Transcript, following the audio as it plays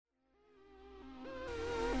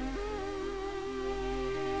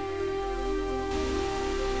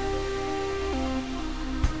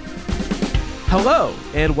Hello,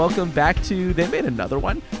 and welcome back to They Made Another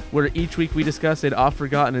One, where each week we discuss an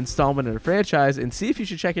oft-forgotten installment in a franchise and see if you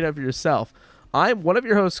should check it out for yourself. I'm one of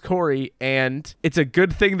your hosts, Corey, and it's a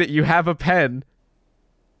good thing that you have a pen.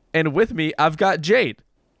 And with me, I've got Jade.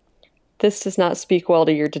 This does not speak well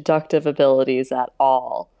to your deductive abilities at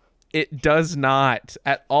all. It does not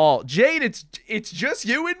at all. Jade, it's just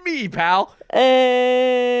you and me, pal.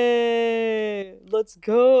 Hey, let's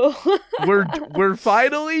go. We're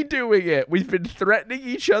finally doing it. We've been threatening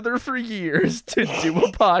each other for years to do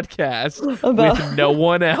a podcast with no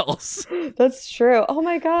one else. That's true. Oh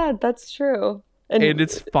my God, that's true. And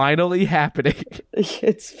it's finally happening.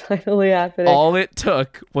 It's finally happening. All it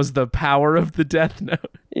took was the power of the Death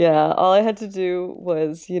Note. Yeah, all I had to do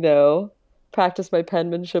was, practice my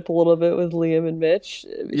penmanship a little bit with Liam and Mitch.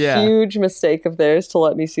 Yeah. Huge mistake of theirs to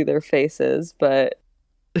let me see their faces, but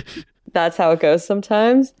that's how it goes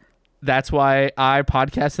sometimes. That's why I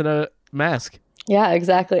podcast in a mask. Yeah,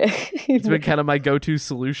 exactly. It's been kind of my go-to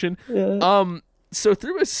solution. Yeah. So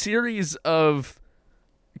through a series of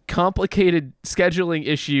complicated scheduling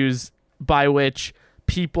issues by which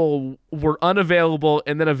people were unavailable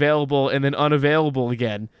and then available and then unavailable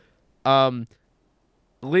again,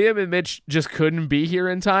 Liam and Mitch just couldn't be here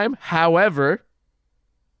in time. However,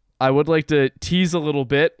 I would like to tease a little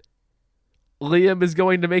bit. Liam is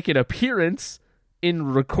going to make an appearance in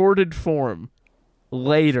recorded form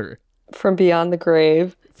later. From beyond the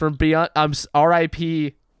grave. From beyond,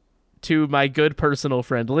 R.I.P. to my good personal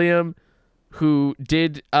friend Liam, who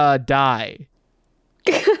did die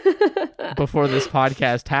before this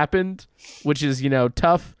podcast happened, which is,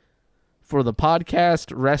 tough for the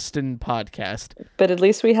podcast, rest in podcast. But at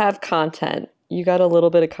least we have content. You got a little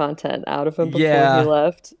bit of content out of him before he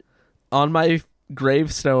left. On my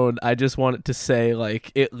gravestone, I just wanted to say,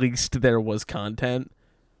 at least there was content.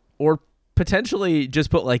 Or potentially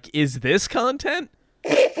just put, is this content?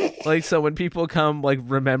 So when people come,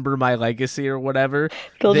 remember my legacy or whatever,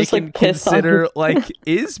 they can consider,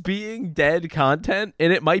 is being dead content?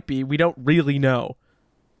 And it might be. We don't really know.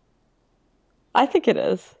 I think it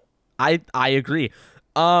is. I agree.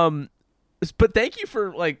 But thank you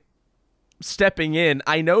for, stepping in.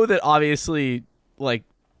 I know that obviously,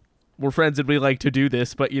 we're friends and we like to do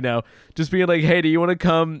this, but, just being hey, do you want to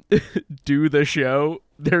come do the show?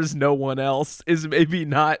 There's no one else is maybe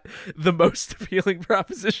not the most appealing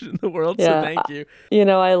proposition in the world, so thank you.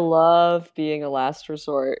 I love being a last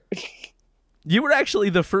resort. You were actually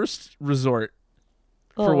the first resort,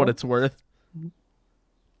 for what it's worth.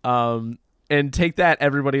 And take that,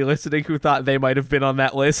 everybody listening who thought they might have been on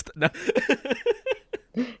that list. No.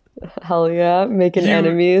 Hell yeah, making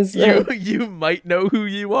enemies. You might know who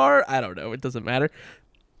you are. I don't know. It doesn't matter.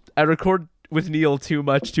 I record with Neil too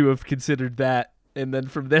much to have considered that. And then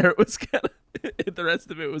from there, it was kind of the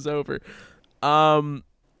rest of it was over.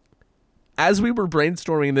 As we were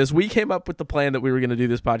brainstorming this, we came up with the plan that we were going to do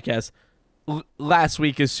this podcast last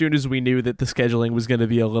week as soon as we knew that the scheduling was going to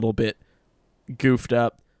be a little bit goofed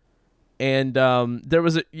up. And there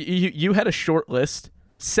was you had a short list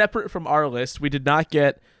separate from our list. We did not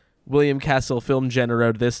get William Castle Film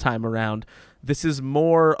Generode this time around. This is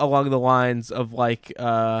more along the lines of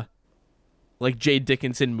Jade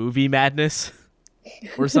Dickinson movie madness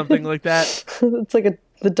or something like that. It's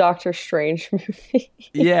the Doctor Strange movie.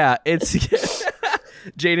 Yeah, it's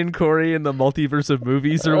Jade and Corey in the multiverse of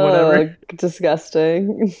movies or whatever.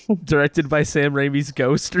 Disgusting. Directed by Sam Raimi's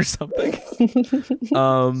Ghost or something.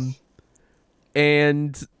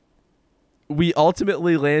 And we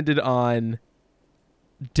ultimately landed on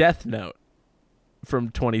Death Note from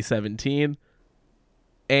 2017.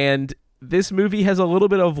 And this movie has a little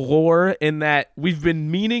bit of lore in that we've been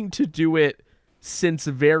meaning to do it since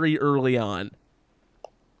very early on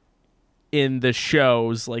in the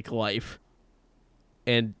show's life.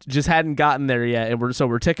 And just hadn't gotten there yet. And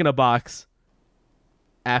we're ticking a box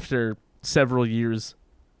after several years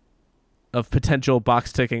of potential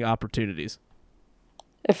box ticking opportunities.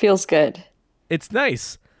 It feels good. It's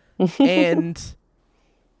nice. And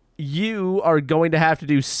you are going to have to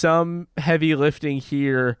do some heavy lifting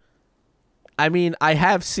here. I mean, I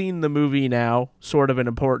have seen the movie now, sort of an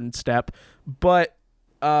important step, but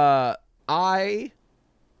I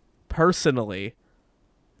personally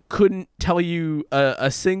couldn't tell you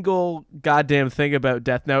a single goddamn thing about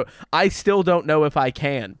Death Note. I still don't know if I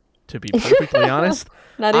can, to be perfectly honest.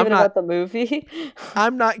 Not even about the movie?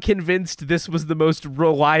 I'm not convinced this was the most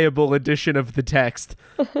reliable edition of the text.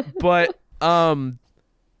 But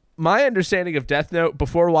my understanding of Death Note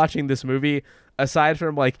before watching this movie, aside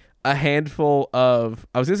from a handful of,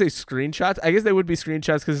 I was going to say screenshots. I guess they would be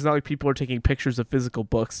screenshots because it's not like people are taking pictures of physical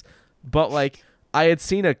books. But I had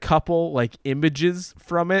seen a couple like images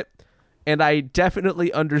from it, and I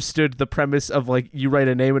definitely understood the premise of like you write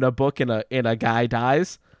a name in a book and a guy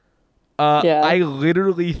dies. Yeah. I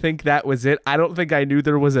literally think that was it. I don't think I knew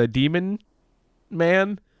there was a demon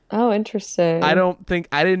man. Oh, interesting. I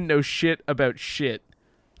didn't know shit about shit.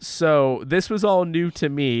 So this was all new to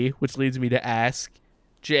me, which leads me to ask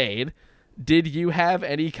Jade, did you have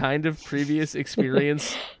any kind of previous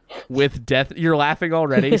experience with death? You're laughing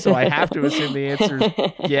already, so I have to assume the answer is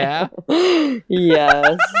yeah.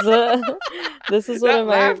 Yes. This is one That of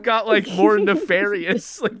my laugh got like more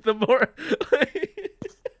nefarious. Like the more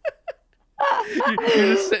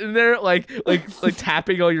you're just sitting there like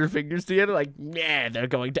tapping all your fingers together, like, yeah, they're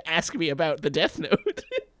going to ask me about the Death Note.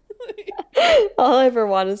 All I ever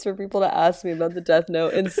want is for people to ask me about the Death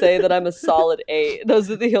Note and say that I'm a solid 8. Those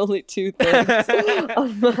are the only two things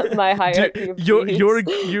on my hierarchy of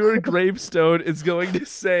Your gravestone is going to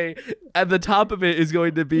say, at the top of it is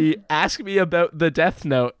going to be, ask me about the Death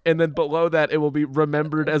Note, and then below that it will be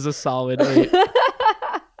remembered as a solid 8.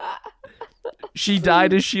 She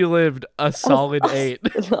died as she lived, a solid 8.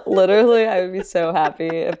 Literally, I would be so happy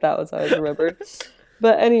if that was how I was remembered.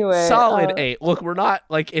 But anyway, solid 8. Look, we're not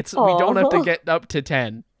like we don't have to get up to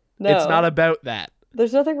 10. No. It's not about that.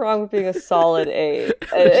 There's nothing wrong with being a solid 8.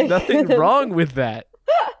 There's nothing wrong with that.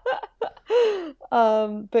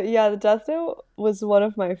 But yeah, the Death Note was one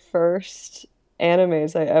of my first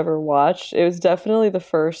animes I ever watched. It was definitely the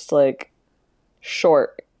first like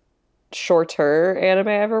shorter anime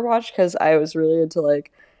I ever watched, because I was really into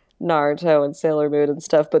like Naruto and Sailor Moon and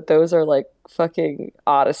stuff, but those are like fucking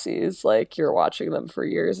odysseys. Like you're watching them for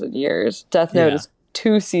years and years. Death Note is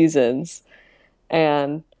 2 seasons,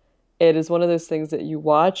 and it is one of those things that you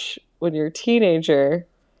watch when you're a teenager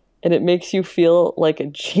and it makes you feel like a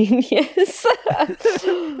genius.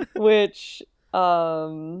 Which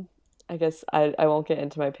I guess I won't get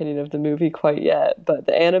into my opinion of the movie quite yet, but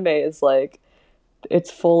the anime is like,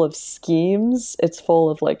 it's full of schemes. It's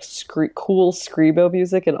full of like cool screamo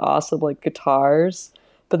music and awesome like guitars.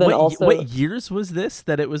 But then what years was this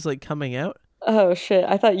that it was like coming out? Oh shit!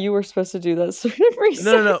 I thought you were supposed to do that sort of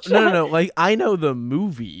research. No. Like I know the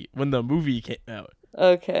movie when the movie came out.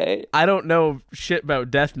 Okay. I don't know shit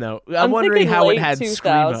about Death Note. I'm wondering how it had 2000s.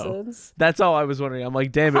 Screamo. That's all I was wondering. I'm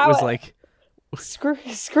like, damn, it was like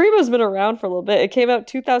Screamo's been around for a little bit. It came out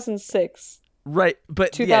 2006. Right,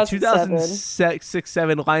 but 2006,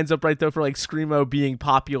 7 lines up right though for like Screamo being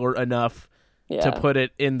popular enough to put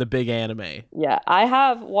it in the big anime. Yeah, I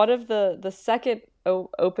have one of the second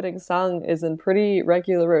opening song is in pretty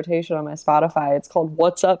regular rotation on my Spotify. It's called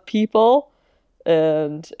 "What's Up, People,"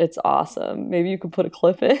 and it's awesome. Maybe you could put a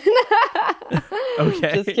clip in.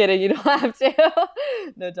 Okay. Just kidding, you don't have to.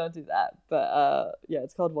 No, don't do that. But yeah,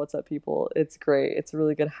 it's called "What's Up, People." It's great. It's a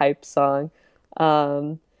really good hype song.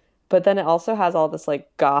 But then it also has all this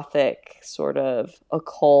like gothic sort of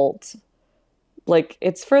occult, like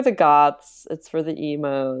it's for the goths, it's for the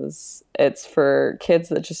emos, it's for kids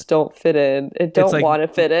that just don't fit in and don't like want to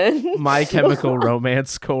fit in. My Chemical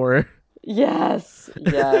Romance core. Yes.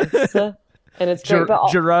 And it's great.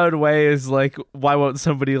 Gerard Way is like, why won't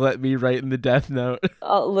somebody let me write in the Death Note?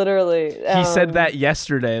 Literally. He said that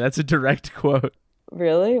yesterday. That's a direct quote.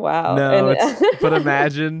 Really? Wow. No, but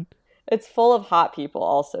imagine. It's full of hot people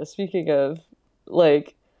also. Speaking of,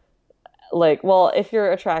 like, well, if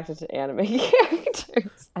you're attracted to anime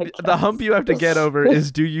characters, the hump you have to get over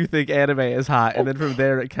is, do you think anime is hot? And then from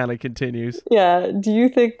there, it kind of continues. Yeah. Do you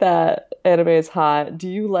think that anime is hot? Do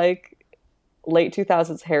you like late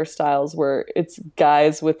 2000s hairstyles where it's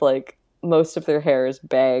guys with, like, most of their hair is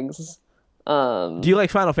bangs? Do you like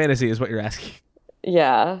Final Fantasy is what you're asking?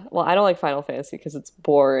 Yeah. Well, I don't like Final Fantasy because it's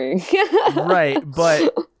boring. Right,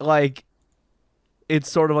 but like it's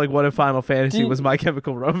sort of like, what if Final Fantasy was My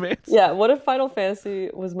Chemical Romance? Yeah, what if Final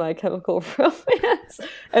Fantasy was My Chemical Romance?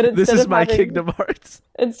 And this is my Kingdom Hearts.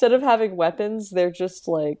 Instead of having weapons, they're just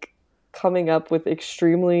like coming up with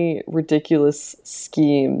extremely ridiculous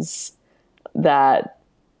schemes that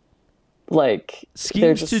like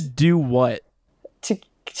schemes to do what?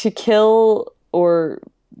 To kill or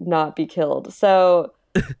not be killed. So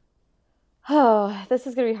this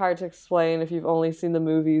is gonna be hard to explain if you've only seen the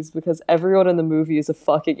movies, because everyone in the movie is a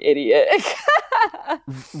fucking idiot.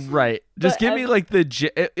 Right. Just give me like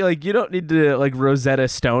like, you don't need to like Rosetta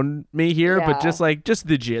Stone me here, but just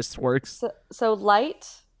the gist works. So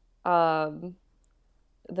Light, the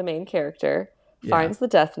main character, finds the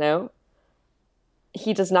Death Note.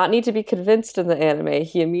 He does not need to be convinced in the anime.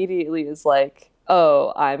 He immediately is like,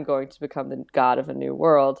 oh, I'm going to become the god of a new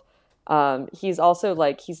world. He's also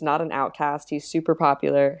like, he's not an outcast. He's super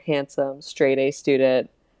popular, handsome, straight A student.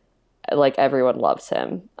 like everyone loves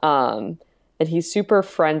him. And he's super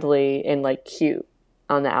friendly and like cute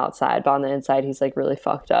on the outside, but on the inside he's like really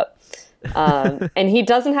fucked up. And he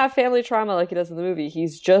doesn't have family trauma like he does in the movie.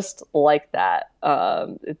 He's just like that.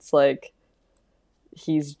 It's like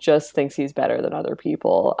he's just thinks he's better than other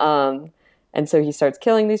people. And so he starts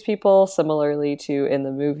killing these people, similarly to in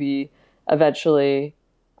the movie. Eventually,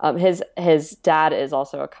 his dad is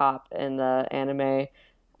also a cop in the anime.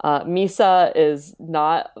 Misa is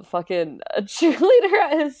not fucking a cheerleader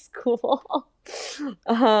at his school.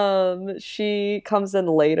 She comes in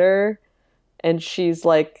later, and she's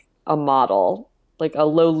like a model, like a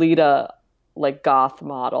Lolita, like goth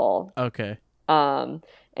model. Okay.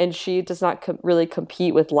 And she does not really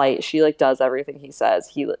compete with Light. She like does everything he says.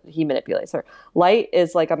 He manipulates her. Light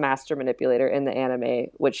is like a master manipulator in the anime,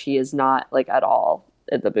 which he is not like at all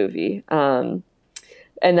in the movie. And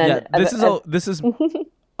then this is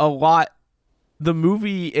a lot. The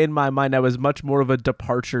movie in my mind now is much more of a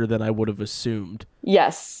departure than I would have assumed.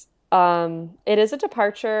 Yes. It is a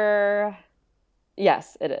departure.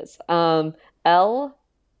 Yes, it is. Elle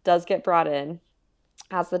does get brought in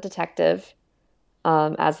as the detective.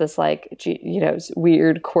 As this like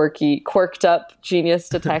weird, quirked up genius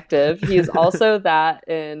detective. He is also that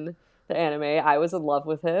in the anime. I was in love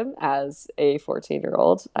with him as a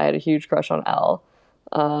 14-year-old. I had a huge crush on Elle.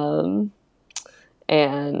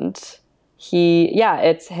 And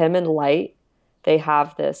it's him and Light. They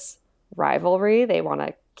have this rivalry. They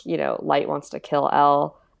want to, Light wants to kill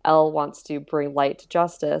Elle. Elle wants to bring Light to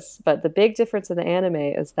justice. But the big difference in the anime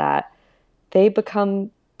is that they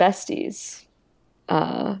become besties.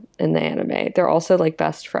 In the anime, they're also like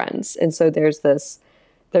best friends, and so there's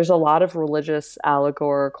a lot of religious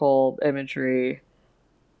allegorical imagery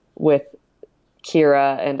with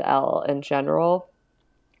Kira and Elle in general.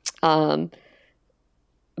 But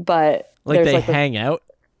like they hang out.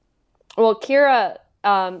 Well, Kira,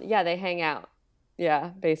 they hang out.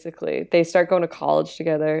 Yeah, basically, they start going to college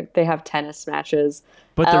together. They have tennis matches,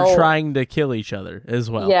 but they're trying to kill each other as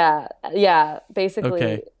well. Yeah. Basically,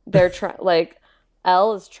 okay. They're trying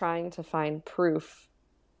Elle is trying to find proof.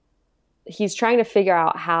 He's trying to figure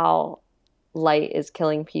out how Light is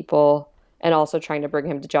killing people and also trying to bring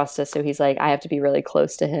him to justice. So he's like, I have to be really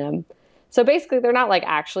close to him. So basically, they're not like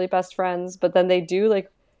actually best friends, but then they do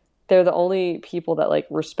like, they're the only people that like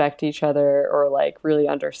respect each other or like really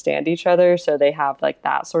understand each other. So they have like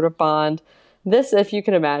that sort of bond. This, if you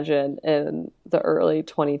can imagine, in the early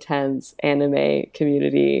 2010s anime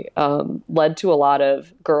community, led to a lot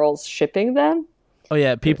of girls shipping them. Oh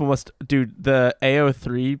yeah, people dude, the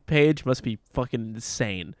AO3 page must be fucking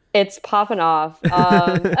insane. It's popping off.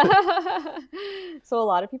 So a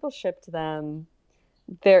lot of people shipped them.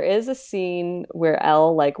 There is a scene where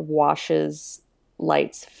Elle like washes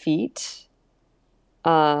Light's feet.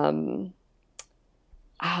 Are you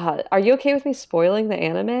okay with me spoiling the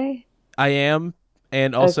anime? I am.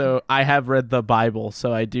 And also, okay. I have read the Bible,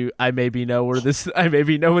 so I maybe know what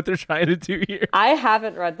they're trying to do here. I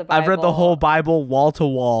haven't read the Bible. I've read the whole Bible wall to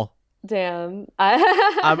wall. Damn.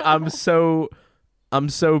 I'm so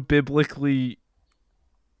biblically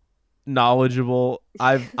knowledgeable.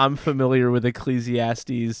 I'm familiar with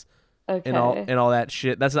Ecclesiastes. Okay. and all that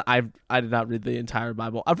shit. I did not read the entire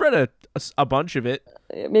Bible. I've read a bunch of it.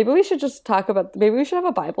 Maybe we should just maybe we should have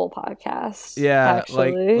a Bible podcast. Yeah,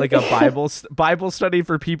 actually. like a Bible study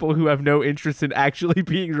for people who have no interest in actually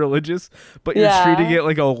being religious, but you're treating it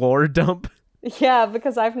like a lore dump. Yeah,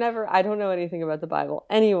 because I don't know anything about the Bible.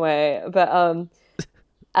 Anyway, but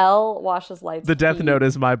Elle washes Light's The Death feet. Note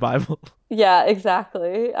is my Bible. Yeah,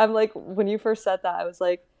 exactly. I'm like, when you first said that, I was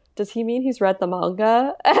like, does he mean he's read the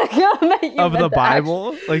manga of the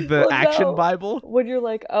Bible, like the action Bible? When you're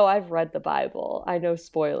like, oh, I've read the Bible, I know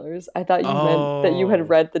spoilers. I thought you meant that you had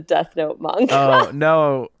read the Death Note manga. Oh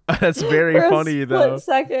no, that's very funny though.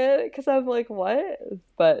 Second, because I'm like, what?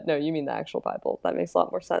 But no, you mean the actual Bible. That makes a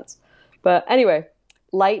lot more sense. But anyway,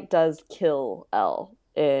 Light does kill Elle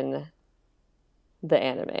in the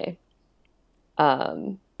anime.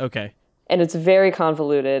 Okay. And it's very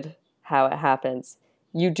convoluted how it happens.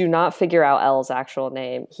 You do not figure out Elle's actual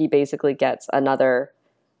name. He basically gets another...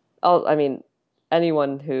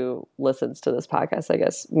 anyone who listens to this podcast, I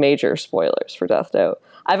guess, major spoilers for Death Note.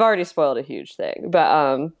 I've already spoiled a huge thing,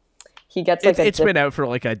 but he gets like it's been out for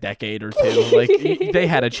like a decade or two. Like they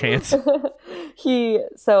had a chance.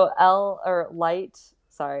 Light,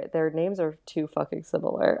 sorry, their names are too fucking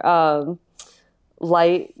similar.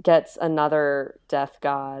 Light gets another death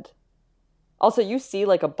god. Also, you see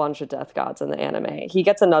like a bunch of death gods in the anime. He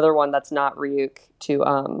gets another one that's not Ryuk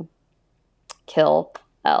to kill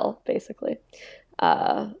Elle, basically.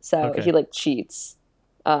 So he like cheats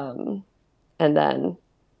Um, and then,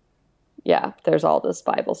 yeah, there's all this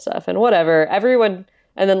Bible stuff and whatever. Everyone,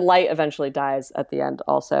 and then Light eventually dies at the end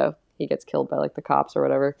also. He gets killed by like the cops or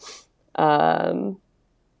whatever.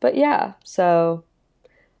 But yeah, so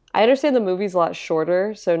I understand the movie's a lot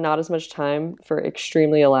shorter, so not as much time for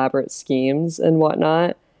extremely elaborate schemes and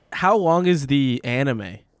whatnot. How long is the anime?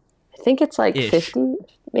 I think it's like Ish. 50,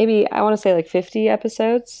 maybe I want to say like 50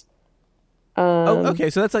 episodes. Okay,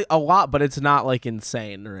 so that's like a lot, but it's not like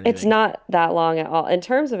insane or anything. It's not that long at all. In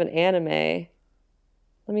terms of an anime,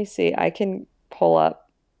 let me see. I can pull up.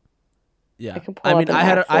 Yeah, I mean, I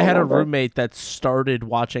had a roommate that started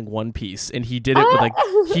watching One Piece, and he did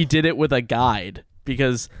it with a guide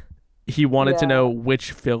because he wanted to know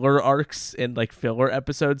which filler arcs and like filler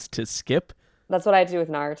episodes to skip. That's what I do with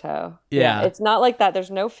Naruto. Yeah. It's not like that. There's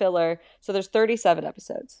no filler. So there's 37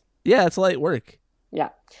 episodes. Yeah, it's light work. Yeah.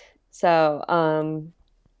 So,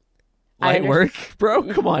 light work, bro?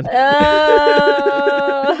 Come on.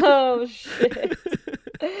 Oh, shit.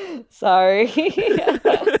 Sorry. you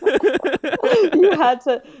had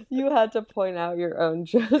to point out your own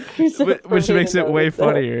joke. Which makes it way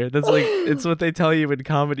funnier. That's like, it's what they tell you in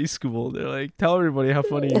comedy school. They're like, tell everybody how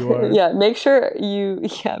funny you are. Yeah, make sure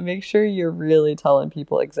you're really telling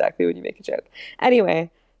people exactly when you make a joke.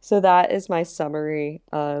 Anyway, so that is my summary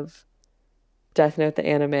of Death Note the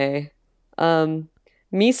anime.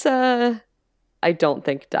 Misa, I don't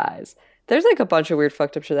think dies. There's like a bunch of weird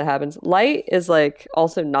fucked up shit that happens. Light is like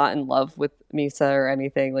also not in love with Misa or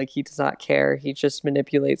anything. Like he does not care. He just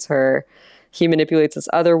manipulates her. He manipulates this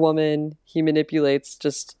other woman. He manipulates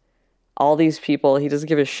just all these people. He doesn't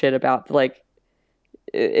give a shit about like,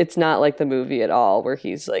 it's not like the movie at all where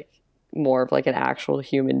he's like more of like an actual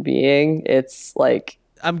human being. It's like,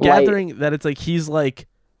 I'm gathering that it's like, he's like,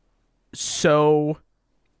 so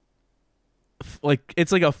like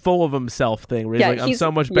it's like a full of himself thing where he's like, I'm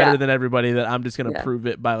so much better than everybody that I'm just gonna prove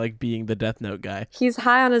it by like being the Death Note guy. He's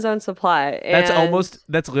high on his own supply.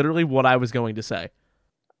 That's literally what I was going to say.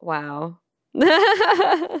 Wow.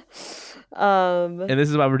 And this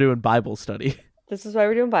is why we're doing Bible study. This is why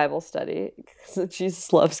we're doing Bible study, because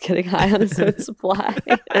Jesus loves getting high on his own supply.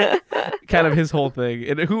 Kind of his whole thing.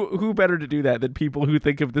 And who better to do that than people who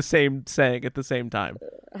think of the same saying at the same time?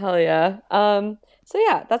 Hell yeah. So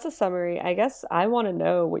yeah, that's a summary. I guess I want to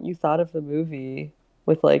know what you thought of the movie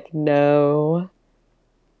with like no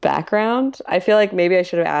background. I feel like maybe I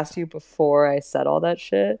should have asked you before I said all that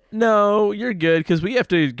shit. No, you're good, because we have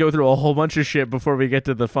to go through a whole bunch of shit before we get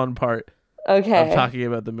to the fun part. Okay. Of talking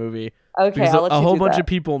about the movie. Okay, because I'll let you a whole do bunch that. of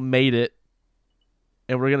people made it,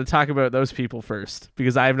 and we're gonna talk about those people first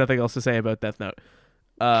because I have nothing else to say about Death Note.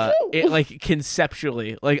 It like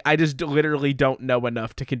conceptually, like I just literally don't know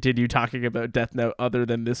enough to continue talking about Death Note other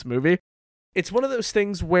than this movie. It's one of those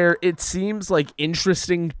things where it seems like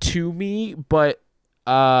interesting to me, but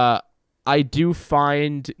I do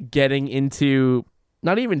find getting into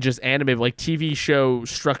not even just anime, but like TV show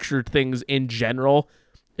structured things in general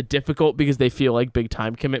difficult because they feel like big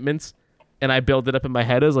time commitments, and I build it up in my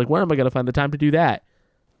head as like, where am I going to find the time to do that?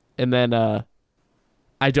 And then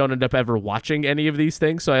I don't end up ever watching any of these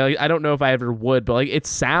things, so I don't know if I ever would, but like it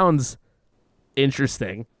sounds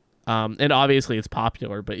interesting, and obviously it's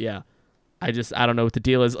popular, but yeah, I don't know what the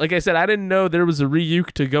deal is. Like I said, I didn't know there was a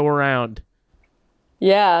Ryuk to go around.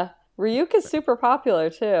 Yeah, Ryuk is super popular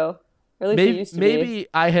too. Or at least it used to be. Maybe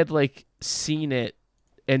I had like seen it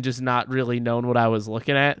and just not really known what I was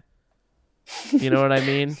looking at. You know what I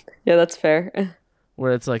mean? Yeah, that's fair.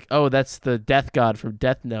 Where it's like, oh, that's the death god from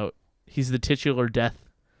Death Note. He's the titular death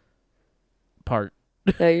part.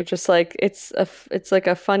 Yeah, you're just like, it's like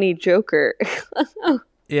a funny Joker.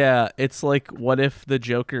 Yeah, it's like, what if the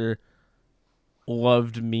Joker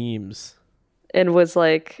loved memes and was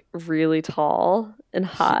like really tall and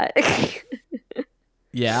hot?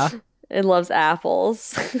 Yeah. And loves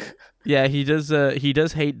apples. Yeah, he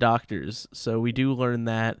does hate doctors, so we do learn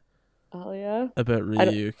that. Oh yeah. About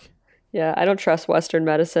Ryuk. Yeah, I don't trust Western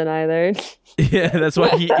medicine either. Yeah, that's why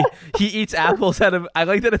he eats apples out of. I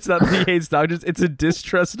like that it's not that he hates doctors; it's a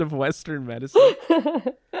distrust of Western medicine.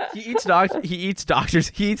 He eats doctors.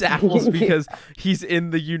 He eats apples because he's in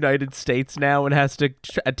the United States now and has to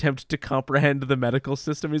attempt to comprehend the medical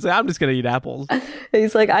system. He's like, I'm just gonna eat apples.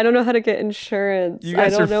 He's like, I don't know how to get insurance. You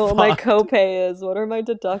guys I don't know fucked. what my copay is. What are my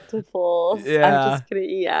deductibles? Yeah. I'm just gonna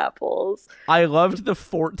eat apples. I loved the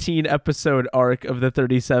 14 episode arc of the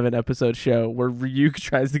 37 episode show where Ryuk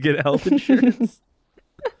tries to get health insurance.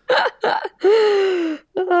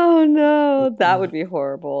 Oh no, that would be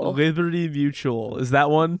horrible. Liberty Mutual, is that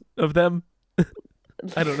one of them?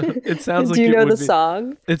 I don't know. It sounds like Do you it know would the be.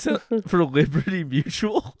 song? It's for Liberty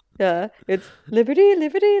Mutual. Yeah, it's liberty,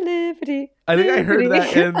 liberty, liberty. I think I heard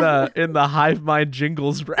liberty. that in the Hive Mind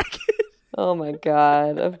jingles bracket. Oh my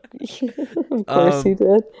god! Of course he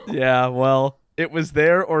did. Yeah, well, it was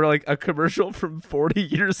there or like a commercial from 40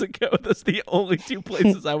 years ago. That's the only two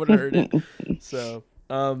places I would have heard it. So,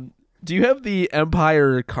 do you have the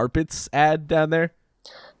Empire Carpets ad down there?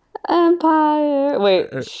 Empire. Wait,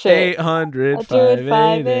 shit. 800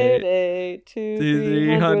 588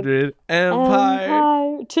 300 Empire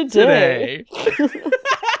today.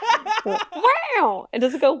 Wow! And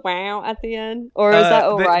does it go wow at the end, or is that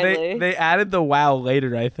O'Reilly? They added the wow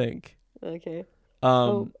later, I think. Okay.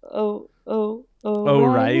 O'Reilly.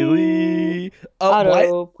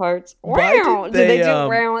 Auto parts. Wow! Did they do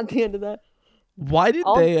wow at the end of that? Why did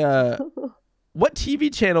they? What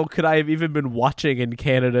TV channel could I have even been watching in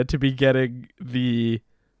Canada to be getting the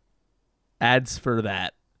ads for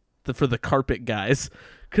that? For the carpet guys?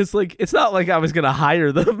 Because like it's not like I was gonna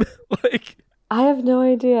hire them. Like I have no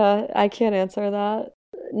idea. I can't answer that.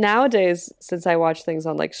 Nowadays, since I watch things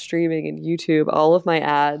on like streaming and YouTube, all of my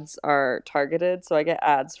ads are targeted. So I get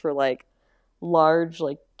ads for like large,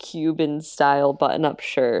 like Cuban style button up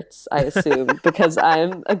shirts, I assume, because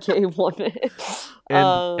I'm a gay woman.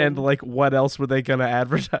 And like what else were they gonna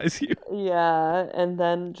advertise you? Yeah, and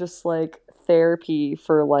then just like therapy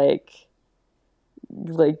for like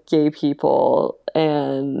gay people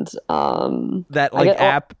and that like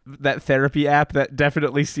that therapy app that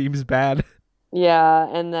definitely seems bad. Yeah,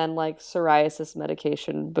 and then like psoriasis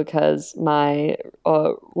medication because my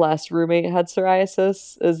last roommate had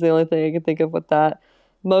psoriasis is the only thing I can think of with that.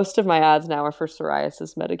 Most of my ads now are for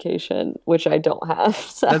psoriasis medication, which I don't have.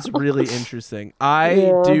 So. That's really interesting.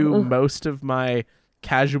 I do most of my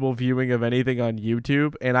casual viewing of anything on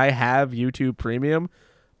YouTube, and I have YouTube Premium.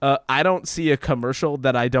 I don't see a commercial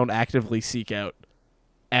that I don't actively seek out,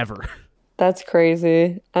 ever. That's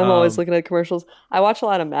crazy. I'm always looking at commercials. I watch a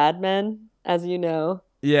lot of Mad Men, as you know.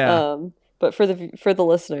 Yeah. But for the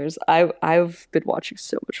listeners, I've been watching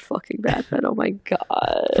so much fucking Mad Men. Oh my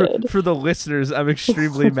god. For the listeners, I'm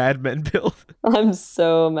extremely Mad Men built. I'm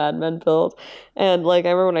so Mad Men built, and like I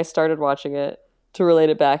remember when I started watching it. To relate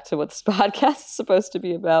it back to what this podcast is supposed to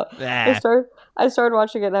be about, I started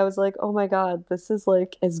watching it and I was like, oh my god, this is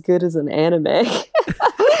like as good as an anime.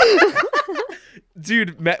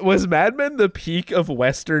 Dude, was Mad Men the peak of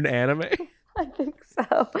Western anime? I think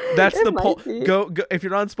so. That's the poll. Go if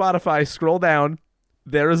you're on Spotify, scroll down.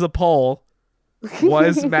 There is a poll.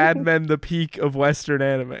 Was Mad Men the peak of Western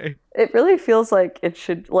anime? It really feels like it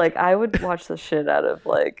should. Like I would watch the shit out of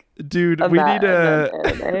like. Dude, we need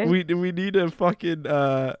we need a fucking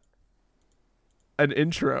an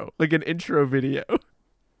intro, like an intro video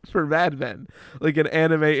for Mad Men, like an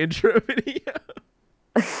anime intro video.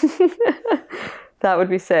 That would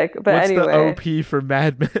be sick. But what's anyway, the OP for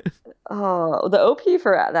Mad Men? Oh, the OP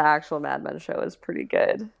for the actual Mad Men show is pretty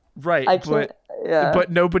good. Right,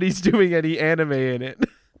 but nobody's doing any anime in it.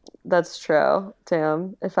 That's true.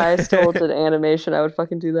 Damn. If I still did animation, I would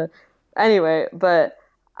fucking do that. Anyway, but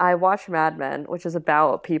I watch Mad Men, which is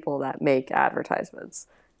about people that make advertisements.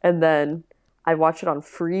 And then I watch it on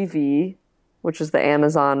Freevee, which is the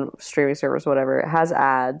Amazon streaming service, whatever. It has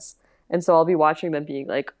ads. And so I'll be watching them being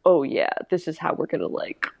like, oh yeah, this is how we're going to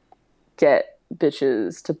like get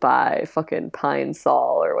bitches to buy fucking Pine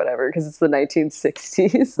Sol or whatever because it's the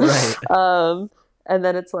 1960s. Right. And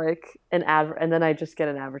then it's like an ad, and then I just get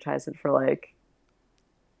an advertisement for like,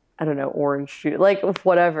 I don't know, orange juice, like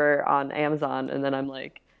whatever on Amazon, and then I'm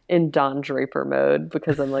like in Don Draper mode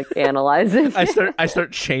because I'm like analyzing. I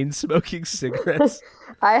start chain smoking cigarettes.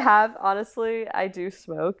 I do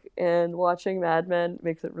smoke, and watching Mad Men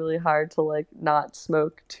makes it really hard to like not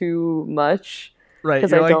smoke too much. Right,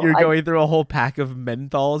 you're going through a whole pack of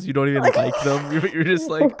menthols. You don't even like them. You're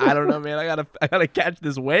just like, I don't know, man. I gotta catch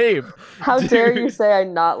this wave. How dare you say I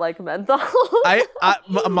not like menthols?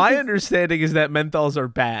 My understanding is that menthols are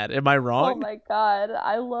bad. Am I wrong? Oh my god,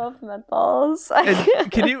 I love menthols.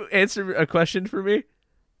 And can you answer a question for me?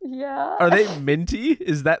 Yeah. Are they minty?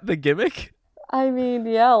 Is that the gimmick? I mean,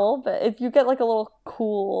 yeah, a little bit. If you get like a little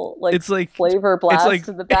cool, like, it's like flavor blast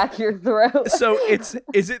in the back of your throat. So is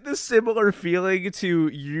it the similar feeling to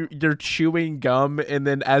you're chewing gum and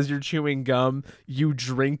then as you're chewing gum you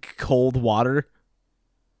drink cold water?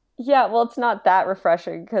 Yeah, well, it's not that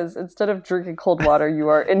refreshing because instead of drinking cold water, you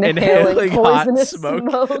are inhaling poisonous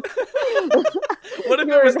smoke. What if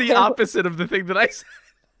it was the opposite of the thing that I said?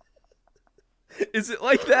 Is it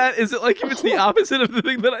like that? Is it like if it's the opposite of the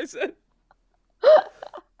thing that I said?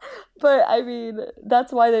 But I mean,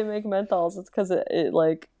 that's why they make menthols. It's because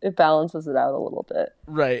it balances it out a little bit.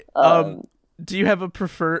 Right. do you have a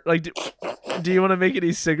preferred, like, do you want to make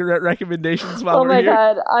any cigarette recommendations while Oh we're my here?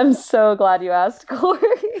 God, I'm so glad you asked, Corey.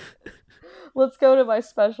 Let's go to the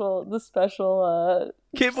special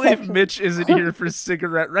Can't believe section. Mitch isn't here for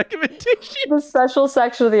cigarette recommendations. The special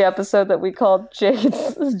section of the episode that we called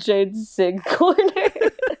Jade's Sig Corner.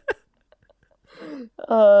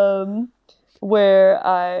 Where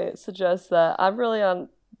I suggest that I'm really on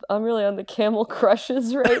the Camel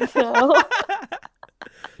Crushes right now.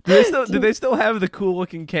 Do they still have the cool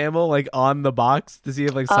looking camel like on the box? Does he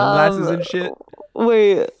have like sunglasses and shit?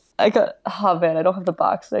 Wait, I don't have the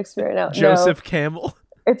box next to me right now. Joseph No. Camel.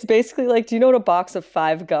 It's basically like, do you know what a box of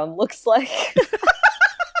 5 gum looks like?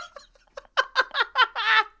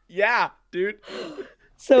 Yeah, dude.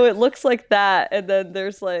 So it looks like that, and then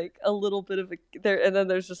there's like a little bit of and then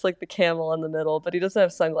there's just like the camel in the middle, but he doesn't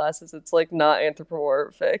have sunglasses. It's like not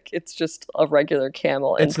anthropomorphic. It's just a regular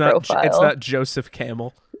camel in profile. It's not Joseph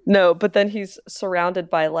Camel. No, but then he's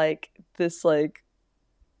surrounded by like this like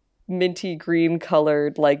minty green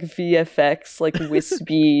colored like VFX like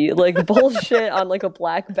wispy like bullshit on like a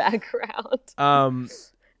black background.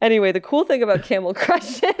 Anyway, the cool thing about Camel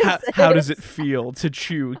Crushes how does it feel to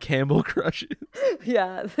chew Camel Crushes?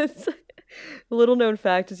 Yeah, that's little known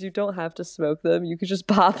fact is you don't have to smoke them. You could just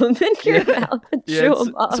pop them in your mouth and chew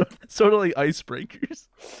them up. Sort of like icebreakers.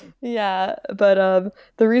 Yeah, but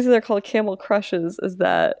the reason they're called Camel Crushes is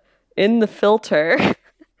that in the filter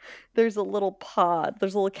there's a little pod,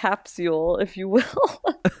 there's a little capsule, if you will.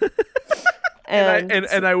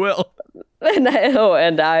 and I will.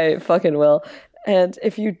 And I fucking will. And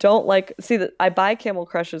if you don't like, I buy Camel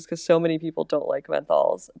Crushes because so many people don't like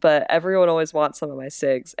menthols, but everyone always wants some of my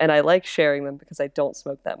cigs, and I like sharing them because I don't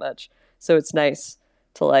smoke that much. So it's nice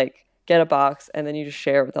to like get a box and then you just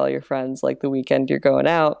share it with all your friends. Like the weekend you're going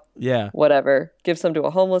out, whatever. Give some to a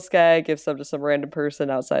homeless guy, give some to some random person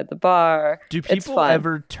outside the bar. Do people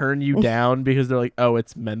ever turn you down because they're like, "Oh,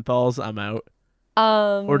 it's menthols, I'm out"?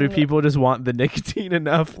 Or do people just want the nicotine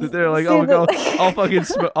enough that they're like, I'll fucking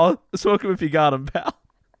I'll smoke them if you got them, pal?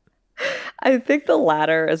 I think the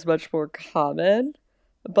latter is much more common,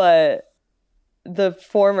 but the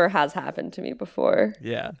former has happened to me before.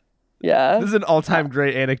 Yeah. This is an all-time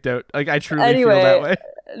great anecdote. Like, I truly feel that way.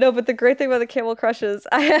 No, but the great thing about the Camel Crushes,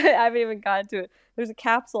 I haven't even gotten to it. There's a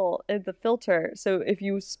capsule in the filter, so if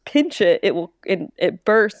you pinch it, it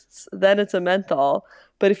bursts. Then it's a menthol.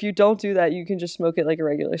 But if you don't do that, you can just smoke it like a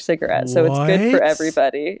regular cigarette. So it's good for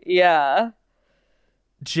everybody. Yeah.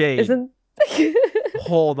 Jade,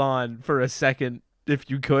 hold on for a second,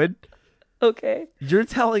 if you could. Okay. You're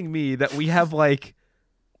telling me that we have like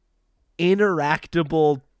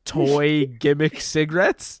interactable toy gimmick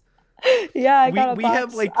cigarettes? Yeah, I got a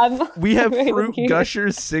box. We have Fruit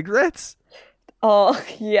Gushers cigarettes? Oh,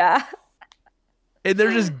 yeah. And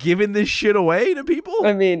they're just giving this shit away to people?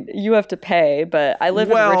 I mean, you have to pay, but I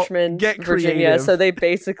live in Richmond, Virginia, so they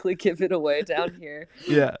basically give it away down here.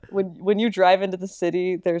 Yeah. When you drive into the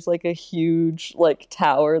city, there's like a huge like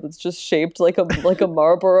tower that's just shaped like a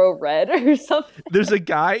Marlboro Red or something. There's a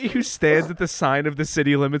guy who stands at the sign of the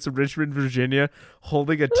city limits of Richmond, Virginia,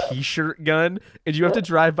 holding a t-shirt gun, and you have to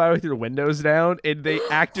drive by with your windows down, and they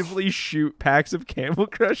actively shoot packs of Camel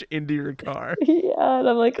Crush into your car. Yeah, and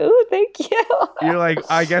I'm like, oh, thank you. You're like,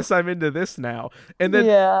 I guess I'm into this now. And then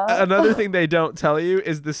another thing they don't tell you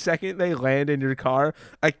is the second they land in your car,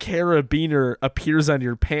 a carabiner appears on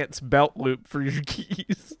your pants belt loop for your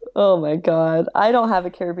keys. Oh my God. I don't have a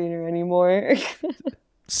carabiner anymore.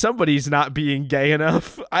 Somebody's not being gay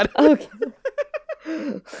enough. Okay.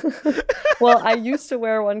 Well, I used to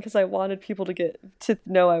wear one because I wanted people to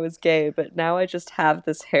know I was gay, but now I just have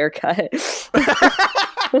this haircut.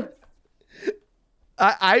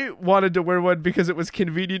 I wanted to wear one because it was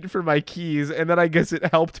convenient for my keys, and then I guess it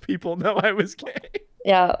helped people know I was gay.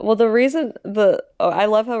 Yeah, well, the reason I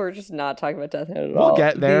love how we're just not talking about Death Note at all. We'll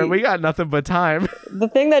get there. We got nothing but time. The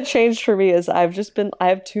thing that changed for me is I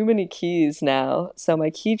have too many keys now, so my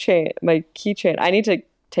keychain, I need to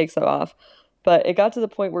take some off. But it got to the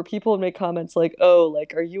point where people would make comments like, "Oh,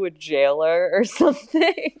 like, are you a jailer or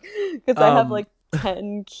something?" Because I have like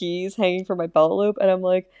 10 keys hanging from my belt loop, and I'm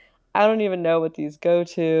like, I don't even know what these go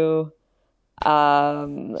to.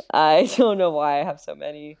 I don't know why I have so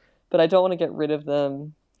many, but I don't want to get rid of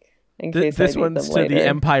them in case I need them later. This one's to the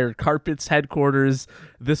Empire Carpets headquarters.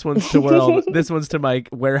 This one's to this one's to my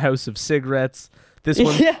warehouse of cigarettes. This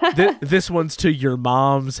one, this one's to your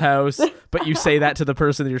mom's house, but you say that to the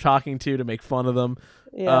person that you're talking to make fun of them.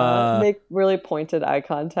 Yeah, make really pointed eye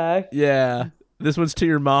contact. Yeah, this one's to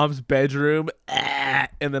your mom's bedroom, and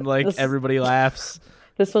then like everybody laughs.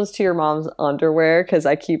 This one's to your mom's underwear because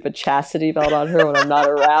I keep a chastity belt on her when I'm not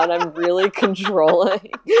around. I'm really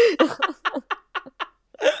controlling.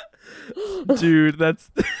 Dude,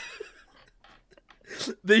 that's...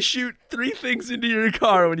 They shoot 3 things into your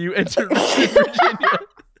car when you enter Richmond, Virginia.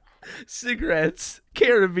 Cigarettes,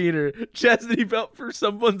 carabiner, chastity belt for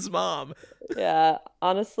someone's mom. Yeah,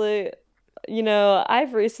 honestly,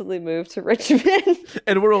 I've recently moved to Richmond.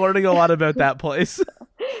 And we're learning a lot about that place.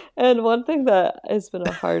 And one thing that has been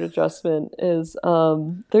a hard adjustment is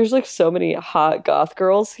there's like so many hot goth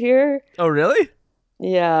girls here. Oh, really?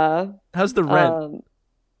 Yeah. How's the rent?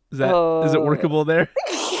 Is it workable there?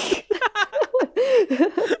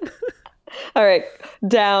 All right,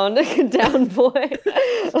 down boy.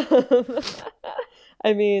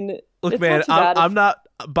 I mean, look, man, I'm not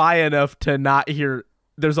bi enough to not hear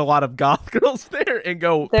there's a lot of goth girls there and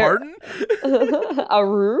go, pardon?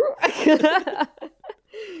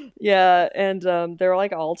 Yeah, and they're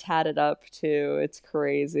like all tatted up too. It's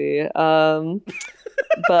crazy.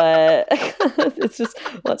 But it's just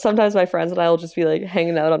sometimes my friends and I will just be like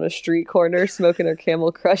hanging out on a street corner smoking our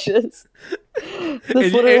Camel Crushes.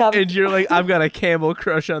 And you're like, I've got a Camel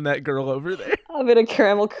Crush on that girl over there. I'm gonna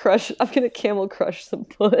Camel Crush some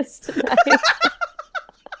puss tonight.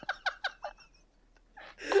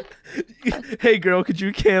 Hey girl, could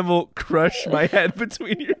you Camel Crush my head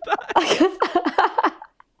between your thighs?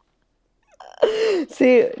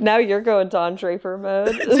 See, now you're going Don Draper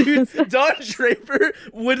mode. Dude, Don Draper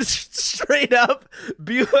would straight up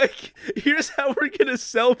be like, here's how we're going to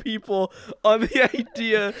sell people on the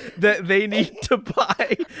idea that they need to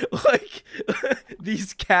buy like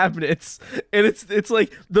these cabinets. And it's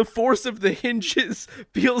like the force of the hinges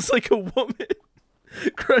feels like a woman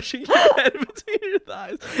crushing your head between your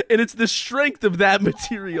thighs. And it's the strength of that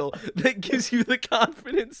material that gives you the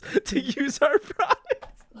confidence to use our product.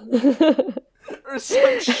 Or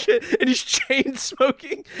some shit, and he's chain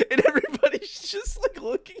smoking, and everybody's just like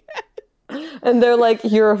looking at it. And they're like,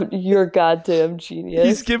 "You're a goddamn genius."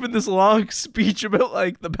 He's giving this long speech about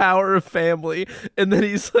like the power of family, and then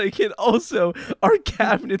he's like, "And also, our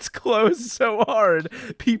cabinets close so hard,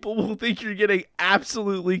 people will think you're getting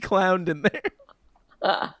absolutely clowned in there."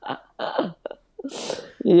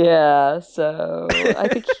 Yeah. So I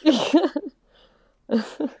think.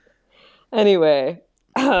 Anyway.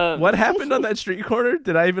 What happened on that street corner?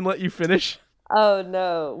 Did I even let you finish? Oh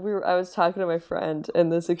no, I was talking to my friend,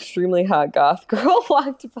 and this extremely hot goth girl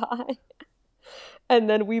walked by, and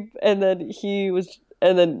then he was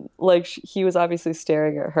obviously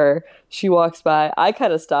staring at her. She walks by. I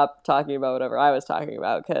kind of stopped talking about whatever I was talking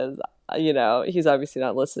about because he's obviously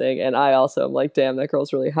not listening, and I also am like, damn, that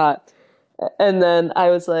girl's really hot. And then I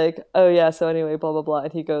was like, oh yeah, so anyway, blah, blah, blah.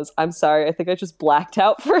 And he goes, I'm sorry, I think I just blacked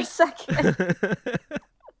out for a second.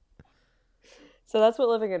 So that's what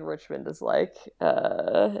living in Richmond is like in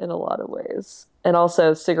a lot of ways. And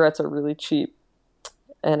also, cigarettes are really cheap.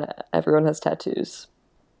 And everyone has tattoos.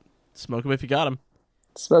 Smoke them if you got them.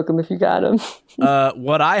 Smoke them if you got them.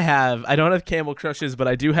 What I don't have Camel Crushes, but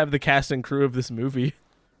I do have the cast and crew of this movie.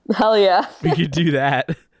 Hell yeah. We could do that.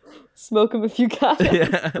 Smoke them if you got them.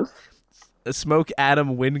 Yeah. Smoke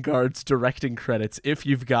Adam Wingard's directing credits if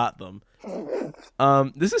you've got them.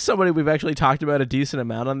 This is somebody we've actually talked about a decent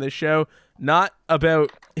amount on this show. Not about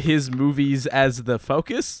his movies as the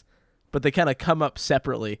focus, but they kind of come up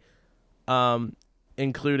separately.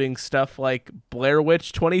 Including stuff like Blair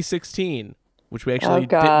Witch 2016, which we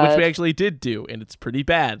actually did do, and it's pretty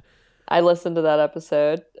bad. I listened to that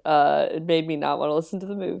episode. It made me not want to listen to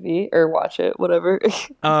the movie or watch it, whatever.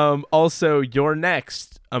 Also, You're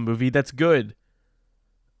Next, a movie that's good.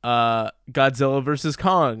 Godzilla vs.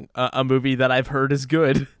 Kong, a movie that I've heard is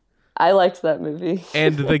good. I liked that movie.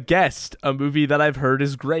 And The Guest, a movie that I've heard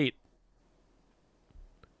is great.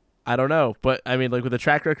 I don't know, but I mean, like with a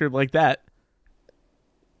track record like that.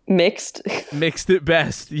 Mixed at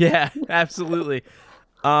best. Yeah, absolutely.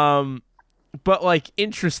 But like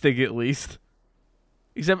interesting at least.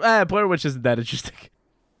 Except Blair Witch isn't that interesting.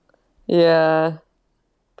 Yeah.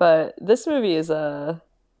 But this movie is Death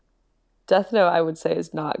Note, I would say,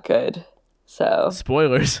 is not good. So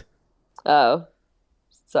spoilers. Oh.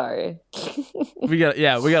 Sorry. we got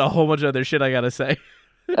a whole bunch of other shit I gotta say.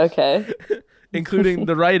 Okay. Including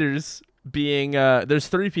the writers being there's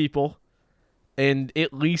 3 people and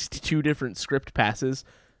at least 2 different script passes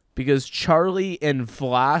because Charlie and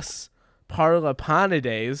Vlas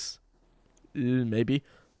Parlapanides, maybe,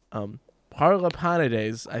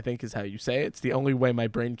 Parlapanides, I think is how you say it. It's the only way my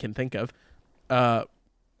brain can think of.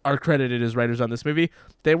 Are credited as writers on this movie.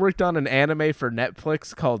 They worked on an anime for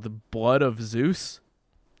Netflix called Blood of Zeus.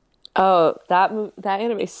 Oh, that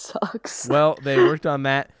anime sucks. Well, they worked on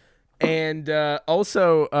that. And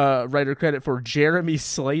also writer credit for Jeremy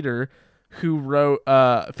Slater, who wrote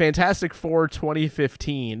Fantastic Four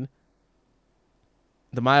 2015,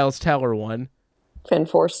 the Miles Teller one. Fan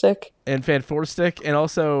Four Stick. And Fan Four Stick. And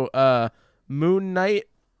also Moon Knight,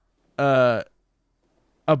 a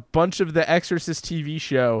bunch of the Exorcist TV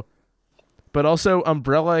show, but also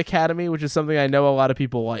Umbrella Academy, which is something I know a lot of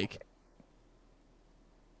people like.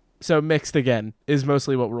 So mixed again is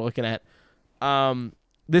mostly what we're looking at.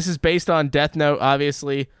 This is based on Death Note,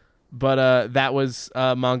 obviously, but that was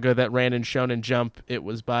manga that ran in Shonen Jump. It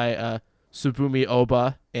was by Tsubumi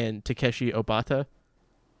Oba and Takeshi Obata.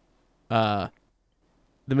 The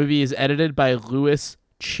movie is edited by Louis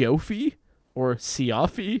Chioffi, or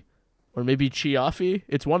Cioffi, or maybe Chioffi.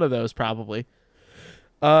 It's one of those, probably.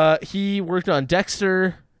 He worked on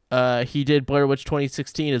Dexter. He did Blair Witch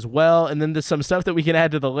 2016 as well. And then there's some stuff that we can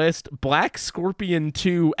add to the list. Black Scorpion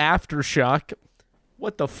 2 Aftershock.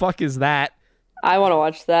 What the fuck is that? I want to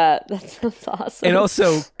watch that. That sounds awesome. And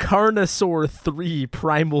also Carnosaur 3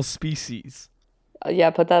 Primal Species. Yeah,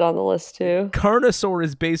 put that on the list too. Carnosaur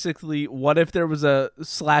is basically, what if there was a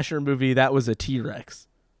slasher movie that was a T-Rex?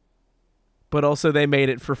 But also they made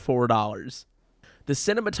it for $4. The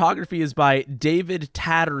cinematography is by David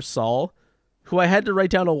Tattersall, who I had to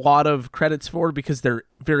write down a lot of credits for because they're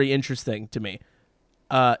very interesting to me,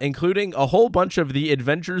 including a whole bunch of The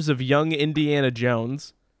Adventures of Young Indiana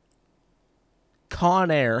Jones,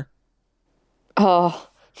 Con Air,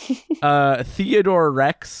 Theodore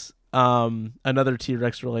Rex, another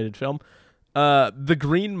T-Rex related film, The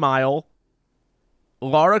Green Mile,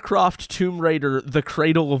 Lara Croft Tomb Raider, The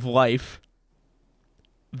Cradle of Life,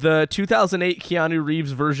 the 2008 Keanu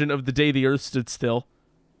Reeves version of The Day the Earth Stood Still,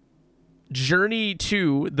 Journey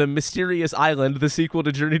to the Mysterious Island, the sequel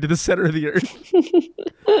to Journey to the Center of the Earth,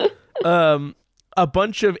 a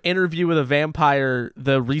bunch of Interview with a Vampire,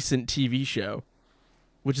 the recent TV show,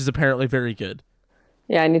 which is apparently very good.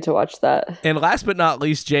 Yeah, I need to watch that. And last but not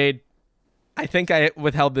least, Jade, I think I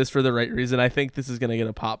withheld this for the right reason. I think this is going to get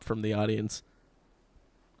a pop from the audience.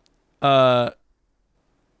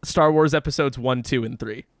 Star Wars episodes 1, 2, and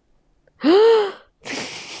 3.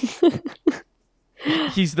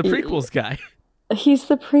 He's the prequels guy. He's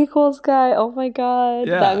the prequels guy. Oh my god.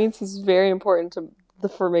 Yeah. That means he's very important to the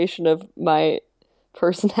formation of my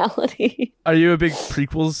personality. Are you a big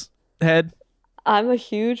prequels head? I'm a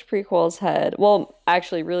huge prequels head. Well,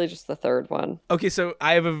 actually, really just the third one. Okay, so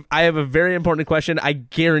I have a very important question. I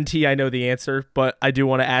guarantee I know the answer, but I do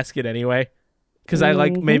want to ask it anyway, because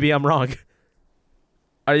maybe I'm wrong.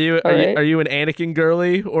 Are you an Anakin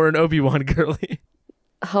girly or an Obi-Wan girly?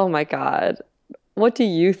 Oh my god. What do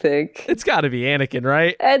you think? It's got to be Anakin,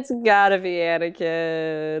 right? It's gotta be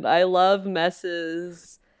Anakin. I love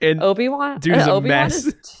messes. And Obi-Wan? Dude's a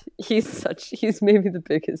mess. He's maybe the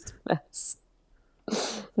biggest mess.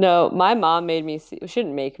 No, my mom made me see.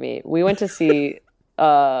 Shouldn't make me. We went to see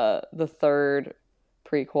the third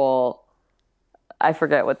prequel. I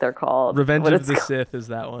forget what they're called. Revenge of the Sith is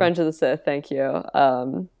that one. Revenge of the Sith. Thank you.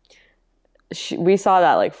 We saw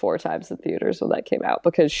that like 4 times in theaters when that came out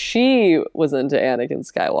because she was into Anakin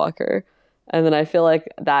Skywalker, and then I feel like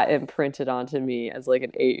that imprinted onto me as like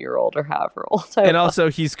an 8-year-old or however old I was. And also,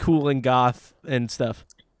 he's cool and goth and stuff.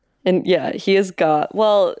 And yeah, he is goth.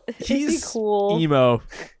 Well, he's cool. Emo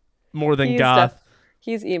more than goth.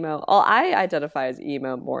 He's emo. Well, I identify as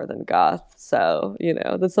emo more than goth, so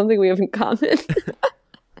that's something we have in common.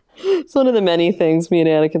 It's one of the many things me and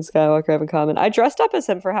Anakin Skywalker have in common. I dressed up as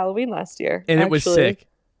him for Halloween last year, and it was sick.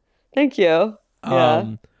 Thank you.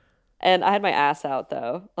 Yeah. And I had my ass out,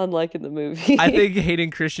 though, unlike in the movie. I think Hayden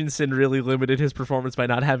Christensen really limited his performance by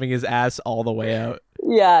not having his ass all the way out.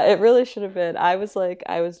 Yeah, it really should have been. I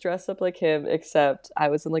was dressed up like him, except I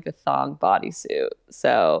was in like a thong bodysuit.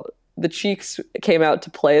 So the cheeks came out to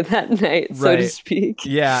play that night, so to speak.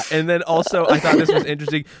 Yeah, and then also, I thought this was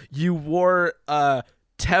interesting. You wore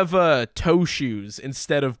Teva toe shoes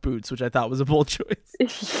instead of boots, which I thought was a bold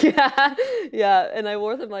choice. Yeah, and I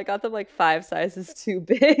wore them got them 5 sizes too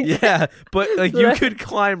big. Yeah, but you could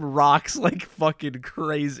climb rocks like fucking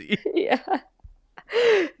crazy.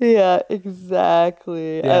 Yeah,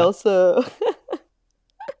 exactly. Yeah. I also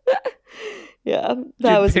yeah,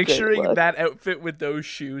 that was picturing that outfit with those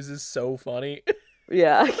shoes is so funny.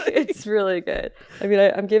 Yeah, it's really good. I mean,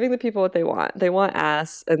 I'm giving the people what they want. They want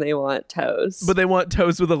ass and they want toes. But they want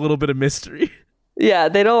toes with a little bit of mystery. Yeah,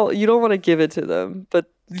 you don't want to give it to them, but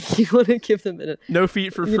you want to give them no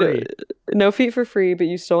feet for free. No feet for free, but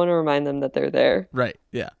you still want to remind them that they're there. Right,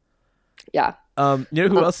 yeah. Yeah. You know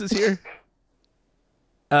who else is here?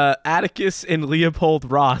 Atticus and Leopold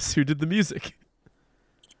Ross, who did the music.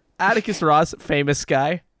 Atticus Ross, famous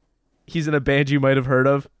guy. He's in a band you might have heard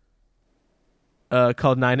of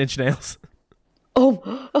called Nine Inch Nails.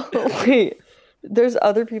 Oh, wait. There's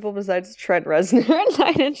other people besides Trent Reznor and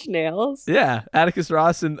Nine Inch Nails? Yeah, Atticus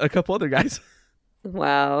Ross and a couple other guys.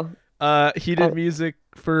 Wow. He did music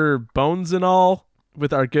for Bones and All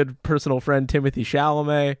with our good personal friend Timothy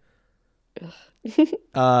Chalamet.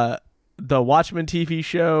 The Watchmen TV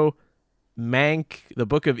show, Mank, The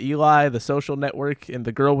Book of Eli, The Social Network, and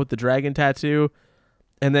The Girl with the Dragon Tattoo.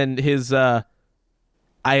 And then his, I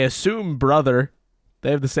assume, brother,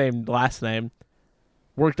 they have the same last name,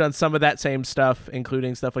 worked on some of that same stuff,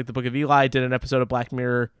 including stuff like The Book of Eli, did an episode of Black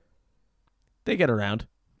Mirror. They get around.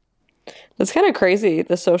 That's kind of crazy.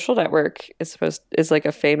 The Social Network is like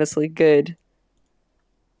a famously good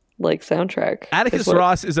like soundtrack. Atticus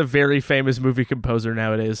Ross is a very famous movie composer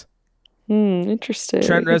nowadays. Interesting.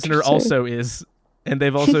 Trent Reznor also is, and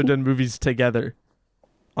they've also done movies together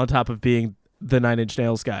on top of being the Nine Inch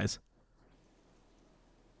Nails guys.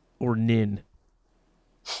 Or Nin.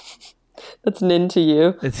 That's Nin to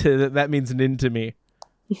you. That means Nin to me.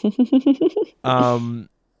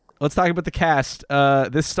 Let's talk about the cast.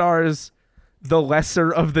 This stars the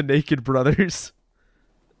lesser of the Naked Brothers,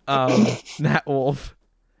 Nat Wolff,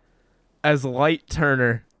 as Light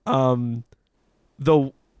Turner. I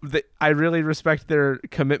really respect their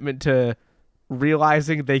commitment to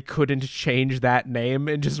realizing they couldn't change that name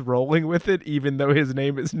and just rolling with it, even though his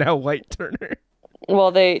name is now Light Turner.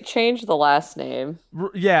 Well, they changed the last name.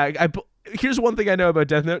 Yeah, here's one thing I know about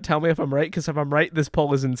Death Note. Tell me if I'm right, because if I'm right, this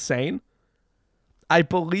poll is insane. I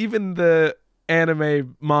believe in the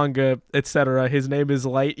anime, manga, etc. His name is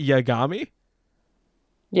Light Yagami.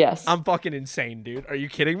 Yes. I'm fucking insane, dude. Are you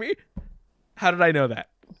kidding me? How did I know that?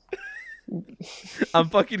 I'm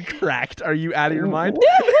fucking cracked. Are you out of your mind?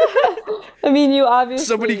 I mean, you obviously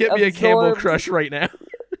Somebody get me a Camel Crush right now.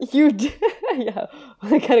 You did. Yeah.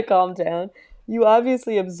 I gotta calm down. You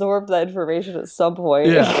obviously absorbed that information at some point.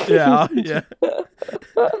 Yeah.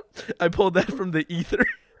 I pulled that from the ether.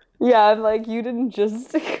 Yeah, I'm like, you didn't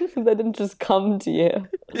just, that didn't just come to you.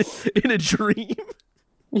 In a dream.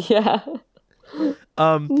 Yeah. Light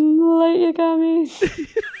Yagami.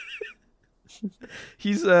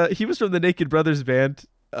 He was from the Naked Brothers band,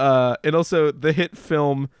 and also the hit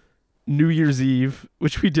film New Year's Eve,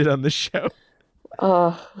 which we did on the show.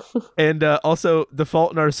 And also The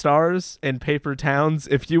Fault in Our Stars and Paper Towns.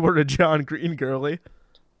 If you were a John Green girly,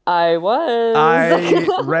 I was.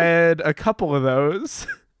 I read a couple of those.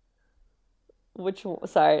 Which one?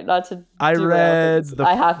 Sorry, not to. I read the.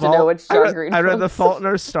 I have to know which John Green. I read The Fault in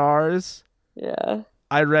Our Stars. Yeah.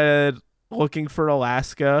 I read Looking for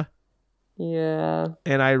Alaska. Yeah.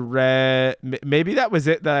 And I read, maybe that was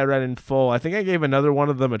it that I read in full. I think I gave another one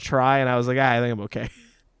of them a try, and I was like, I think I'm okay.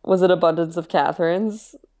 Was it Abundance of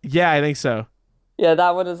Catherines? Yeah, I think so. Yeah,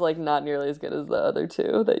 that one is like not nearly as good as the other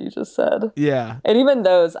two that you just said. Yeah. And even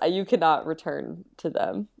those, you cannot return to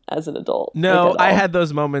them as an adult. No, like, I had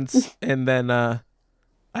those moments, and then I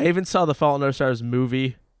even saw the Fault in Our Stars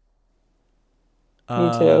movie.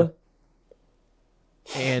 Me too.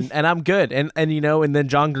 And I'm good. And then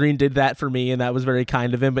John Green did that for me, and that was very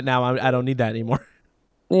kind of him, but now I don't need that anymore.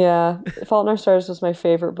 Yeah. Fault in Our Stars was my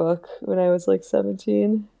favorite book when I was like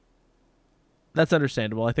 17. That's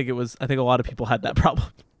understandable. I think a lot of people had that problem.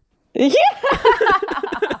 Yeah.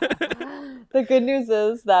 The good news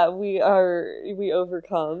is that we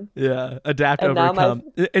overcome. Yeah. Adapt, and overcome.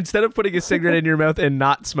 Instead of putting a cigarette in your mouth and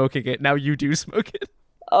not smoking it, now you do smoke it.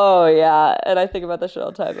 Oh, yeah. And I think about that shit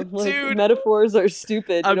all the time. I'm like, dude, metaphors are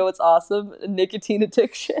stupid. You know what's awesome? Nicotine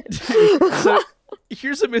addiction. Dude, so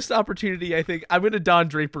here's a missed opportunity, I think. I'm going to Don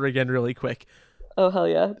Draper again really quick. Oh, hell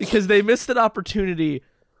yeah. Because they missed an opportunity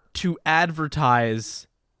to advertise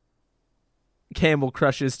Camel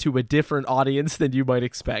Crushes to a different audience than you might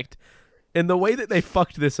expect. And the way that they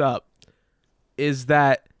fucked this up is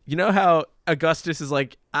that, you know how Augustus is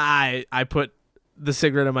like, I put the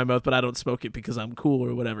cigarette in my mouth, but I don't smoke it because I'm cool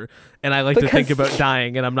or whatever. And I like to think about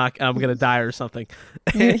dying, and I'm going to die or something.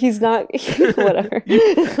 He's not, whatever.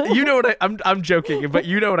 you know what I'm joking, but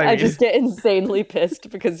you know what I mean. I just get insanely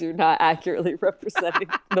pissed because you're not accurately representing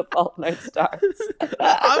The Fault in Our Stars.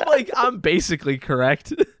 I'm basically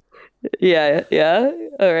correct. Yeah.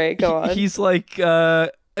 All right, go on. He's like,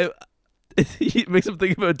 he makes him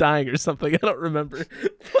think about dying or something. I don't remember.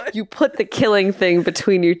 But you put the killing thing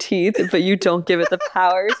between your teeth, but you don't give it the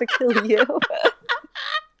power to kill you.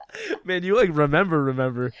 Man, you like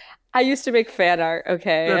remember. I used to make fan art,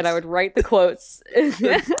 okay, and I would write the quotes.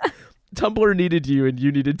 Tumblr needed you, and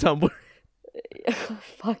you needed Tumblr.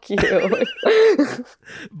 Fuck you.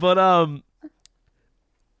 But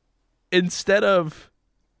instead of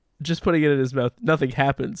just putting it in his mouth, nothing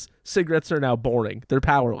happens. Cigarettes are now boring. They're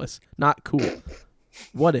powerless. Not cool.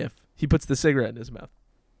 What if he puts the cigarette in his mouth?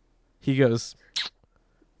 He goes,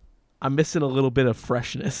 I'm missing a little bit of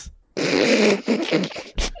freshness.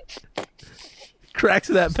 Cracks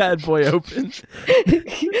that bad boy open.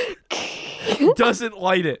 Doesn't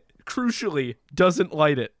light it. Crucially, doesn't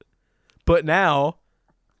light it. But now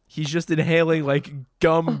he's just inhaling like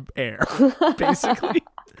gum air, basically.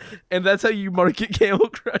 And that's how you market Camel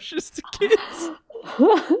Crushes to kids.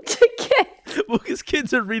 To kids? Well, because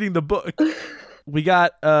kids are reading the book. We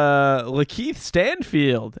got Lakeith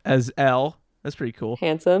Stanfield as L. That's pretty cool.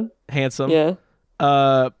 Handsome. Yeah.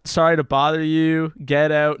 Sorry to Bother You,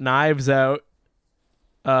 Get Out, Knives Out,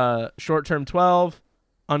 Short Term 12,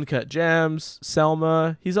 Uncut Gems,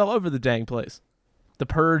 Selma. He's all over the dang place. The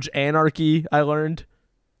Purge, Anarchy, I learned.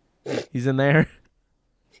 He's in there.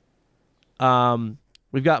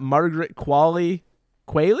 We've got Margaret Qualley.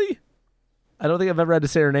 Qualley? I don't think I've ever had to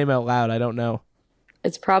say her name out loud. I don't know.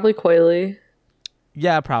 It's probably Coily.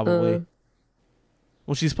 Yeah, probably.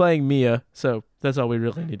 Well, she's playing Mia, so that's all we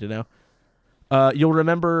really need to know. You'll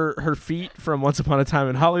remember her feet from Once Upon a Time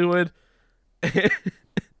in Hollywood.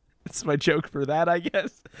 It's my joke for that, I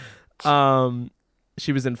guess.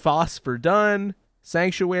 She was in Foss for Done,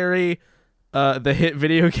 Sanctuary, the hit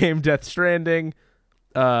video game Death Stranding,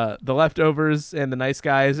 The Leftovers, and The Nice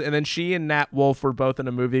Guys. And then she and Nat Wolff were both in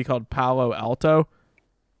a movie called Palo Alto,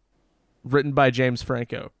 written by James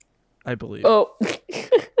Franco, I believe. Oh.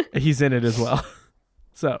 He's in it as well.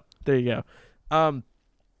 So, there you go.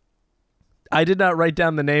 I did not write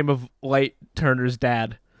down the name of Light Turner's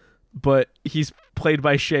dad, but he's played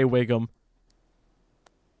by Shea Whigham.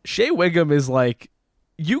 Shea Whigham is like,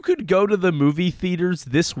 you could go to the movie theaters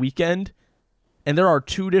this weekend, and there are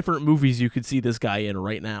 2 different movies you could see this guy in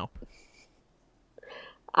right now.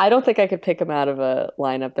 I don't think I could pick him out of a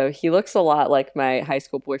lineup, though. He looks a lot like my high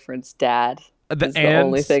school boyfriend's dad. That's the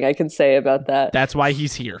only thing I can say about that. That's why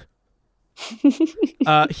he's here.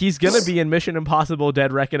 He's going to be in Mission Impossible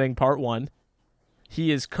Dead Reckoning Part 1.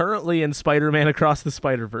 He is currently in Spider-Man Across the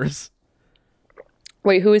Spider-Verse.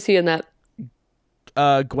 Wait, who is he in that?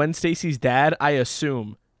 Gwen Stacy's dad, I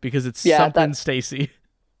assume, because it's something Stacy.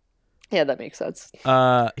 Yeah, that makes sense.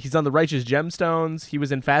 He's on The Righteous Gemstones. He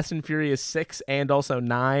was in Fast and Furious 6 and also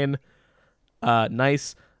 9.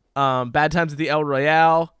 Nice. Bad Times at the El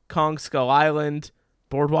Royale, Kong Skull Island,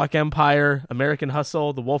 Boardwalk Empire, American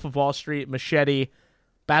Hustle, The Wolf of Wall Street, Machete,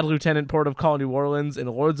 Bad Lieutenant, Port of Call, New Orleans, and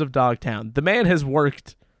Lords of Dogtown. The man has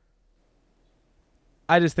worked.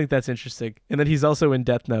 I just think that's interesting. And then he's also in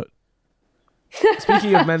Death Note.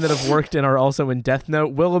 Speaking of men that have worked and are also in Death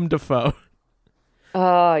Note, Willem Dafoe.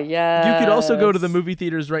 Oh, yeah. You could also go to the movie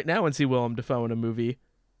theaters right now and see Willem Dafoe in a movie.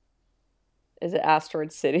 Is it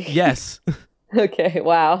Asteroid City? Yes. Okay,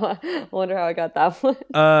 wow. I wonder how I got that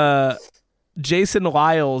one. Jason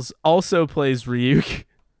Lyles also plays Ryuk,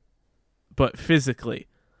 but physically.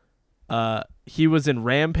 He was in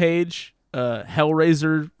Rampage,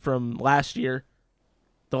 Hellraiser from last year,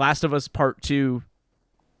 The Last of Us Part 2,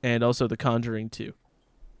 and also The Conjuring 2.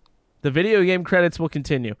 The video game credits will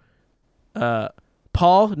continue.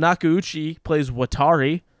 Paul Nakauchi plays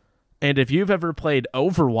Watari, and if you've ever played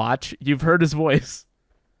Overwatch, you've heard his voice,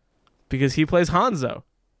 because he plays Hanzo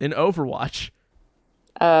in Overwatch.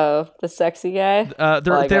 Oh, the sexy guy?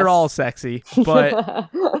 They're all sexy,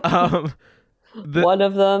 but one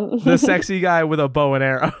of them. The sexy guy with a bow and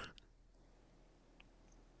arrow.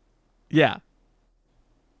 Yeah.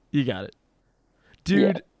 You got it. Dude,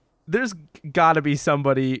 yeah. There's got to be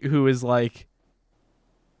somebody who is like,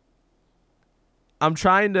 I'm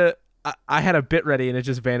trying to, I had a bit ready and it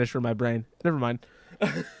just vanished from my brain. Never mind.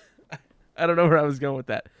 I don't know where I was going with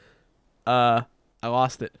that. I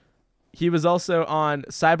lost it. He was also on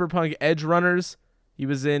Cyberpunk Edge Runners. He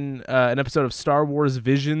was in an episode of Star Wars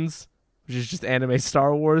Visions, which is just anime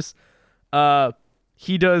Star Wars.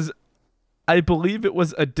 He does, I believe it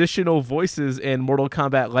was additional voices in Mortal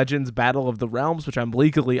Kombat Legends Battle of the Realms, which I'm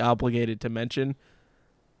legally obligated to mention.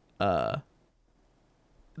 The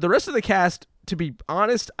rest of the cast, to be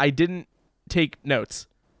honest, I didn't take notes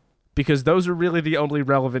because those are really the only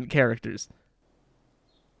relevant characters.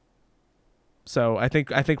 So I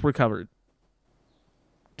think we're covered,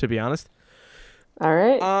 to be honest. All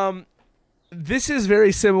right. This is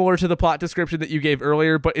very similar to the plot description that you gave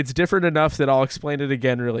earlier, but it's different enough that I'll explain it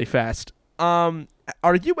again really fast. Are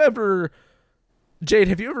you ever, Jade,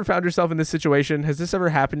 have you ever found yourself in this situation? Has this ever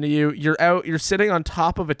happened to you? You're sitting on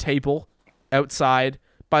top of a table outside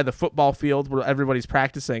by the football field where everybody's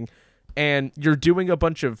practicing, and you're doing a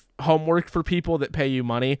bunch of homework for people that pay you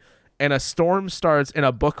money, and a storm starts and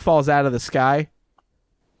a book falls out of the sky.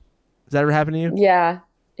 Does that ever happen to you? Yeah.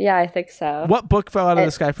 Yeah, I think so. What book fell out of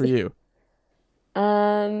the sky for you?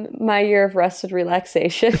 My Year of Rest and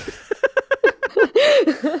Relaxation.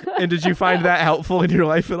 And did you find that helpful in your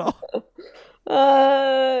life at all?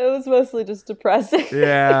 It was mostly just depressing.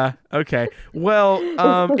 Yeah. Okay. Well,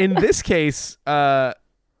 in this case, Light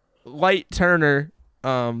Turner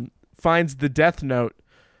finds the Death Note,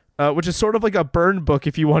 which is sort of like a burn book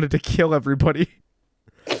if you wanted to kill everybody.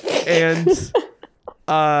 And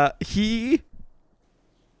he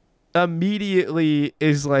immediately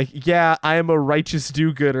is like, yeah, I am a righteous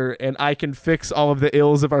do-gooder, and I can fix all of the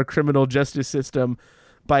ills of our criminal justice system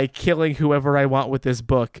by killing whoever I want with this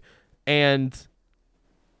book. And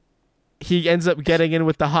he ends up getting in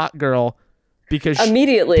with the hot girl because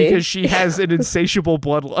she has an insatiable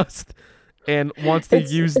bloodlust and wants to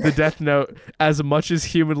use the Death Note as much as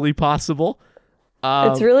humanly possible.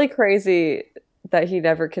 It's really crazy that he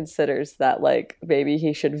never considers that, like, maybe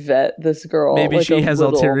he should vet this girl. Maybe like, she has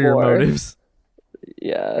ulterior motives.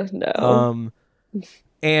 Yeah, no.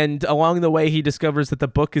 And along the way, he discovers that the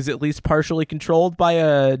book is at least partially controlled by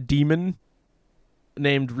a demon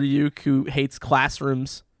named Ryuk who hates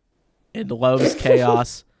classrooms and loves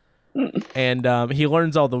chaos. And he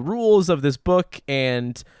learns all the rules of this book,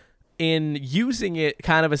 and in using it,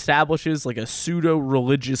 kind of establishes like a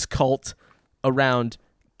pseudo-religious cult around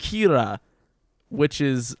Kira, which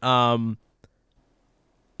is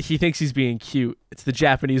he thinks he's being cute. It's the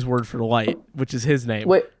Japanese word for light, which is his name.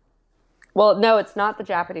 Wait. Well, no, it's not the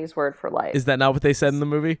Japanese word for light. Is that not what they said in the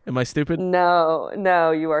movie? Am I stupid? No,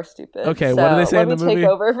 you are stupid. Okay, what do they say in the movie? Let me take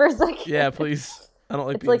over for a second. Yeah, please. I don't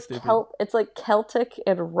like being stupid. It's like Celtic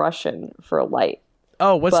and Russian for light.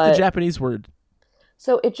 Oh, what's the Japanese word?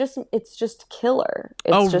 So it's just killer.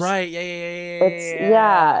 Right.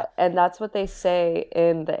 Yeah. And that's what they say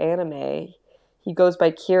in the anime. He goes by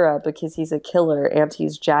Kira because he's a killer and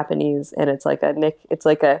he's Japanese, and it's like a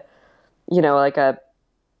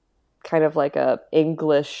kind of like a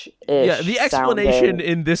English-ish. Yeah, the explanation sounding.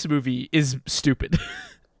 In this movie is stupid.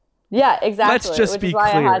 Yeah, exactly. Let's just which be is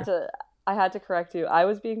why clear. I had to correct you. I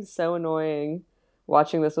was being so annoying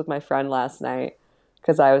watching this with my friend last night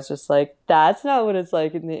because I was just like, that's not what it's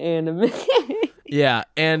like in the anime. Yeah,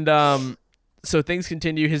 and so things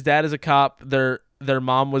continue. His dad is a cop. Their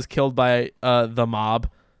mom was killed by the mob,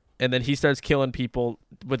 and then he starts killing people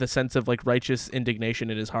with a sense of like righteous indignation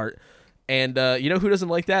in his heart. And you know who doesn't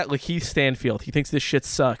like that? Lakeith Stanfield. He thinks this shit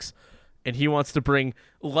sucks, and he wants to bring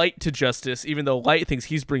Light to justice, even though Light thinks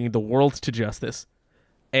he's bringing the world to justice.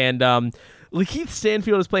 And Lakeith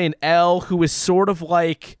Stanfield is playing L, who is sort of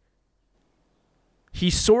like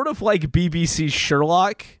BBC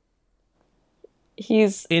Sherlock.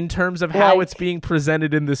 He's in terms of how it's being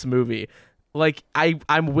presented in this movie. Like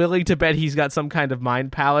I'm willing to bet he's got some kind of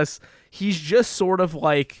mind palace. He's just sort of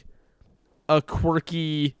like a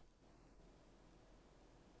quirky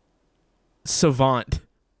savant.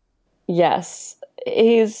 Yes.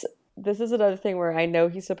 This is another thing where I know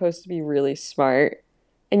he's supposed to be really smart,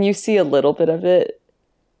 and you see a little bit of it,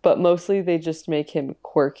 but mostly they just make him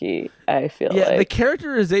quirky, I feel like. Yeah, the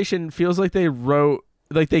characterization feels like they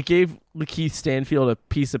gave Lakeith Stanfield a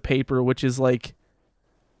piece of paper which is like,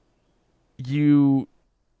 you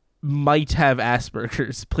might have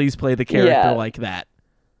Asperger's. Please play the character like that.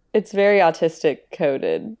 It's very autistic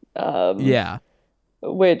coded. Yeah.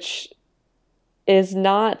 Which is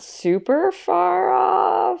not super far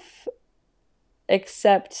off,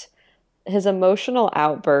 except his emotional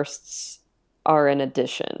outbursts are an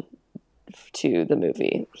addition to the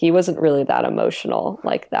movie. He wasn't really that emotional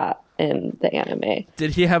like that in the anime.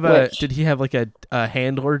 Did he have like a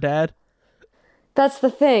handler dad? That's the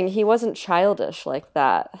thing. He wasn't childish like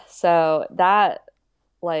that. So that,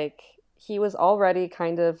 like, he was already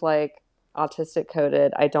kind of like autistic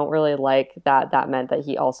coded. I don't really like that. That meant that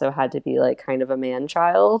he also had to be like kind of a man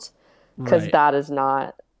child, because that is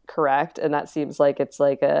not correct. And that seems like it's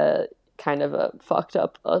like a kind of a fucked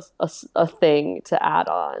up a thing to add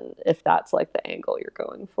on if that's like the angle you're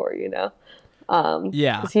going for, you know?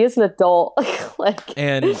 Yeah, because he is an adult.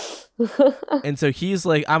 and so he's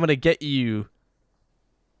like, I'm gonna get you.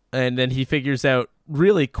 And then he figures out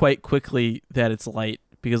really quite quickly that it's Light,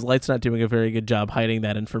 because Light's not doing a very good job hiding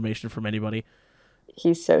that information from anybody.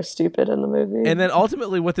 He's so stupid in the movie. And then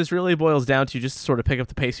ultimately what this really boils down to, just to sort of pick up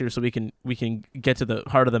the pace here so we can get to the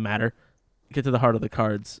heart of the matter, get to the heart of the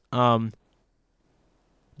cards.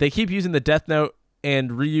 They keep using the Death Note,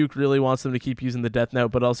 and Ryuk really wants them to keep using the Death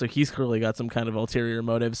Note, but also he's clearly got some kind of ulterior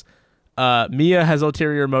motives. Mia has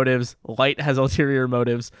ulterior motives. Light has ulterior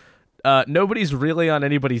motives. nobody's really on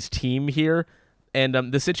anybody's team here. And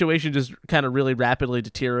the situation just kind of really rapidly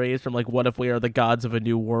deteriorates from like, what if we are the gods of a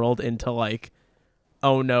new world, into like,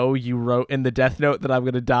 oh no, you wrote in the Death Note that I'm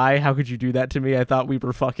gonna die. How could you do that to me? I thought we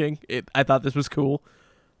were fucking. I thought this was cool.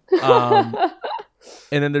 And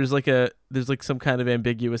then there's like some kind of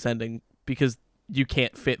ambiguous ending because you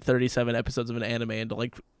can't fit 37 episodes of an anime into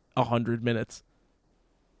like 100 minutes.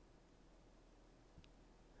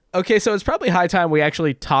 Okay, so it's probably high time we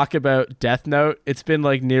actually talk about Death Note. It's been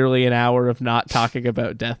like nearly an hour of not talking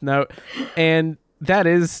about Death Note. And that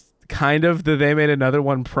is kind of the They Made Another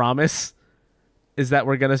One promise, is that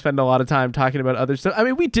we're going to spend a lot of time talking about other stuff. I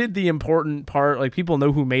mean, we did the important part. Like, people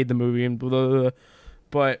know who made the movie and blah, blah, blah.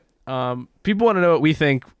 But people want to know what we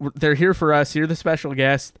think. They're here for us. You're the special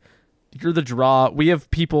guest. You're the draw. We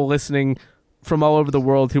have people listening from all over the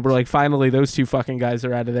world who were like, finally, those two fucking guys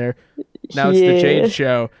are out of there. Now it's the Jade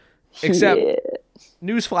Show. Except,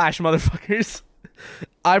 newsflash, motherfuckers.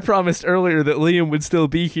 I promised earlier that Liam would still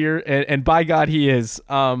be here, and by God, he is.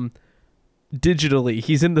 Digitally,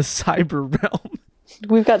 he's in the cyber realm.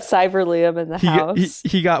 We've got Cyber Liam in the house.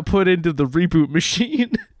 He got put into the reboot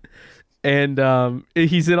machine, and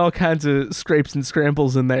he's in all kinds of scrapes and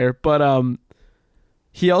scrambles in there. But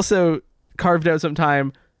he also carved out some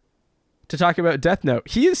time to talk about Death Note.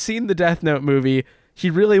 He has seen the Death Note movie. He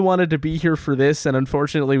really wanted to be here for this, and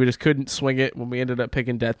unfortunately we just couldn't swing it when we ended up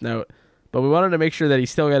picking Death Note. But we wanted to make sure that he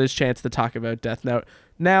still got his chance to talk about Death Note.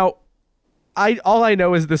 Now, all I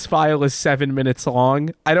know is this file is 7 minutes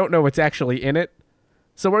long. I don't know what's actually in it.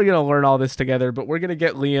 So we're going to learn all this together, but we're going to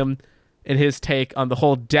get Liam and his take on the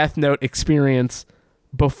whole Death Note experience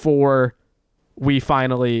before we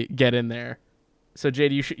finally get in there. So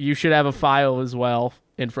Jade, you should have a file as well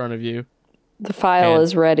in front of you. The file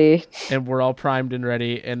is ready. And we're all primed and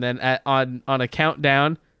ready. And then on a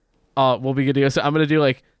countdown, we'll be good to go. So I'm going to do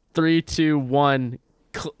like 3, 2, 1,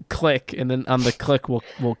 click. And then on the click, we'll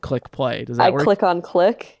click play. Does that work? I click on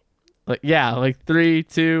click? Like 3,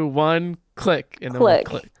 2, 1, click. And then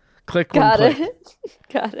click. We'll click. Got it. Click.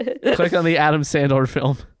 Got it. Click on the Adam Sandler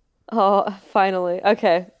film. Oh, finally.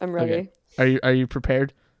 Okay, I'm ready. Okay. Are you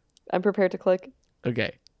prepared? I'm prepared to click.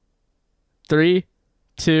 Okay. 3,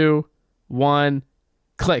 2, 1,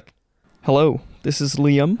 click. Hello, this is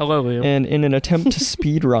Liam. Hello, Liam. And in an attempt to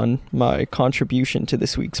speedrun my contribution to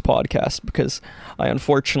this week's podcast, because I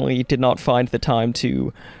unfortunately did not find the time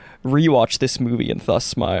to rewatch this movie, and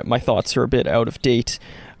thus my thoughts are a bit out of date,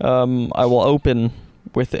 I will open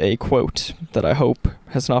with a quote that I hope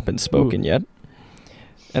has not been spoken yet.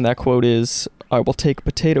 And that quote is, "I will take a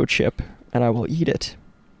potato chip and I will eat it."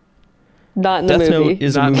 Not in the movie. Death Note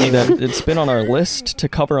is a movie that it's been on our list to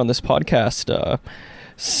cover on this podcast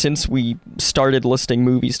since we started listing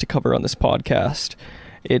movies to cover on this podcast.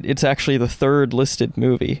 It's actually the third listed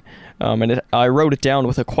movie, and I wrote it down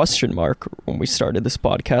with a question mark when we started this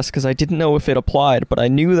podcast because I didn't know if it applied, but I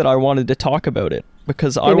knew that I wanted to talk about it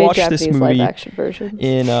because I watched this movie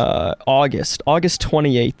in August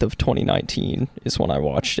 28th of 2019 is when I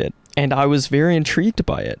watched it. And I was very intrigued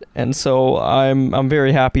by it. And so I'm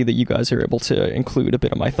very happy that you guys are able to include a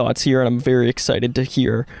bit of my thoughts here, and I'm very excited to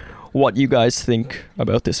hear what you guys think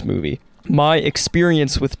about this movie. My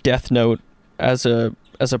experience with Death Note as a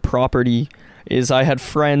property is I had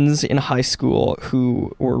friends in high school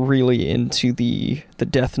who were really into the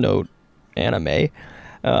Death Note anime.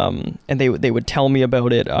 And they would tell me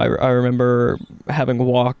about it. I remember having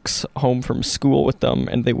walks home from school with them,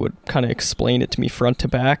 and they would kind of explain it to me front to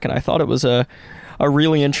back, and I thought it was a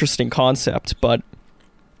really interesting concept, but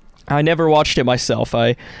I never watched it myself.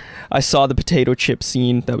 I saw the potato chip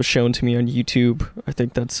scene that was shown to me on YouTube. I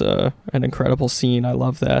think that's an incredible scene. I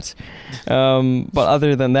love that. But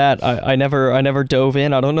other than that, I never dove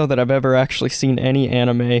in. I don't know that I've ever actually seen any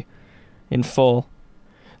anime in full.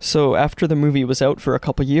 So after the movie was out for a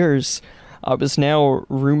couple years, I was now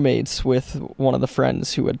roommates with one of the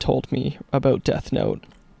friends who had told me about Death Note.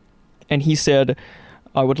 And he said,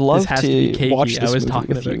 I would love to watch this movie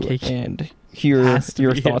with you and hear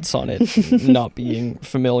your thoughts on it, not being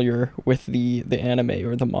familiar with the anime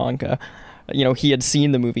or the manga. You know, he had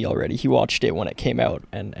seen the movie already. He watched it when it came out,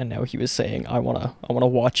 and now he was saying, I wanna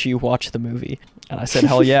watch you watch the movie. And I said,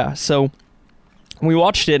 hell yeah. So we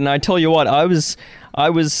watched it, and I tell you what, I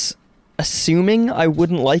was assuming I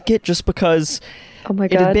wouldn't like it just because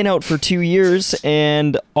it had been out for 2 years,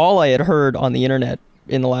 and all I had heard on the internet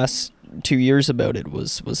in the last 2 years about it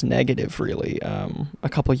was negative, really. A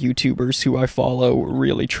couple of YouTubers who I follow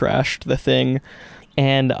really trashed the thing,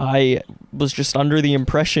 and I was just under the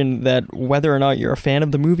impression that whether or not you're a fan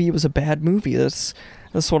of the movie, it was a bad movie. That's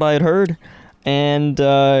what I had heard. And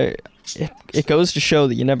it goes to show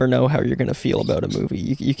that you never know how you're going to feel about a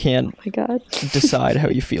movie. You can't Oh my God. decide how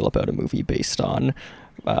you feel about a movie based on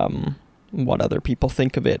what other people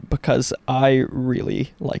think of it, because I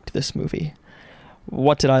really liked this movie.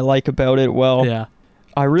 What did I like about it? Well, Yeah.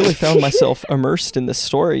 I really found myself immersed in this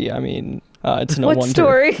story. I mean, it's no What wonder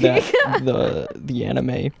story? that the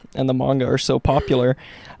anime and the manga are so popular.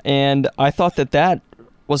 And I thought that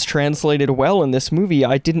was translated well in this movie.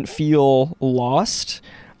 I didn't feel lost,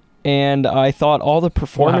 and I thought all the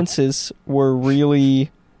performances were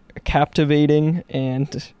really captivating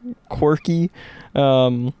and quirky.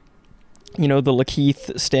 The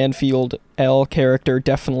Lakeith Stanfield L character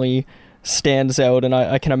definitely stands out, and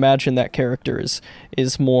I can imagine that character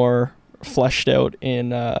is more fleshed out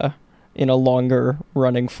in a longer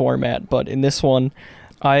running format. But in this one,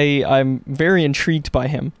 I'm very intrigued by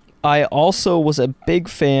him. I also was a big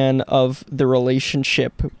fan of the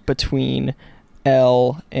relationship between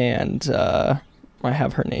Elle and I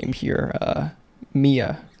have her name here,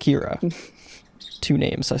 Kira. Two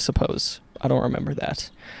names, I suppose. I don't remember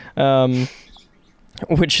that.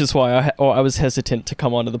 Which is why I was hesitant to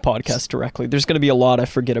come onto the podcast directly. There's going to be a lot I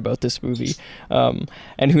forget about this movie,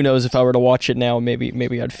 and who knows, if I were to watch it now,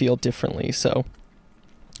 maybe I'd feel differently. So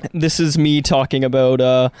this is me talking about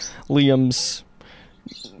Liam's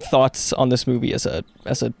thoughts on this movie as a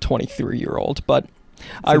 23-year-old, but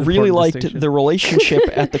I really liked the relationship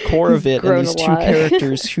at the core of it, and these two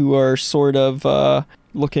characters who are sort of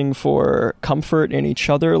looking for comfort in each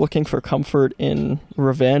other, looking for comfort in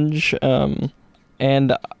revenge.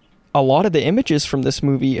 And a lot of the images from this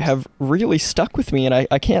movie have really stuck with me, and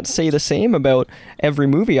I can't say the same about every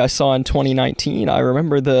movie I saw in 2019. I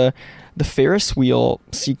remember the Ferris wheel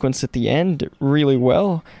sequence at the end really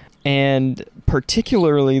well, and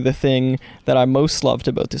particularly the thing that I most loved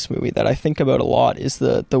about this movie, that I think about a lot, is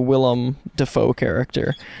the Willem Dafoe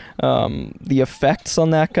character. The effects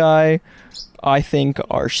on that guy, I think,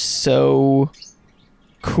 are so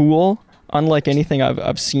cool, unlike anything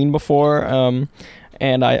I've seen before.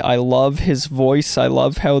 And I love his voice. I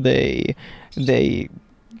love how they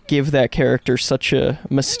give that character such a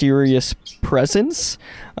mysterious presence.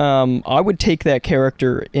 I would take that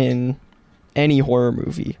character in any horror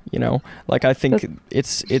movie, like, I think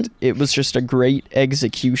it was just a great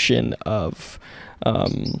execution of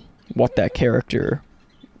what that character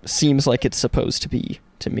seems like it's supposed to be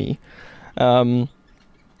to me. And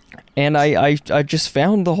I just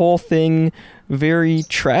found the whole thing very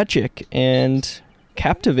tragic and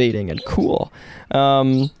captivating and cool.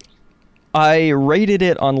 I rated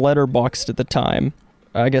it on Letterboxd at the time.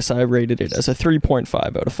 I guess I rated it as a 3.5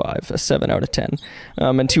 out of 5, a 7 out of 10.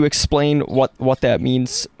 And to explain what that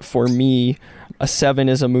means for me, a 7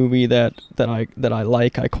 is a movie that I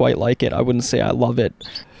like. I quite like it. I wouldn't say I love it,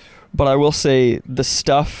 but I will say the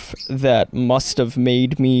stuff that must have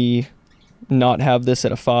made me not have this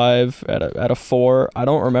at a 5, at a 4, I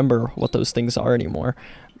don't remember what those things are anymore.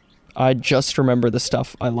 I just remember the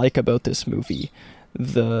stuff I like about this movie.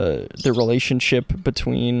 The relationship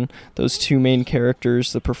between those two main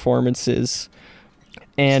characters, the performances,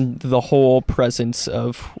 and the whole presence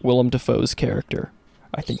of Willem Dafoe's character,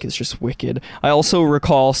 I think, is just wicked. I also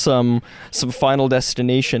recall some Final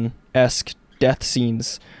Destination-esque death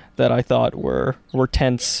scenes that I thought were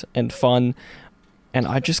tense and fun, and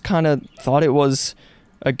I just kind of thought it was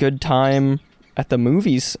a good time at the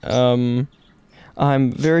movies.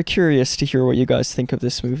 I'm very curious to hear what you guys think of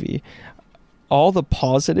this movie. All the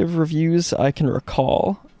positive reviews I can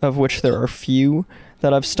recall, of which there are few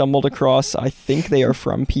that I've stumbled across, I think they are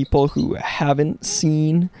from people who haven't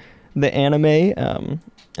seen the anime, and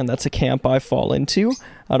that's a camp I fall into.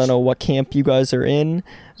 I don't know what camp you guys are in,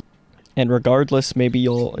 and regardless, maybe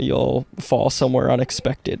you'll fall somewhere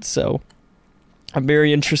unexpected. So I'm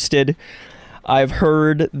very interested. I've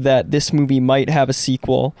heard that this movie might have a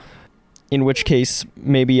sequel, in which case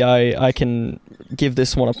maybe I can give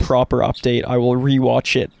this one a proper update. I will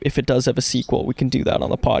rewatch it. If it does have a sequel, we can do that on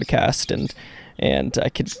the podcast, and I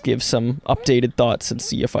could give some updated thoughts and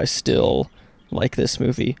see if I still like this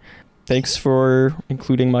movie. Thanks for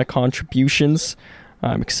including my contributions.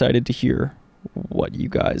 I'm excited to hear what you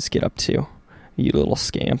guys get up to, you little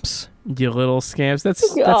scamps. You little scamps. That's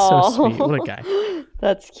so sweet. What a guy.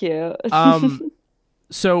 That's cute.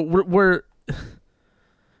 So we're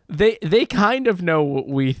they kind of know what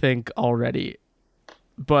we think already,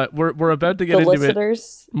 but we're about to get into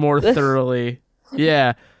listeners? It more thoroughly.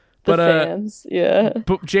 Yeah. The fans, yeah.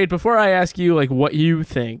 But Jade, before I ask you like what you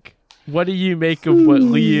think, what do you make of what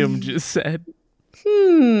Liam just said?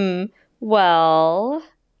 Well,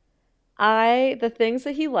 the things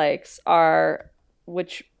that he likes are,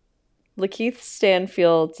 which Lakeith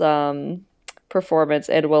Stanfield's performance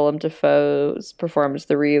and Willem Dafoe's performance,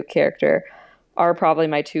 the Ryu character, are probably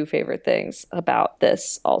my two favorite things about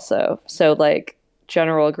this also. So like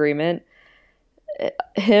general agreement,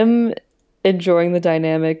 him enjoying the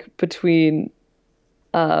dynamic between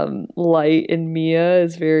Light and Mia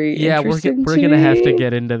is very interesting. We're gonna have to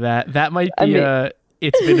get into that. That might be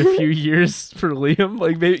it's been a few years for Liam.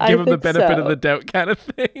 Like maybe give him the benefit of the doubt kind of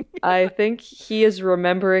thing. I think he is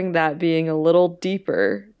remembering that being a little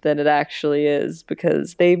deeper than it actually is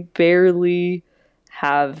because they barely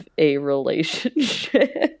have a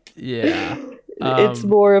relationship. Yeah. It's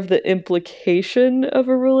more of the implication of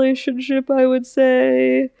a relationship, I would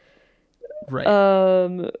say.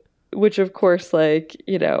 Right. Which of course, like,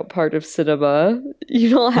 you know, part of cinema, you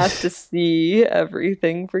don't have to see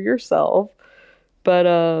everything for yourself. But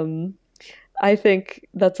I think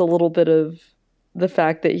that's a little bit of the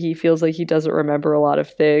fact that he feels like he doesn't remember a lot of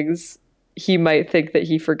things. He might think that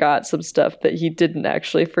he forgot some stuff that he didn't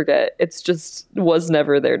actually forget. It's just was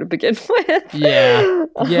never there to begin with. Yeah.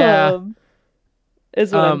 Yeah.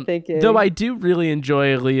 Is what I'm thinking. Though I do really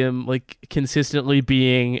enjoy Liam like consistently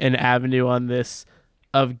being an avenue on this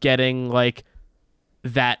of getting like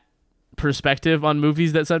that perspective on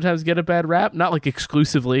movies that sometimes get a bad rap. Not like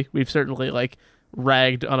exclusively. We've certainly like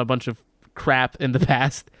ragged on a bunch of crap in the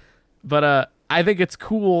past. But I think it's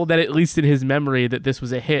cool that at least in his memory that this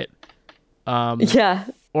was a hit. Yeah.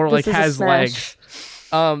 Or like has legs.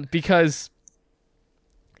 Because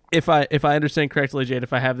if I understand correctly, Jade,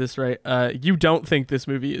 if I have this right, you don't think this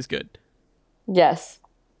movie is good. Yes.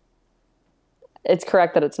 It's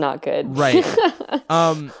correct that it's not good. Right.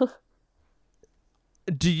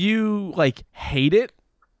 Do you like hate it?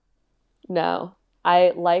 No.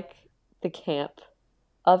 I like the camp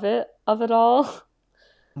of it all.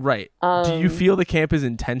 Right. Do you feel the camp is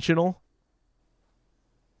intentional?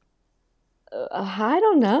 I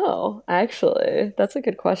don't know, actually. That's a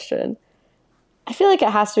good question. I feel like it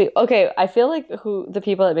has to be okay. I feel like the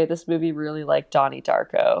people that made this movie really like Donnie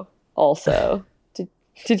Darko also.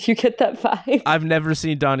 Did you get that vibe? I've never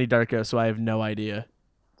seen Donnie Darko, so I have no idea.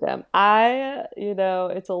 Damn.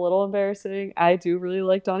 It's a little embarrassing. I do really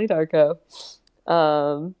like Donnie Darko.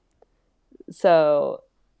 So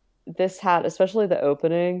this had, especially the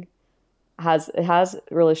opening, has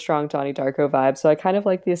really strong Donnie Darko vibes. So I kind of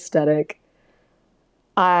like the aesthetic.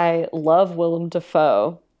 I love Willem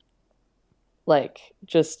Dafoe. Like,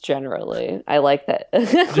 just generally. I like that.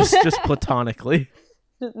 just platonically.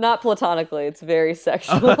 Not platonically. It's very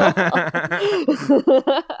sexual.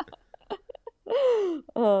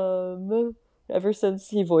 Ever since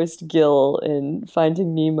he voiced Gil in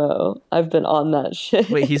Finding Nemo, I've been on that shit.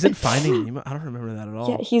 Wait, he's in Finding Nemo? I don't remember that at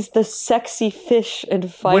all. Yeah, he's the sexy fish in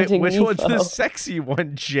Finding Nemo. Which one's the sexy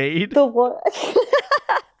one, Jade? The one...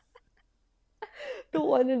 the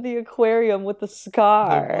one in the aquarium with the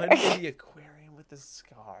scar. The one in the aquarium with the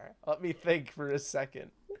scar. Let me think for a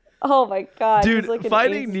second. Oh my god. Dude, like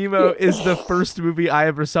Finding Nemo is the first movie I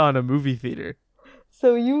ever saw in a movie theater.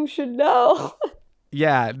 So you should know.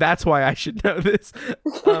 Yeah, that's why I should know this.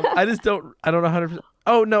 I don't know 100%.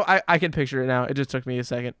 Oh, no, I can picture it now. It just took me a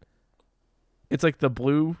second. It's like the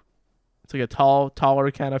blue. It's like a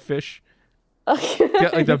taller kind of fish. Okay.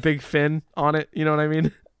 Got like the big fin on it. You know what I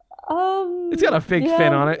mean? It's got a big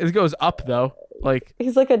fin on it. It goes up though. Like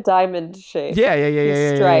he's like a diamond shape. Yeah.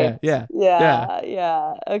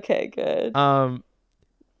 Okay, good.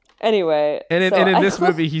 Anyway, and in this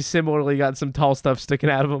movie, he's similarly got some tall stuff sticking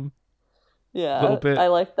out of him. Yeah, a little bit. I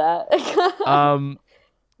like that.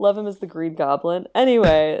 Love him as the Green Goblin.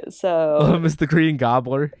 Anyway, so love him as the Green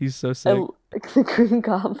Gobbler. He's so sick. The Green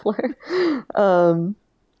Gobbler.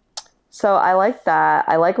 So I like that.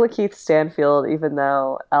 I like Lakeith Stanfield, even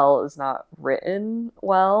though Elle is not written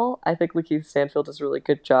well. I think Lakeith Stanfield does a really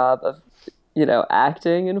good job of,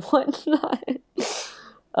 acting and whatnot.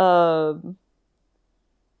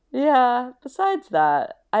 Yeah, besides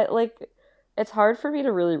that, it's hard for me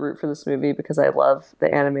to really root for this movie because I love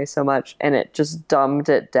the anime so much and it just dumbed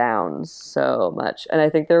it down so much. And I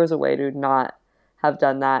think there was a way to not have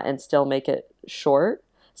done that and still make it short.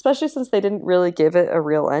 Especially since they didn't really give it a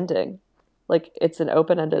real ending. Like, it's an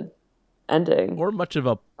open-ended ending. Or much of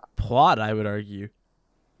a plot, I would argue.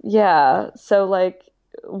 Yeah. So,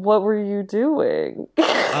 what were you doing?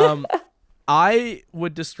 I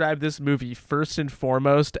would describe this movie first and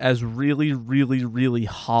foremost as really, really, really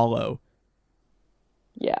hollow.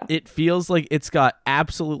 Yeah. It feels like it's got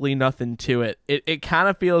absolutely nothing to it. It kind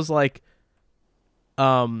of feels like,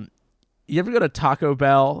 you ever go to Taco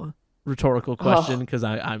Bell? Rhetorical question, because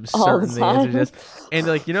I'm certain the answer is. And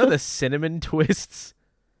the cinnamon twists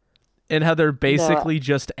and how they're basically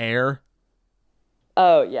just air.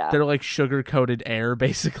 Oh yeah. They're like sugar-coated air,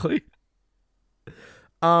 basically.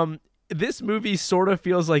 This movie sort of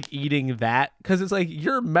feels like eating that, because it's like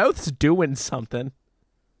your mouth's doing something,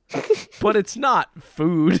 but it's not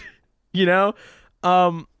food, you know?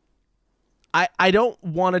 I don't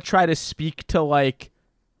want to try to speak to like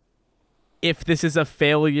if this is a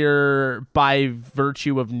failure by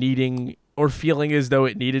virtue of needing or feeling as though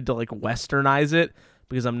it needed to like westernize it,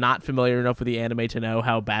 because I'm not familiar enough with the anime to know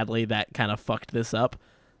how badly that kind of fucked this up.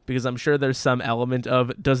 Because I'm sure there's some element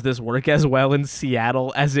of, does this work as well in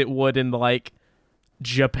Seattle as it would in like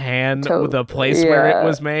Japan, the place where it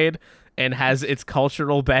was made and has its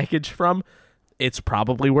cultural baggage from? It's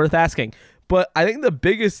probably worth asking. But I think the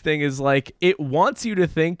biggest thing is like it wants you to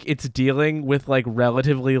think it's dealing with like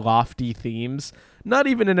relatively lofty themes, not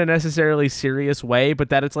even in a necessarily serious way, but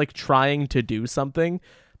that it's like trying to do something,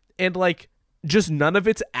 and like just none of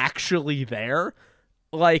it's actually there.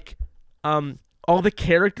 Like all the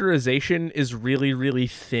characterization is really, really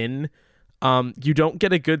thin. You don't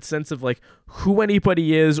get a good sense of like who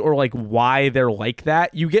anybody is or like why they're like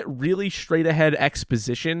that. You get really straight ahead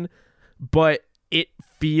exposition, but it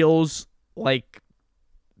feels like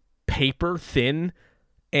paper thin,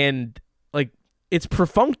 and like it's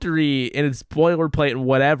perfunctory and it's boilerplate and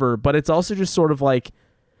whatever, but it's also just sort of like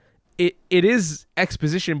it is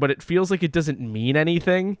exposition, but it feels like it doesn't mean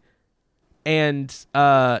anything. And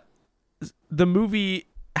the movie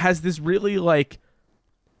has this really like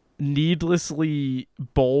needlessly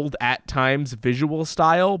bold at times visual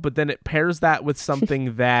style, but then it pairs that with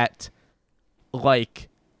something that like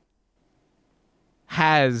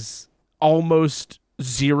has almost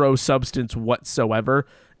zero substance whatsoever.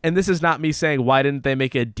 And this is not me saying why didn't they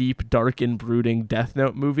make a deep, dark, and brooding Death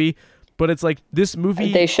Note movie, but it's like this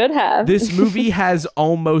movie, they should have. This movie has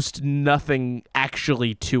almost nothing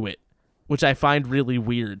actually to it, which I find really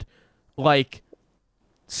weird. Like,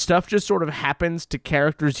 stuff just sort of happens to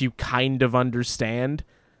characters you kind of understand,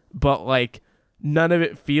 but like none of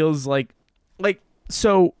it feels like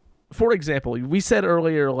so for example, we said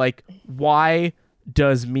earlier, like, why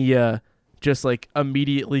does Mia just like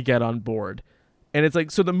immediately get on board? And it's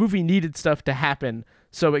like, so the movie needed stuff to happen,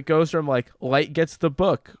 so it goes from like Light gets the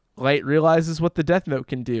book, Light realizes what the Death Note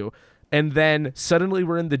can do, and then suddenly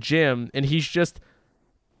we're in the gym and he's just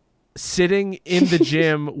sitting in the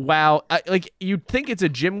gym while like you'd think it's a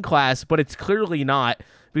gym class, but it's clearly not,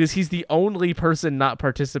 because he's the only person not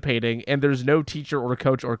participating and there's no teacher or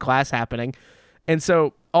coach or class happening. And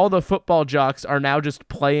so all the football jocks are now just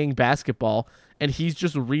playing basketball and he's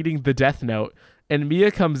just reading the Death Note, and Mia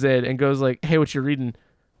comes in and goes like, "Hey, what you reading?"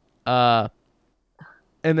 And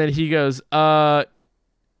then he goes,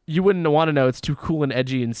 "You wouldn't want to know, it's too cool and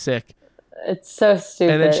edgy and sick." It's so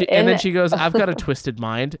stupid. And then she goes, "I've got a twisted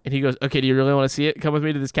mind." And he goes, "Okay, do you really want to see it? Come with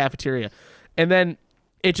me to this cafeteria." And then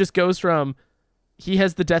it just goes from, he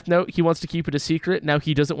has the Death Note, he wants to keep it a secret, now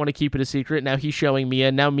he doesn't want to keep it a secret, now he's showing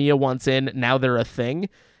Mia, now Mia wants in, now they're a thing.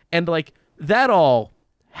 And like that all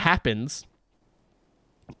happens,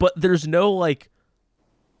 but there's no like,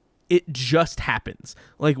 it just happens.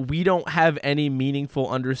 Like we don't have any meaningful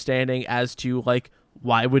understanding as to like,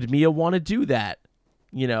 why would Mia want to do that?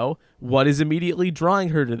 You know, what is immediately drawing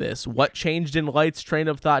her to this? What changed in Light's train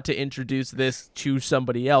of thought to introduce this to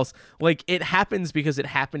somebody else? Like, it happens because it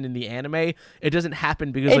happened in the anime. It doesn't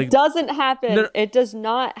happen because it doesn't happen. No, it does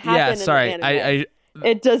not happen. Yeah, sorry. In the anime.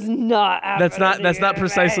 It does not happen. That's not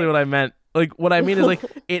precisely what I meant. Like, what I mean is like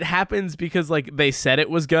it happens because like they said it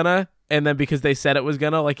was gonna, and then because they said it was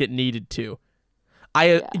gonna, like it needed to.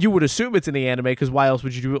 You would assume it's in the anime, because why else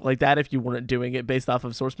would you do it like that if you weren't doing it based off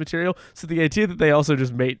of source material? So the idea that they also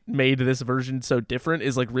just made this version so different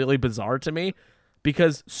is like really bizarre to me,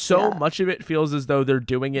 because so much of it feels as though they're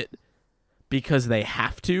doing it because they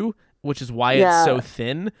have to, which is why it's so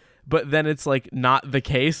thin. But then it's like not the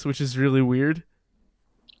case, which is really weird.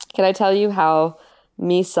 Can I tell you how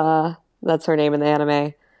Misa, that's her name in the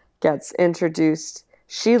anime, gets introduced?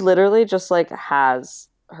 She literally just like has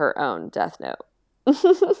her own Death Note.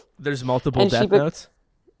 There's multiple Death Notes?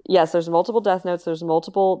 Yes, there's multiple Death Notes. There's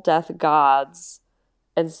multiple Death Gods.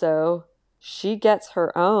 And so she gets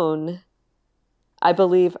her own, I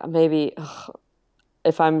believe, maybe,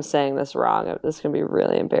 if I'm saying this wrong, this is going to be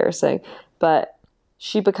really embarrassing, but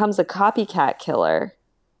she becomes a copycat killer,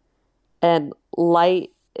 and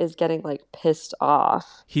Light is getting like pissed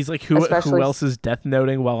off. He's like, who else is Death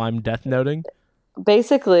Noting while I'm Death Noting?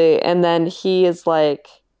 Basically, and then he is like,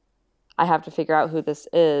 I have to figure out who this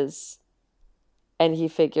is. And he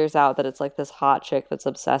figures out that it's like this hot chick that's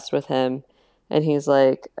obsessed with him. And he's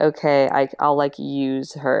like, okay, I'll like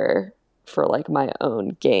use her for like my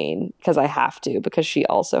own gain, because I have to, because she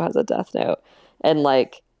also has a Death Note. And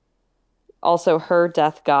like also her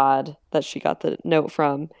death god that she got the note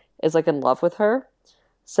from is like in love with her.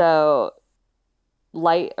 So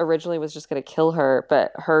Light originally was just going to kill her,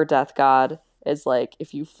 but her death god is like,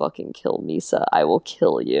 if you fucking kill Misa, I will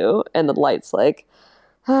kill you. And the Light's like,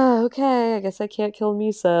 okay, I guess I can't kill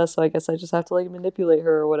Misa, so I guess I just have to like manipulate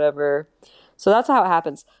her or whatever. So that's how it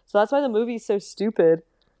happens. So that's why the movie's so stupid,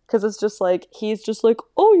 because it's just like he's just like,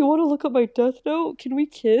 oh, you want to look at my death note? Can we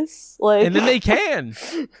kiss? Like, and then they can.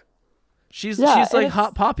 She's like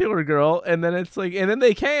hot popular girl, and then it's like, and then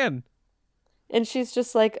they can. And she's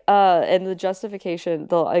just like, and the justification,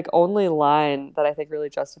 the like only line that I think really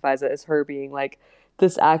justifies it is her being like,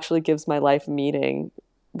 this actually gives my life meaning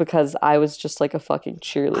because I was just like a fucking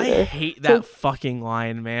cheerleader. I hate that fucking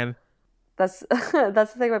line, man. That's the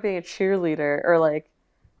thing about being a cheerleader, or like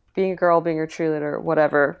being a girl, being a cheerleader,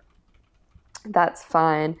 whatever. That's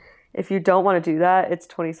fine. If you don't want to do that, it's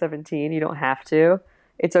 2017. You don't have to.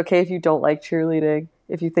 It's okay if you don't like cheerleading,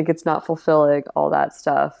 if you think it's not fulfilling, all that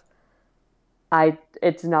stuff.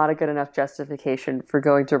 It's not a good enough justification for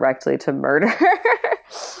going directly to murder.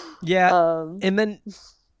 Yeah. And then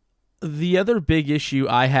the other big issue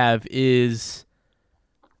I have is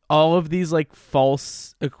all of these like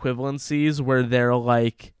false equivalencies where they're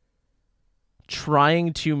like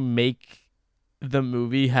trying to make the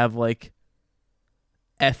movie have like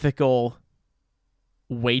ethical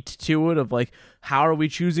weight to it of like, how are we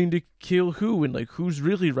choosing to kill who, and like who's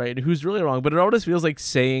really right and who's really wrong. But it all just feels like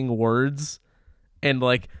saying words, and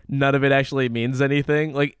like none of it actually means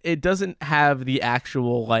anything. Like it doesn't have the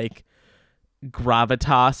actual like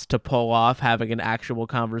gravitas to pull off having an actual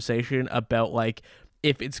conversation about like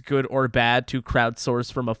if it's good or bad to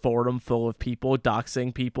crowdsource from a forum full of people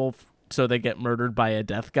doxing people so they get murdered by a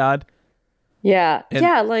death god. Yeah.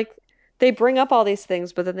 Yeah, like they bring up all these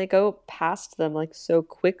things, but then they go past them like so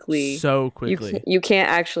quickly. You can't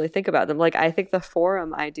actually think about them. Like I think the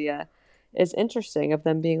forum idea is interesting, of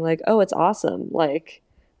them being like, oh, it's awesome, like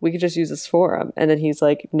we could just use this forum. And then he's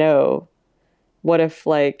like, no, what if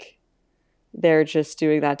like they're just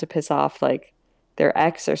doing that to piss off like their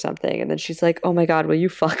ex or something? And then she's like, oh my god, will you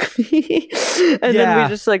fuck me? And then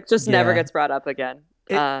we just never gets brought up again.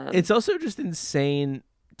 It's also just insane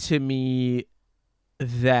to me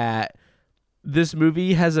that this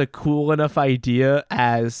movie has a cool enough idea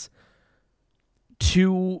as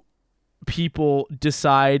two people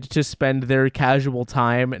decide to spend their casual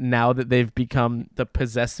time, now that they've become the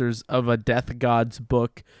possessors of a death god's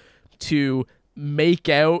book, to make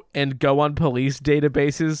out and go on police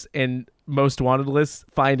databases and most wanted lists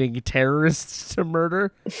finding terrorists to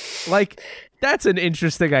murder. Like, that's an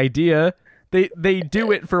interesting idea. They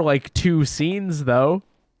do it for like 2 scenes though.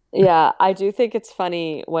 Yeah, I do think it's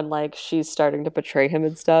funny when like she's starting to betray him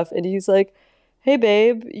and stuff, and he's like, hey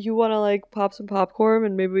babe, you want to like pop some popcorn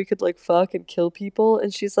and maybe we could like fuck and kill people?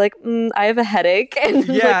 And she's like, I have a headache. And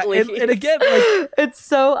yeah, like, and again, like, it's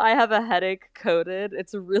so I have a headache coded.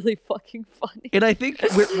 It's really fucking funny. And I think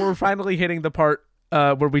we're finally hitting the part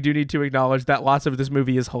where we do need to acknowledge that lots of this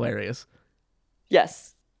movie is hilarious.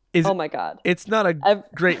 Yes. Oh my god. It's not a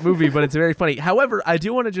great movie, but it's very funny. However, I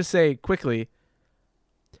do want to just say quickly,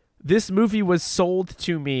 this movie was sold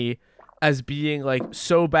to me as being like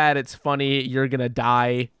so bad it's funny, you're gonna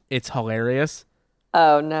die, it's hilarious.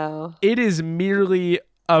 Oh no. It is merely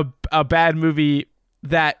a bad movie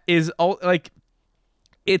that is like,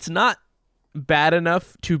 it's not bad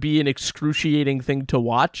enough to be an excruciating thing to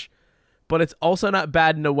watch, but it's also not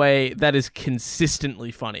bad in a way that is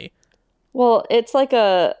consistently funny. Well, it's like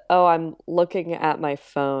I'm looking at my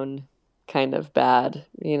phone kind of bad,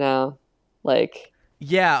 you know? Like,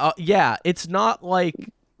 yeah, it's not like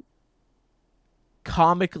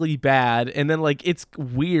comically bad, and then like it's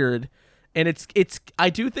weird, and it's I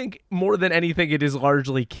do think more than anything it is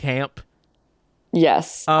largely camp.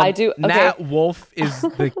 Yes, I do. Okay. Nat Wolff is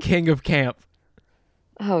the king of camp.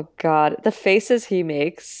 Oh god, the faces he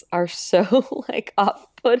makes are so like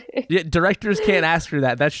off-putting. Yeah, directors can't ask for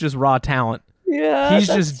that. That's just raw talent. Yeah, he's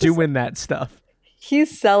just doing that stuff.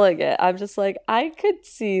 He's selling it. I'm just like, I could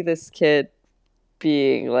see this kid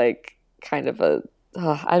being like kind of a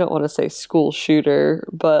I don't want to say school shooter,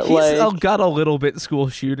 but he's got a little bit school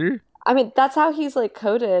shooter. I mean, that's how he's like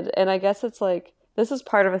coded, and I guess it's like this is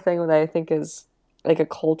part of a thing that I think is like a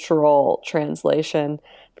cultural translation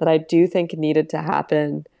that I do think needed to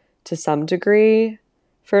happen to some degree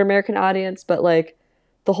for an American audience, but like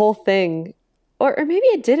the whole thing, or maybe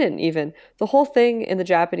it didn't even. The whole thing in the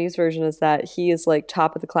Japanese version is that he is like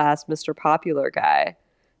top of the class, Mr. Popular guy.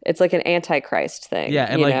 It's like an antichrist thing. Yeah,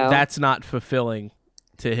 and like that's not fulfilling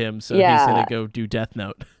to him, so he's gonna go do Death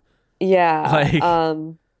Note. Yeah.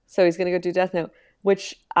 So he's going to go do Death Note,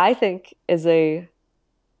 which I think is a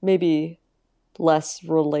maybe less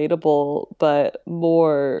relatable but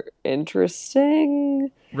more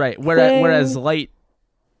interesting. Right. Whereas Light,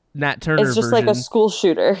 Nat Turner is just version like a school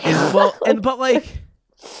shooter. but like,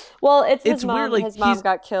 well, it's his weird. mom. Like, his mom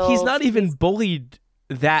got killed. He's not even bullied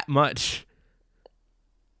that much.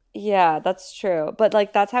 Yeah, that's true. But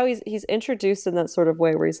like that's how he's introduced in that sort of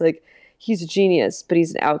way where he's like he's a genius, but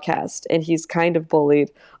he's an outcast and he's kind of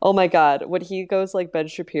bullied. Oh my god, when he goes like Ben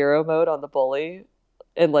Shapiro mode on the bully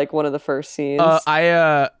in like one of the first scenes.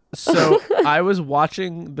 So I was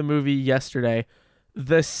watching the movie yesterday.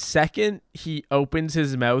 The second he opens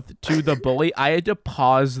his mouth to the bully, I had to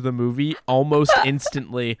pause the movie almost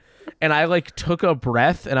instantly. And I like took a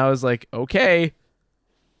breath and I was like, okay.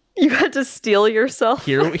 You had to steel yourself.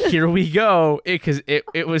 Here we go. Because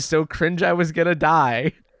it was so cringe I was gonna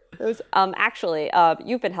die. It was actually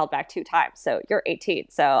you've been held back 2 times, so you're 18.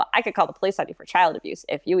 So I could call the police on you for child abuse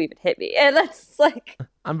if you even hit me. And that's like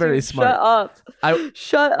I'm very smart. Shut up.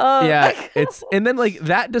 Shut up. Yeah, it's and then like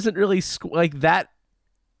that doesn't really like that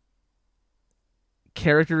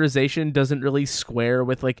characterization doesn't really square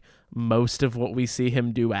with like most of what we see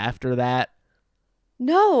him do after that.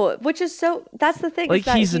 No, which is so that's the thing. Like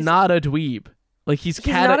he's not a dweeb. Like he is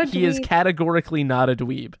categorically not a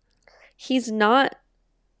dweeb. He's not.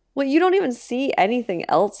 Well, you don't even see anything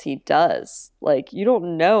else he does. Like you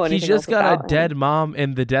don't know anything. He just else got a dead him. mom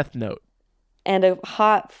in the Death Note. And a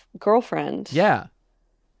hot girlfriend. Yeah.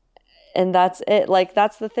 And that's it. Like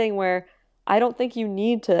that's the thing where I don't think you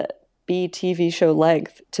need to be TV show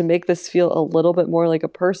length to make this feel a little bit more like a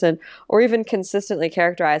person or even consistently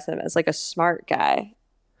characterize him as like a smart guy.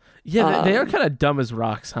 Yeah, they are kind of dumb as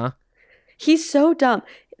rocks, huh? He's so dumb.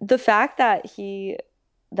 The fact that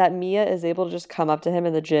Mia is able to just come up to him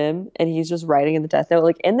in the gym and he's just writing in the Death Note,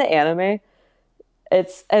 like in the anime,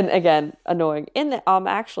 it's, and again, annoying in the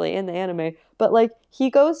anime, but like he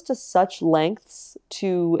goes to such lengths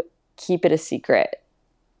to keep it a secret.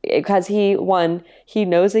 Because he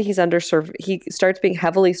knows that he's he starts being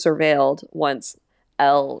heavily surveilled once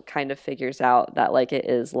L kind of figures out that like it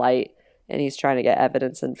is Light and he's trying to get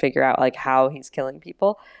evidence and figure out like how he's killing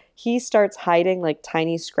people. He starts hiding like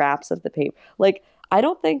tiny scraps of the paper. Like I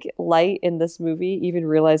don't think Light in this movie even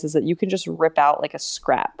realizes that you can just rip out like a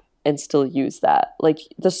scrap and still use that. Like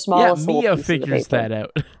the smallest little Mia piece figures of the paper. that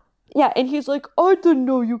out. Yeah, and he's like, I didn't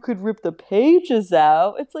know you could rip the pages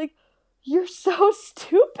out. It's like, you're so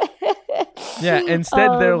stupid. Yeah,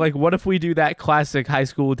 instead they're like, what if we do that classic high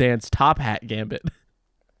school dance top hat gambit?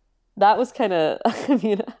 That was kind of, I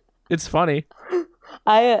mean... It's funny.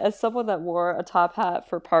 As someone that wore a top hat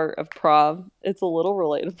for part of prom, it's a little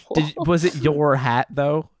relatable. Was it your hat,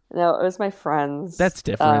 though? No, it was my friend's. That's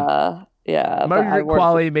different. Yeah. Margaret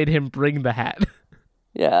Qualley made him bring the hat.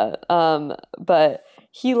 Yeah. But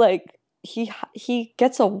he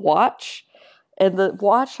gets a watch, and the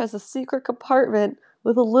watch has a secret compartment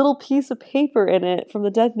with a little piece of paper in it from the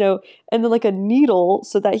Death Note, and then like a needle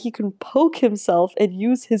so that he can poke himself and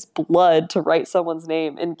use his blood to write someone's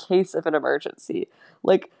name in case of an emergency.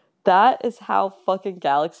 Like, that is how fucking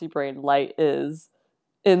Galaxy Brain Light is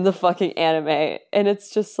in the fucking anime. And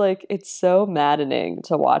it's just like, it's so maddening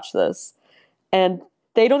to watch this. And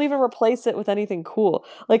they don't even replace it with anything cool.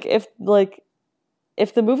 Like, if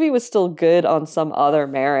the movie was still good on some other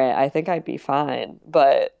merit, I think I'd be fine.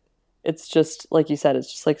 But it's just, like you said,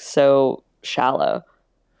 it's just like so shallow.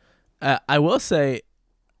 I will say,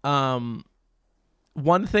 one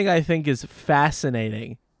thing I think is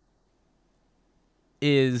fascinating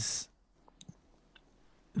is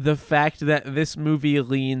the fact that this movie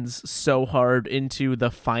leans so hard into the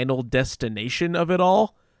final destination of it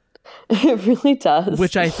all. It really does.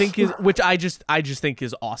 Which I just think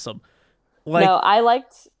is awesome. Like, no, I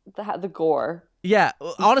liked the gore. Yeah,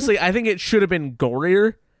 honestly, I think it should have been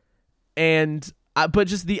gorier. And but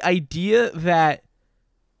just the idea that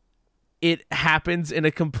it happens in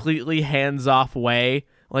a completely hands-off way,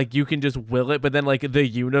 like you can just will it, but then like the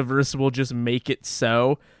universe will just make it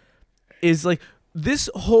so, is like this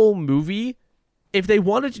whole movie, if they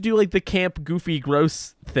wanted to do like the camp goofy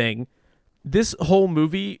gross thing, this whole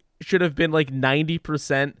movie should have been like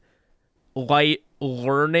 90% Light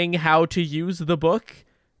learning how to use the book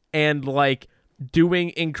and like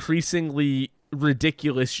doing increasingly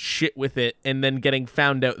ridiculous shit with it and then getting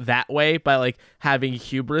found out that way by like having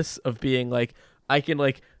hubris of being like, I can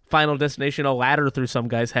like Final Destination a ladder through some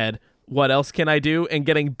guy's head. What else can I do? And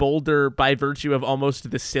getting bolder by virtue of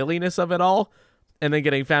almost the silliness of it all, and then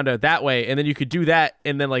getting found out that way. And then you could do that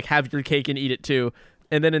and then like have your cake and eat it too.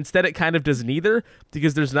 And then instead it kind of does neither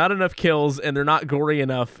because there's not enough kills and they're not gory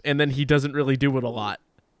enough. And then he doesn't really do it a lot.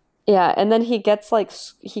 Yeah, and then he gets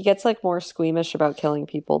like more squeamish about killing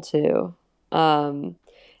people too. Um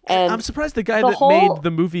I'm and surprised the guy the that made whole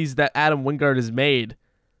the movies that Adam Wingard has made,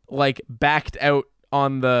 like, backed out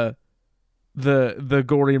on the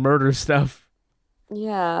gory murder stuff.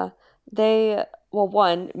 Yeah, they well,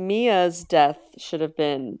 one, Mia's death should have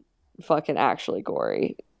been fucking actually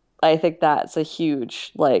gory. I think that's a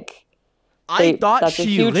huge like I thought that's a she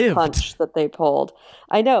huge lived. punch that they pulled.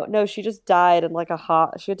 I know. No, she just died in like a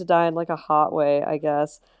hot she had to die in like a hot way, I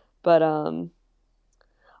guess. But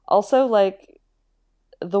also like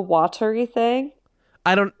the watery thing,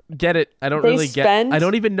 I don't get it. I don't they really get. I spend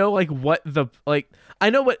don't even know like what the like. I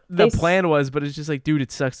know what the they s- plan was, but it's just like, dude,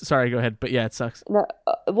 it sucks. Sorry, go ahead. But yeah, it sucks. no,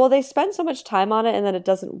 well, they spend so much time on it and then it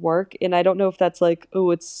doesn't work, and I don't know if that's like, oh,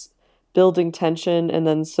 it's building tension and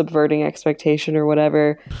then subverting expectation or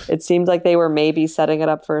whatever. It seemed like they were maybe setting it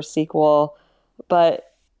up for a sequel,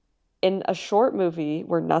 but in a short movie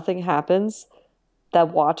where nothing happens, that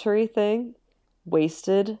watery thing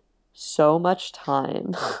wasted so much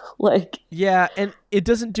time. Like, Yeah, and it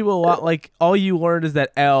doesn't do a lot. Like all you learned is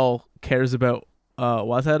that L cares about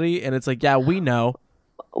Watari, and it's like, yeah, we know.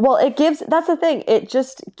 well, it gives that's the thing. It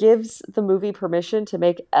just gives the movie permission to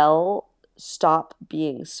make Elle stop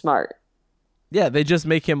being smart. Yeah, they just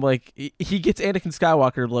make him like he gets Anakin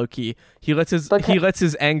Skywalker low key. He Because lets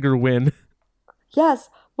his anger win. yes,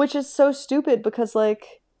 which is so stupid because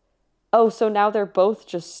like, oh, so now they're both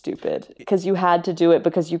just stupid because you had to do it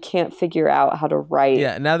because you can't figure out how to write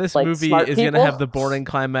Yeah, now this like movie smart is gonna have people. the boring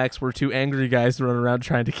climax where two angry guys run around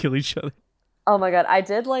trying to kill each other. Oh my God, I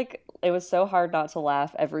did like it was so hard not to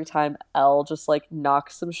laugh every time Elle just like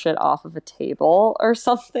knocks some shit off of a table or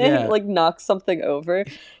something, Yeah, like knocks something over,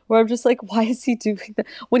 where I'm just like, why is he doing that?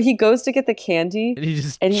 When he goes to get the candy and he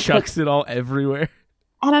just and he chucks puts, it all everywhere.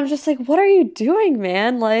 and I'm just like, what are you doing,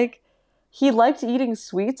 man? Like, he liked eating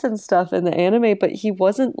sweets and stuff in the anime, but he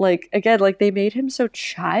wasn't like, again, like they made him so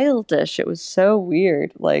childish. It was so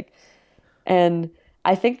weird. Like, and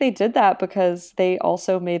I think they did that because they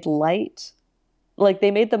also made Light like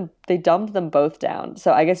they dumbed them both down.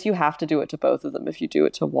 So I guess you have to do it to both of them if you do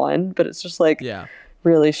it to one, but it's just like Yeah.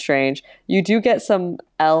 really strange. You do get some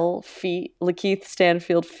L feet, Lakeith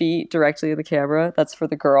Stanfield feet directly in the camera. That's for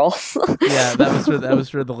the girls. Yeah, that was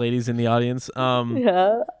for the ladies in the audience.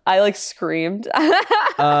 Yeah. I like screamed.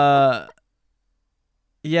 Uh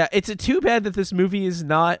yeah, it's a too bad that this movie is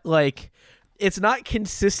not like it's not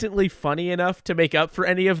consistently funny enough to make up for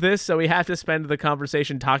any of this, so we have to spend the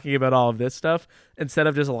conversation talking about all of this stuff instead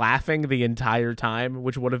of just laughing the entire time,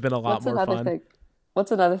 which would have been a lot What's more another fun. thing?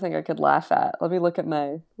 What's another thing I could laugh at? Let me look at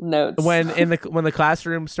my notes. When the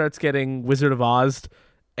classroom starts getting Wizard of Oz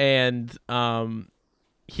and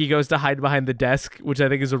he goes to hide behind the desk, which I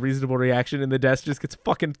think is a reasonable reaction, and the desk just gets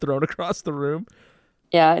fucking thrown across the room,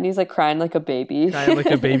 Yeah, and he's like crying like a baby. kind of like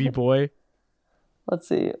a baby boy. Let's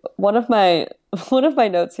see. One of my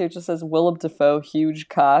notes here just says Willem Dafoe huge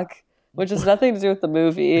cock, which has nothing to do with the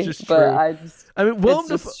movie, Which is but true. I just I mean, Willem it's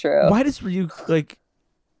Dafoe. just true. Why does Ryuk like?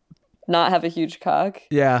 Not have a huge cock.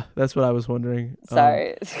 Yeah, that's what I was wondering.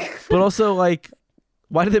 Sorry. But also, like,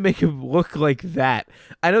 why did they make him look like that?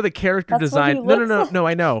 I know the character That's what he design. No, looks like. no,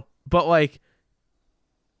 I know. But like,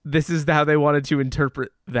 this is how they wanted to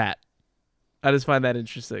interpret that. I just find that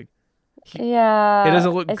interesting. Yeah. It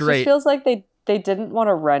doesn't look It great. just feels like they didn't want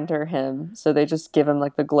to render him, so they just give him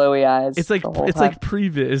like the glowy eyes It's like the whole it's time. like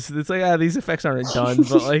previs. It's like these effects aren't done,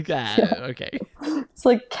 but like okay. It's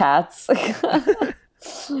like cats.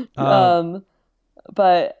 Um,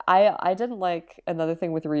 But I didn't like another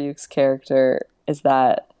thing with Ryuk's character is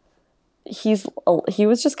that he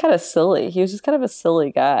was just kind of silly. He was just kind of a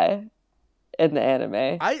silly guy in the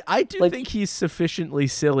anime. I do Like, think he's sufficiently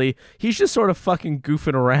silly. He's just sort of fucking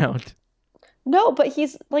goofing around. no, but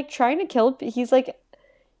he's like trying to kill. He's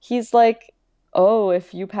like, oh,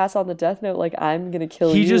 if you pass on the death note, like I'm gonna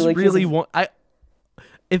kill He you. just Like really want.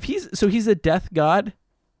 He's a death god.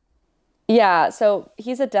 yeah. So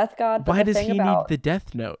he's a death god. But Why the does thing he about need the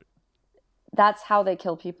death note? that's how they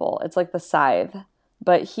kill people. It's like the scythe,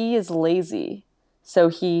 but he is lazy. So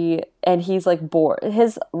he's like bored.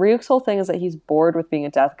 Ryuk's whole thing is that he's bored with being a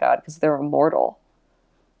death god because they're immortal.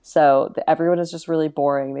 So everyone is just really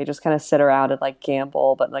boring. They just kind of sit around and like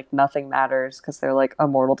gamble, but like nothing matters because they're like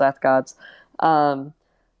immortal death gods. Um,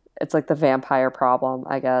 it's like the vampire problem,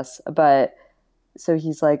 I guess. But so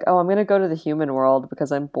he's like, oh, I'm gonna go to the human world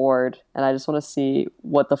because I'm bored and I just want to see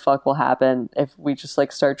what the fuck will happen if we just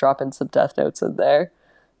like start dropping some death notes in there.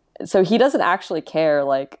 So he doesn't actually care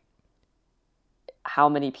like how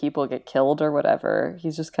many people get killed or whatever.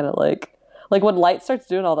 He's just kind of Like when Light starts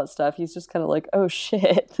doing all that stuff, he's just kind of like, oh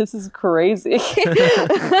shit, this is crazy.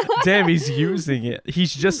 Damn, he's using it.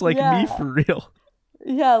 He's just like me for real.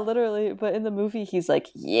 Yeah, literally. But in the movie, he's like,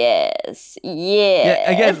 yes,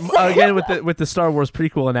 yes. Yeah, again with the Star Wars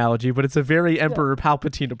prequel analogy, but it's a very Emperor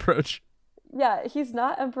Palpatine approach. Yeah, he's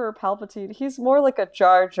not Emperor Palpatine. He's more like a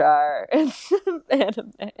Jar Jar in the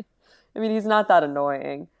anime. I mean, he's not that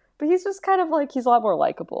annoying, but he's just kind of like, he's a lot more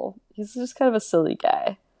likable. He's just kind of a silly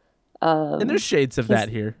guy. And there's shades of that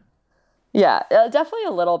here. Yeah, definitely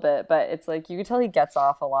a little bit, but it's like you can tell he gets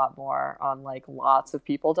off a lot more on like lots of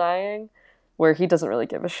people dying, where he doesn't really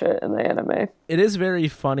give a shit in the anime. It is very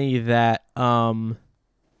funny that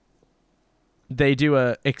they do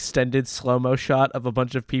a extended slow-mo shot of a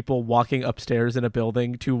bunch of people walking upstairs in a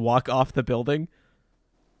building to walk off the building.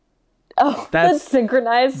 Oh, that's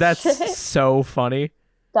synchronized. That's shit. So funny.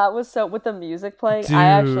 That was so with the music playing. Dude, I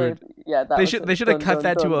actually, they should have cut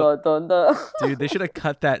that to a. Dude, they should have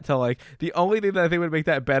cut that to like the only thing that I think would make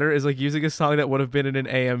that better is like using a song that would have been in an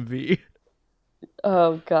AMV.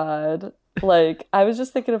 Oh God, like I was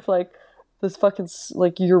just thinking of like this fucking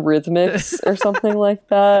like Eurythmics or something like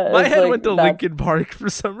that. My head went to Linkin Park for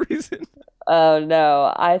some reason. Oh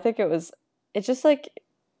no, I think it just like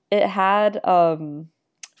it had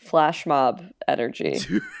flash mob energy,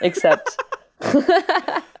 except.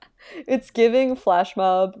 It's giving flash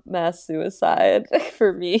mob mass suicide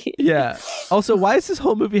for me. Yeah. Also, why does this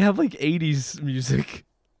whole movie have like 80s music?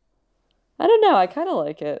 I don't know. I kind of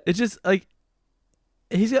like it. It's just like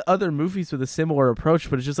he's got other movies with a similar approach,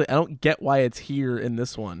 but it's just like I don't get why it's here in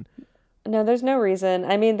this one. No, there's no reason.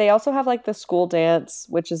 I mean, they also have like the school dance,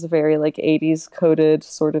 which is a very like 80s coded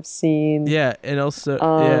sort of scene. Yeah, and also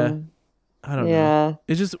I don't know.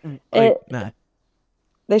 It's just like nah.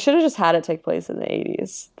 They should have just had it take place in the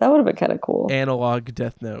 80s. That would have been kind of cool. Analog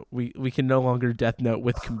Death Note. We can no longer Death Note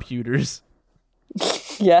with computers.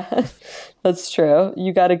 Yeah, that's true.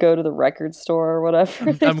 You got to go to the record store or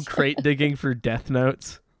whatever. I'm crate digging for Death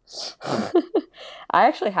Notes. I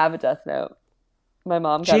actually have a Death Note. My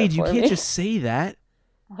mom got Jade, it for you me. can't just say that.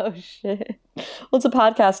 Oh, shit. Well, it's a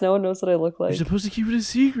podcast. No one knows what I look like. You're supposed to keep it a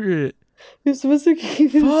secret. You're supposed to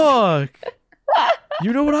keep it Fuck.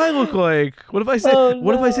 You know what I look like. What if I say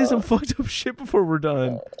What if I say some fucked up shit before we're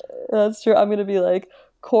done? That's true. I'm gonna be like,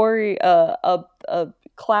 Corey, a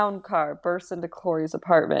clown car bursts into Corey's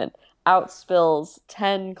apartment, out spills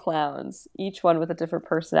 10 clowns, each one with a different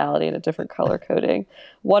personality and a different color coding.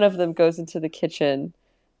 One of them goes into the kitchen,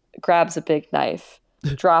 grabs a big knife,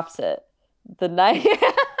 drops it. The knife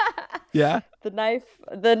Yeah. The knife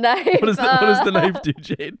What does the knife do,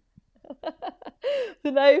 Jade?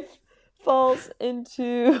 The knife falls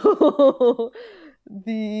into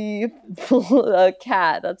the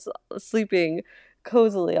cat that's sleeping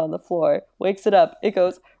cozily on the floor, wakes it up. It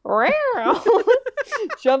goes,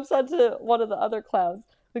 jumps onto one of the other clowns.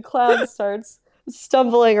 The clown starts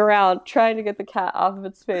stumbling around, trying to get the cat off of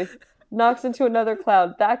its face, knocks into another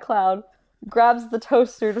clown. That clown grabs the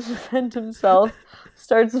toaster to defend himself,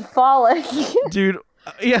 starts falling. Dude,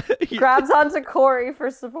 yeah. Grabs onto Corey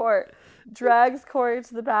for support, drags Corey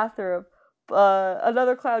to the bathroom.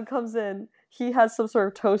 Another clown comes in. He has some sort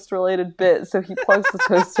of toast-related bit, so he plugs the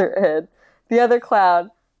toaster in. The other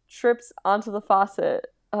clown trips onto the faucet,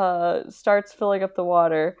 starts filling up the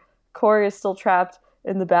water. Corey is still trapped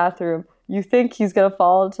in the bathroom. You think he's gonna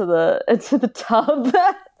fall into the tub,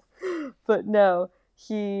 but no.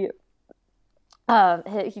 He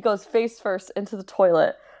goes face first into the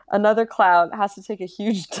toilet. Another clown has to take a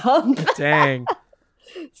huge dump. Dang.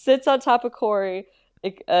 Sits on top of Corey.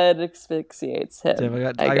 It asphyxiates him.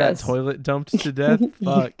 Damn, I got toilet dumped to death.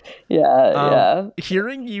 Fuck. Yeah.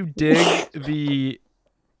 Hearing you dig the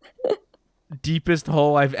deepest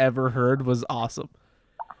hole I've ever heard was awesome.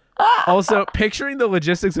 Also, picturing the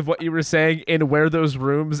logistics of what you were saying and where those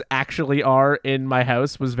rooms actually are in my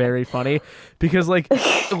house was very funny because, like,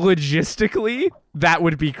 logistically, that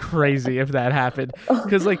would be crazy if that happened.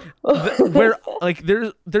 Because, like,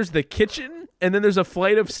 there's the kitchen, and then there's a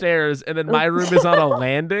flight of stairs, and then my room is on a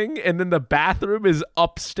landing, and then the bathroom is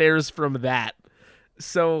upstairs from that.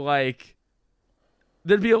 So, like,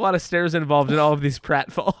 there'd be a lot of stairs involved in all of these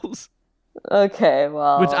pratfalls. Okay,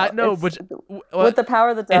 well, with the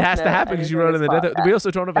power of the Death it has Note, to happen because you wrote in the Death Note. We also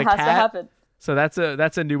don't have a cat. It has to happen. So that's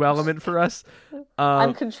a new element for us.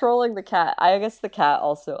 I'm controlling the cat. I guess the cat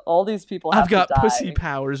also. All these people have I've got to die. pussy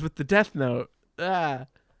powers with the Death Note. Because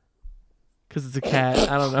it's a cat.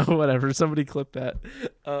 I don't know. Whatever. Somebody clip that.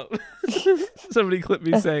 Somebody clip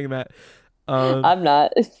me saying that. I'm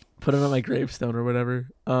not. Put it on my gravestone or whatever.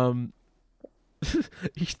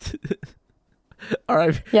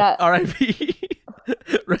 R.I.P. Yeah. R.I.P.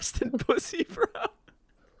 Rest in pussy, bro.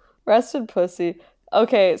 Rest in pussy.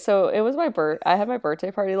 Okay, so it was I had my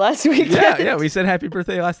birthday party last weekend. Yeah, we said happy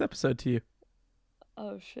birthday last episode to you.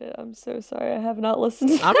 Oh shit, I'm so sorry. I have not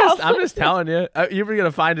listened to I'm just telling you. You were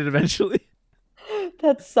gonna find it eventually.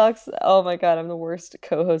 That sucks. Oh my god, I'm the worst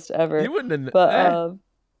co-host ever. You wouldn't have. But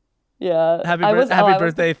yeah. Happy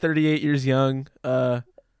birthday, 38 years young.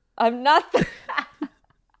 I'm not.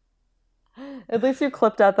 At least you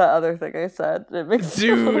clipped out that other thing I said. It makes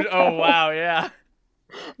dude. Oh wow, yeah.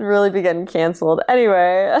 Really be getting canceled.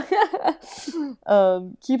 Anyway,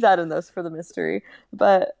 keep that in this for the mystery.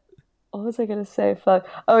 But what was I gonna say? Fuck.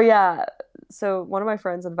 Oh yeah. So one of my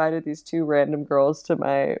friends invited these two random girls to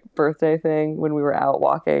my birthday thing when we were out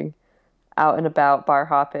walking, out and about, bar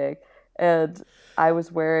hopping, and I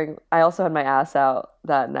also had my ass out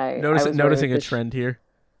that night. Noticing a trend here.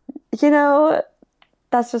 You know,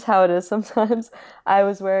 that's just how it is sometimes. I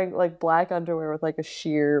was wearing like black underwear with like a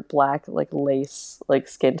sheer black like lace like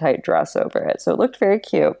skin tight dress over it, so it looked very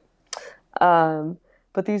cute.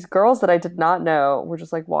 But these girls that I did not know were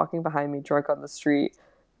just like walking behind me drunk on the street,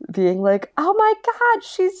 being like, "Oh my god,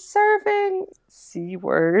 she's serving C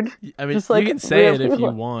word." I mean, just, like, you can say really, it if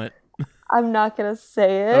you want. I'm not gonna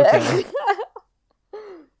say it. Okay.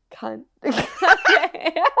 Cunt.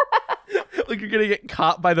 Like you're gonna get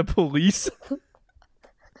caught by the police.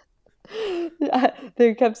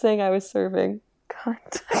 They kept saying I was serving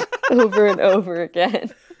cunt over and over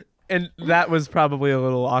again. And that was probably a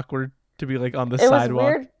little awkward to be like on the It sidewalk.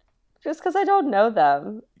 was weird just because I don't know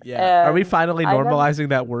them. Yeah. Are we And finally normalizing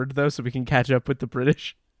that word though, so we can catch up with the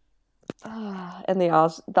British? and the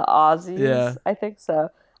Aussies? Yeah. I think so.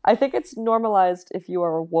 I think it's normalized if you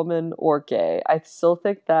are a woman or gay. I still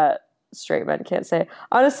think that straight men can't say it.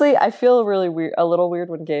 Honestly, I feel a little weird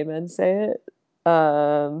when gay men say it.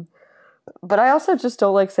 But I also just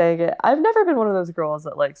don't like saying it. I've never been one of those girls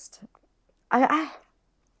that likes to, I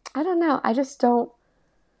don't know. I just don't.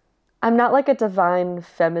 I'm not like a divine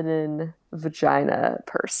feminine vagina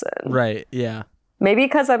person. Right. Yeah. Maybe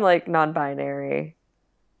because I'm like non-binary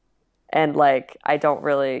and like I don't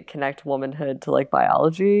really connect womanhood to like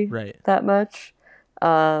biology that much.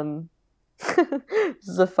 This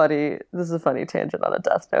is a funny tangent on a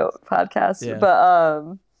Death Note podcast. Yeah.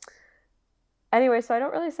 But anyway, so I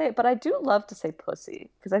don't really say it, but I do love to say pussy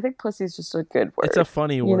because I think pussy is just a good word. It's a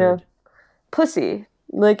funny word. Know? Pussy.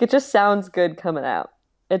 Like it just sounds good coming out.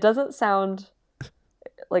 It doesn't sound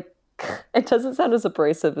like it doesn't sound as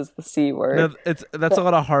abrasive as the C word. No, that's a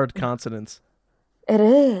lot of hard consonants. It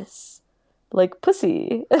is. Like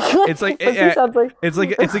pussy. It's like pussy sounds like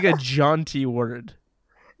it's like a jaunty word.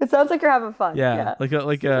 It sounds like you're having fun. Yeah. Like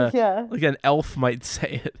an elf might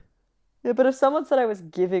say it. Yeah, but if someone said I was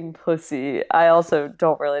giving pussy, I also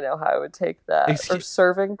don't really know how I would take that. Or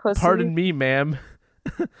serving pussy. Pardon me, ma'am.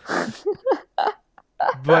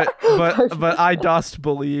 but I dost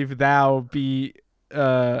believe thou be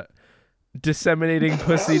disseminating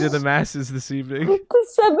pussy to the masses this evening.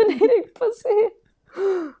 Disseminating pussy.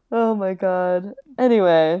 Oh my god.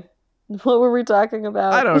 Anyway, what were we talking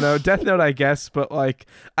about? I don't know. Death Note, I guess, but like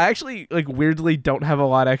I actually like weirdly don't have a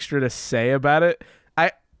lot extra to say about it.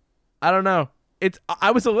 I don't know. I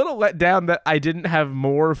was a little let down that I didn't have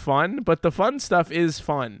more fun, but the fun stuff is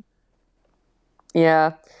fun.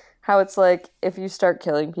 Yeah. How it's like if you start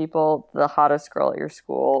killing people, the hottest girl at your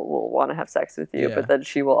school will want to have sex with you, but then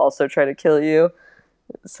she will also try to kill you.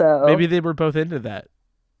 So maybe they were both into that.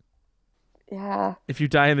 Yeah. If you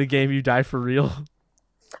die in the game, you die for real.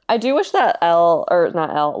 I do wish that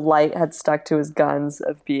Light had stuck to his guns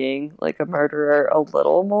of being like a murderer a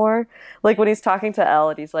little more. Like when he's talking to L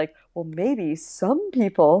and he's like, well, maybe some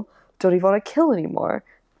people don't even want to kill anymore.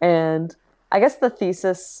 And I guess the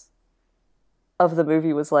thesis of the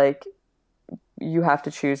movie was like, you have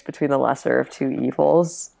to choose between the lesser of two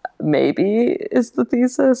evils. Maybe is the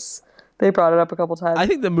thesis. They brought it up a couple times. I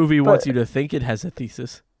think the movie wants you to think it has a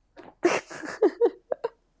thesis.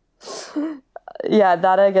 Yeah,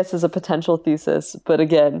 that I guess is a potential thesis, but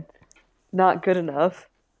again, not good enough.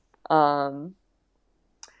 But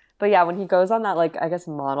yeah, when he goes on that like I guess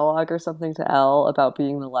monologue or something to Elle about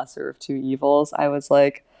being the lesser of two evils, I was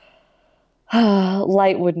like,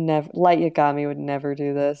 Light Yagami would never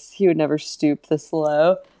do this. He would never stoop this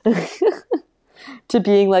low to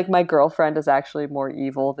being like my girlfriend is actually more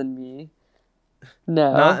evil than me.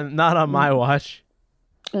 No, not on my watch.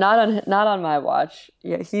 Not on my watch.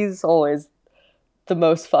 Yeah, he's always the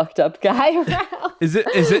most fucked up guy around. Is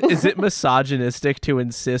it misogynistic to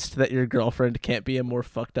insist that your girlfriend can't be a more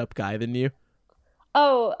fucked up guy than you?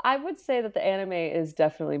 Oh, I would say that the anime is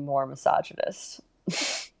definitely more misogynist.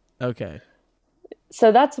 Okay.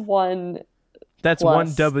 So that's one That's plus.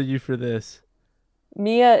 one W for this.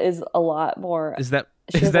 Mia is a lot more. Is that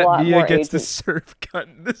She has a Mia lot more gets to agent- serve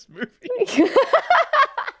cunt in this movie?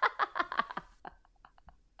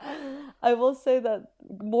 I will say that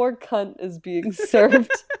more cunt is being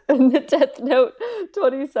served in the Death Note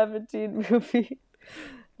 2017 movie.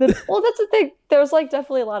 That's the thing. There's like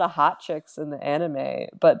definitely a lot of hot chicks in the anime,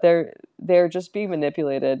 but they're just being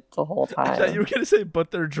manipulated the whole I thought you time. were gonna say,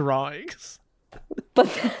 but they're drawings.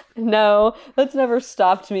 But no, that's never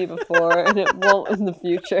stopped me before, and it won't in the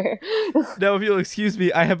future. Now, if you'll excuse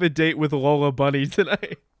me, I have a date with Lola Bunny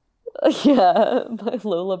tonight. Yeah, my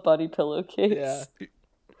Lola Bunny pillowcase. Yeah.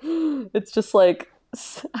 It's just like,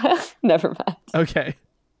 never mind. Okay.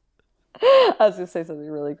 I was gonna say something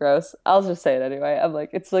really gross. I'll just say it anyway. I'm like,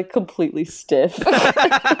 it's like completely stiff.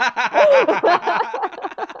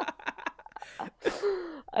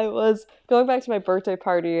 I was going back to my birthday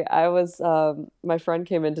party. My friend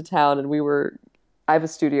came into town and I have a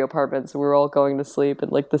studio apartment, so we were all going to sleep in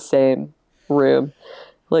like the same room,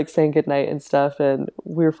 like saying goodnight and stuff. And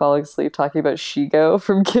we were falling asleep talking about Shigo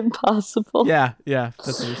from Kim Possible. Yeah,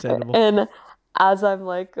 that's understandable. And as I'm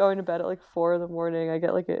like going to bed at like 4 a.m, I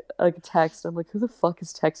get like a text. I'm like, who the fuck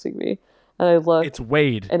is texting me? And I look. It's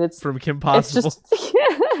Wade and it's from Kim Possible. It's just,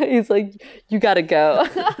 yeah, he's like, you gotta go.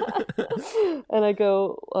 And I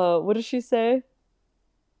go, what does she say?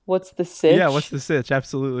 What's the sitch? Yeah, what's the sitch?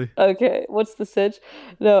 Absolutely. Okay, what's the sitch?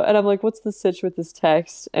 No, and I'm like, what's the sitch with this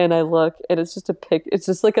text? And I look, and it's just it's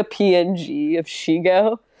just like a PNG of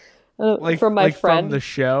Shigo. Like from my friend from the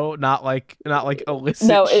show, not like illicit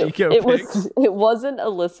no, Shigo pics. it wasn't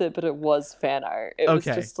illicit, but it was fan art. It was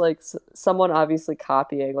just like someone obviously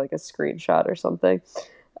copying like a screenshot or something.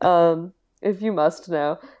 If you must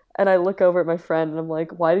know. And I look over at my friend and I'm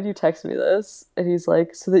like, why did you text me this? And he's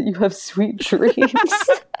like, so that you have sweet dreams.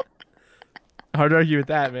 Hard to argue with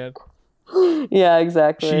that, man. Yeah,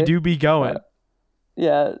 exactly. She do be going.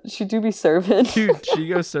 Yeah, she do be serving. Dude, she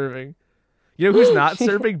goes serving. You know who's not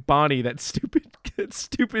serving? Bonnie, that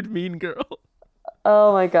stupid mean girl.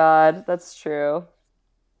 Oh my god, that's true.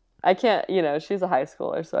 I can't, she's a high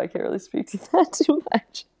schooler, so I can't really speak to that too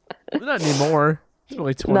much. Not anymore. It's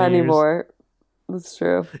only 20 Not years. anymore. That's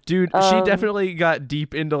true. Dude, she definitely got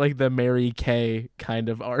deep into like the Mary Kay kind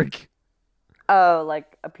of arc. Oh,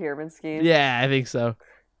 like a pyramid scheme? Yeah, I think so.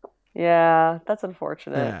 Yeah, that's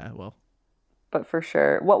unfortunate. Yeah, well. But for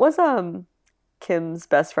sure. What was Kim's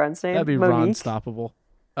best friend's name? That'd be Monique? Ron Stoppable.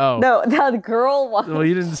 Oh. No, the girl one. Well,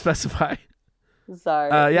 you didn't specify.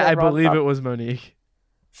 Sorry. Yeah, I Ron believe Stoppable. it was Monique.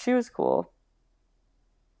 She was cool.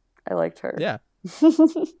 I liked her. Yeah.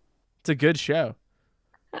 It's a good show.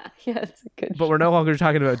 Yeah, it's a good But we're no longer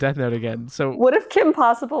talking about Death Note again. So What if Kim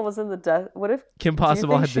Possible was in the death? What if Kim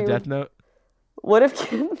Possible had think the she Death would- Note? What if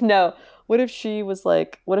Kim? No. What if she was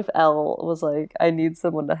like? What if Elle was like? I need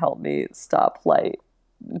someone to help me stop Light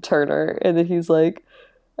Turner, and then he's like,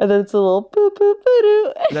 and then it's a little boop boop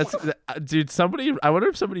boop. That's dude. I wonder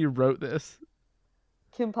if somebody wrote this.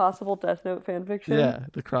 Kim Possible Death Note fanfiction. Yeah,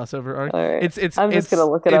 the crossover arc. All right. It's. I'm just gonna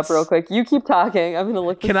look it up it's- real quick. You keep talking. I'm gonna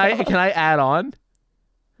look. Can this I up. can I add on?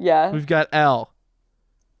 Yeah. We've got L.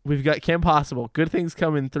 We've got Kim Possible. Good things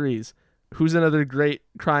come in threes. Who's another great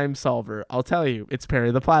crime solver? I'll tell you. It's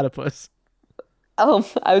Perry the Platypus. I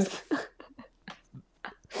was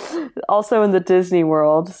also in the Disney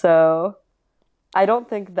world, so I don't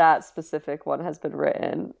think that specific one has been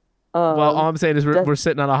written. Well, all I'm saying is Death- we're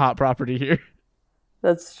sitting on a hot property here.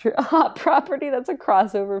 That's true. Hot Property. That's a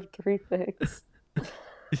crossover of 3 things.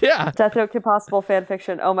 Yeah. Death Note Kim Possible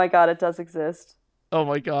fanfiction. Oh my god, it does exist. Oh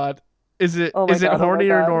my god. Is it Oh my is it God, oh my horny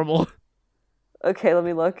or God. normal? Okay, let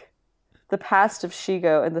me look. The past of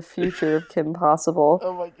Shigo and the future of Kim Possible.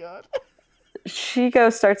 Oh my god.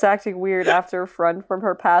 Shigo starts acting weird after a friend from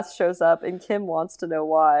her past shows up, and Kim wants to know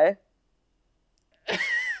why.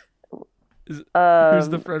 Who's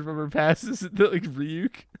the friend from her past? Is it like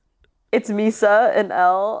Ryuk? It's Misa and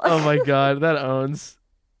Elle. Oh my god, that owns.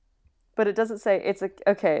 But it doesn't say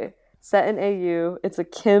okay. Set in AU, it's a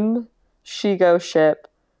Kim Shigo ship,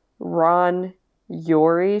 Ron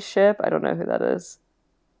Yori ship. I don't know who that is.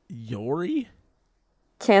 Yori?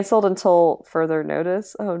 Canceled until further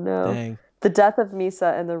notice. Oh no. Dang. The death of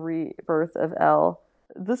Misa and the rebirth of Elle.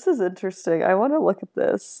 This is interesting. I want to look at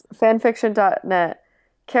this. Fanfiction.net.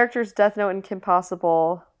 Characters Death Note and Kim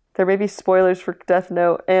Possible. There may be spoilers for Death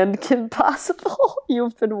Note and Kim Possible.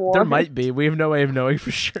 You've been warned. There might be. We have no way of knowing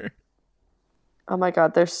for sure. Oh my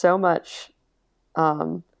god, there's so much.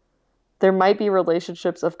 There might be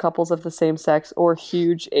relationships of couples of the same sex or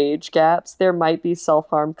huge age gaps. There might be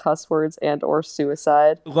self-harm, cuss words, and or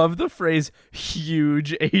suicide. Love the phrase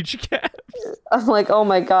huge age gaps. I'm like, oh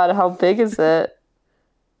my god, how big is it?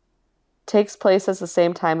 Takes place at the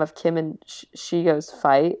same time of Kim and Shigo's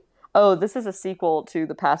fight. Oh, this is a sequel to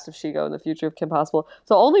The Past of Shigo and the Future of Kim Possible.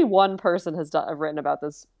 So only one person has written about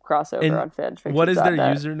this crossover And on fanfiction. what is their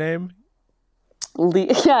username?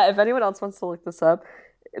 Yeah, if anyone else wants to look this up,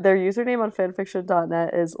 their username on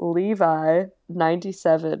fanfiction.net is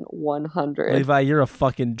Levi97100. Levi, you're a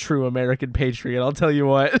fucking true American patriot. I'll tell you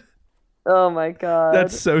what. Oh my god.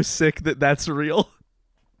 That's so sick that that's real.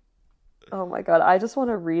 Oh my god, I just want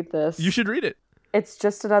to read this. You should read it. It's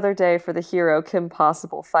just another day for the hero Kim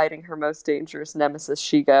Possible fighting her most dangerous nemesis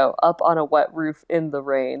Shigo up on a wet roof in the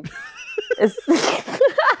rain.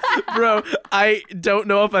 Bro, I don't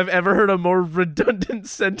know if I've ever heard a more redundant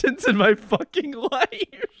sentence in my fucking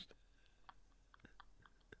life.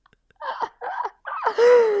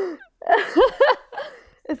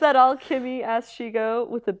 Is that all, Kimmy? Asks Shigo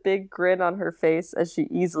with a big grin on her face as she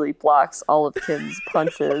easily blocks all of Kim's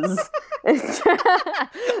punches.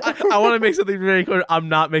 I want to make something very clear. I'm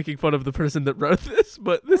not making fun of the person that wrote this,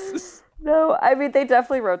 but this is... No, I mean, they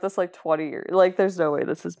definitely wrote this like 20 years. Like, there's no way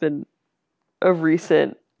this has been a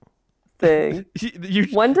recent thing.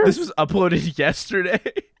 This was uploaded yesterday.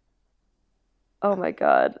 Oh my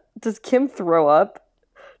god. Does Kim throw up?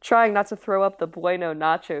 Trying not to throw up the bueno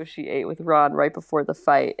nacho she ate with Ron right before the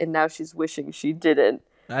fight, and now she's wishing she didn't.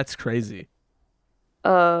 That's crazy.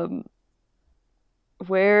 Where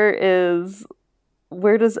does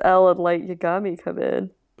Elle and Light Yagami come in?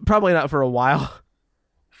 Probably not for a while.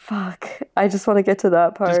 Fuck. I just want to get to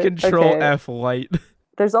that part. Just control okay. F Light.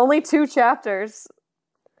 There's only 2 chapters.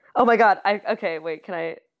 Oh my god. I've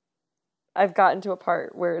gotten to a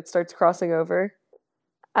part where it starts crossing over.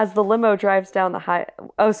 As the limo drives down the highway,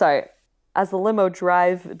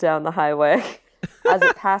 as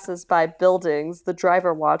it passes by buildings, the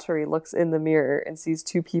driver Watari looks in the mirror and sees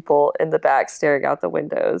 2 people in the back staring out the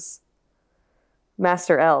windows.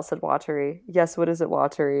 Master L, said Watari. Yes, what is it,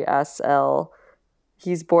 Watari? Asks L.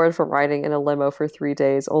 He's bored from riding in a limo for 3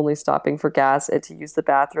 days, only stopping for gas and to use the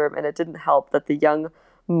bathroom, and it didn't help that the young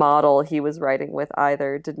model he was riding with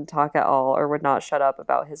either didn't talk at all or would not shut up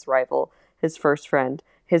about his rival, his first friend,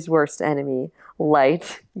 his worst enemy,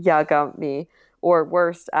 Light Yagami, or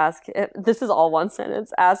worst, ask him, this is all one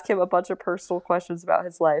sentence, ask him a bunch of personal questions about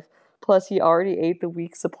his life. Plus, he already ate the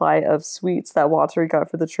week's supply of sweets that Watari got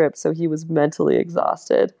for the trip, so he was mentally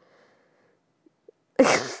exhausted.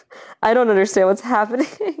 I don't understand what's happening.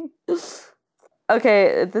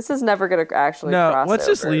 Okay, this is never going to actually cross let's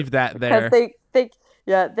over. Just leave that there.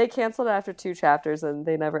 They canceled after 2 chapters and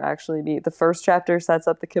they never actually meet. The first chapter sets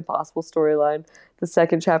up the Kim Possible storyline. The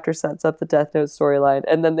second chapter sets up the Death Note storyline.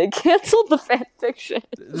 And then they canceled the fan fiction.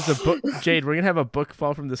 There's a book, Jade, we're going to have a book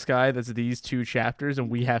fall from the sky that's these 2 chapters and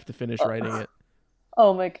we have to finish writing it.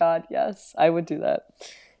 Oh my god, yes. I would do that.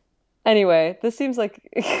 Anyway, this seems like...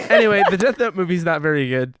 Anyway, the Death Note movie's not very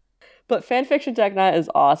good. But fanfiction.net is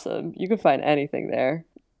awesome. You can find anything there.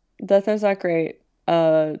 Death Note's not great.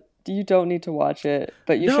 You don't need to watch it,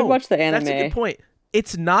 but you should watch the anime. That's a good point.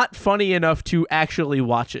 It's not funny enough to actually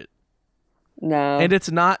watch it. No. And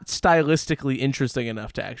it's not stylistically interesting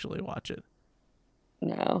enough to actually watch it.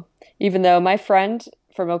 No. Even though my friend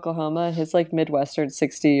from Oklahoma, his like Midwestern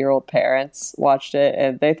 60-year-old parents watched it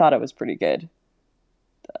and they thought it was pretty good.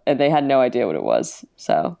 And they had no idea what it was.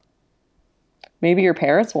 So maybe your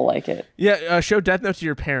parents will like it. Yeah, show Death Note to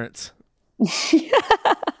your parents.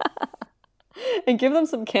 And give them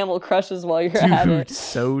some Camel Crushes while you're at it. Dude,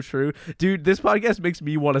 so true. Dude, this podcast makes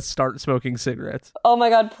me want to start smoking cigarettes. Oh my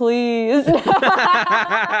god, please.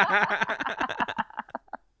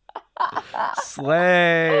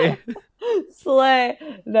 Slay.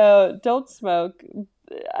 No, don't smoke.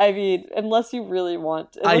 I mean, unless you really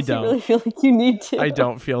want to. Unless you really feel like you need to. I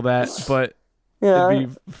don't feel that, but it'd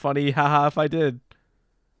be funny, haha, if I did.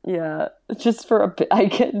 Yeah, just for a bit. I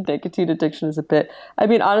get nicotine addiction as a bit. I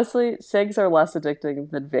mean, honestly, cigs are less addicting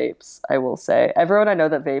than vapes, I will say. Everyone I know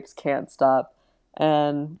that vapes can't stop.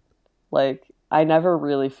 And, like, I never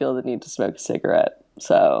really feel the need to smoke a cigarette.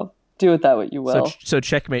 So, do with that what you will. So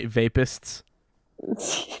checkmate vapists.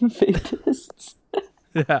 Vapists.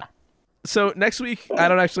 Yeah. So, next week, I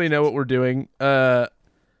don't actually know what we're doing.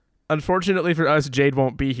 Unfortunately for us, Jade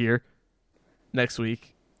won't be here next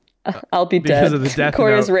week. I'll be dead. Because of the Death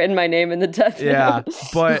Corey Note. has written my name in the Death Note. Yeah,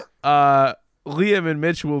 but Liam and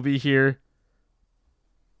Mitch will be here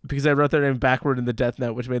because I wrote their name backward in the Death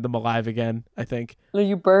Note, which made them alive again, I think. No,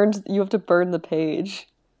 you have to burn the page.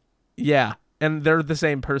 Yeah, and they're the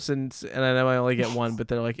same person, and I know I only get one, but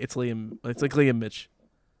they're like, it's Liam. It's like Liam Mitch.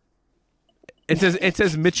 It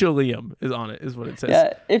says Mitchell Liam is on it, is what it says.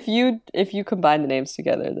 Yeah, if you combine the names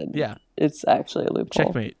together, then it's actually a loophole.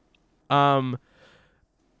 Checkmate.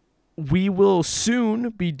 We will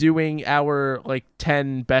soon be doing our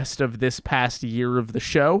 10 best of this past year of the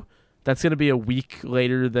show. That's going to be a week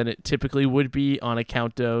later than it typically would be on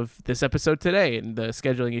account of this episode today and the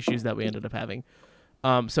scheduling issues that we ended up having.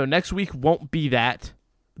 So next week won't be that.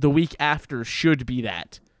 The week after should be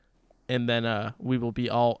that. And then we will be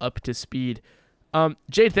all up to speed.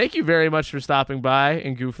 Jade, thank you very much for stopping by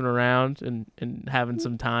and goofing around and having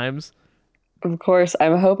some times. Of course. I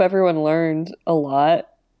hope everyone learned a lot.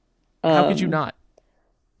 How could you not?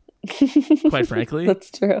 Quite frankly. That's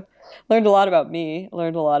true. Learned a lot about me.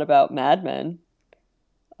 Learned a lot about Mad Men.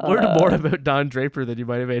 Learned more about Don Draper than you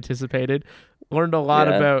might have anticipated. Learned a lot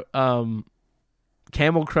about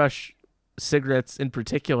Camel Crush cigarettes in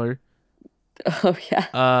particular. Oh,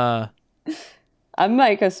 yeah. I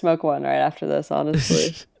might go smoke one right after this,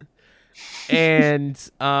 honestly. And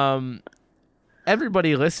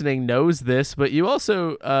everybody listening knows this, but you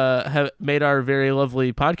also have made our very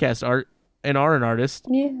lovely podcast art and are an artist.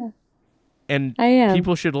 Yeah. And I am.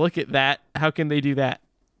 People should look at that. How can they do that?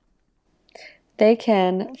 They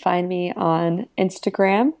can find me on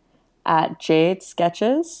Instagram at Jade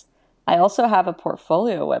Sketches. I also have a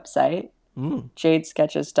portfolio website,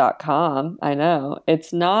 jadesketches.com. I know.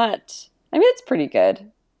 It's not, I mean, it's pretty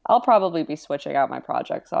good. I'll probably be switching out my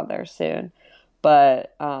projects on there soon.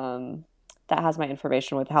 But that has my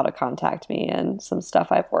information with how to contact me and some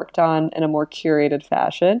stuff I've worked on in a more curated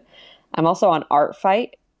fashion. I'm also on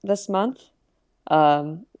ArtFight this month.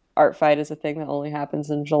 ArtFight is a thing that only happens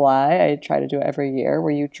in July. I try to do it every year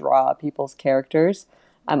where you draw people's characters.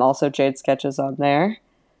 I'm also Jade Sketches on there.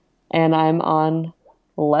 And I'm on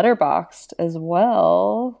Letterboxd as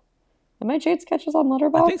well. Am I Jade Sketches on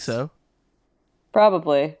Letterboxd? I think so.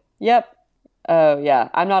 Probably. Yep. Oh, yeah.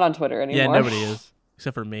 I'm not on Twitter anymore. Yeah, nobody is.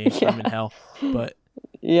 Except for me. Yeah. I'm in hell. But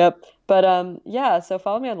Yep. But yeah, so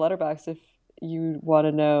follow me on Letterboxd if you want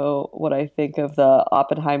to know what I think of the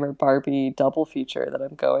Oppenheimer Barbie double feature that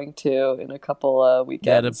I'm going to in a couple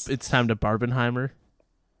weekends. Yeah, it's time to Barbenheimer.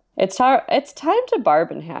 It's time to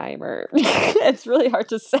Barbenheimer. It's really hard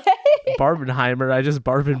to say. Barbenheimer. I just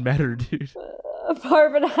Barben met her, dude.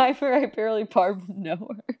 Barbenheimer. I barely Barben know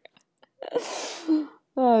her.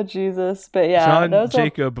 Oh, Jesus. But yeah. John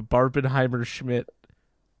Jacob Barbenheimer Schmidt.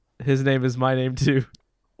 His name is my name, too.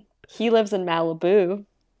 He lives in Malibu.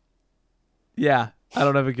 Yeah. I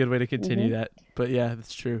don't have a good way to continue that. But yeah,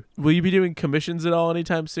 that's true. Will you be doing commissions at all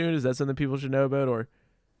anytime soon? Is that something people should know about? Or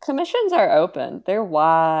commissions are open. They're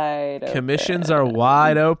wide open. Commissions are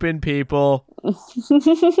wide open, people.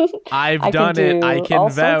 I've done it. I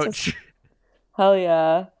can vouch. Hell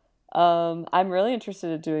yeah. I'm really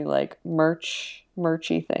interested in doing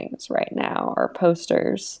merchy things right now, or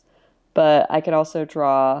posters. But I could also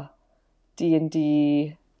draw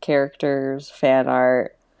D&D characters, fan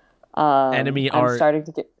art. Enemy art. I'm starting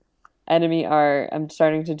to get enemy art. I'm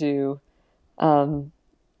starting to do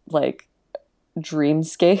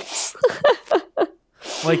dreamscapes.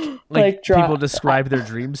 like people describe their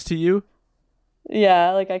dreams to you?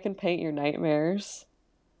 Yeah, I can paint your nightmares.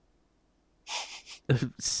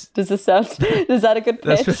 Does that a good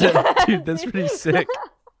pitch? Dude, that's pretty sick.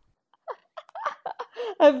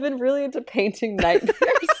 I've been really into painting nightmares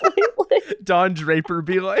lately. Don Draper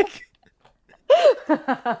be like.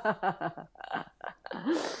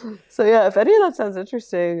 So yeah, if any of that sounds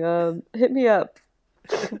interesting, hit me up,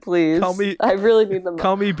 please. Call me. I really need the money.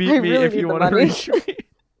 Call me, beat me if you want to reach me.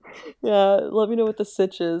 Yeah, let me know what the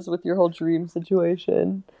sitch is with your whole dream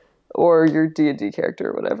situation, or your D&D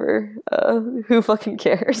character, or whatever. Who fucking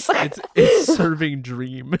cares? It's serving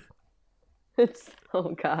dream.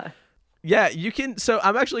 Oh god. Yeah, you can. So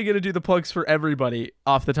I'm actually gonna do the plugs for everybody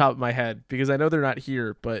off the top of my head because I know they're not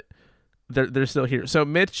here, but they're still here. So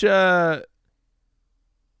Mitch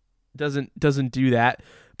doesn't do that,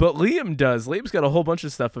 but Liam does. Liam's got a whole bunch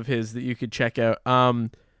of stuff of his that you could check out.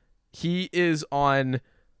 He is on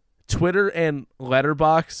Twitter and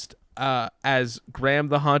Letterboxd as Graham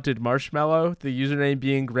the Haunted Marshmallow, the username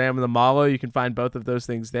being Graham the Mallow. You can find both of those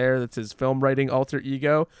things there. That's his film writing alter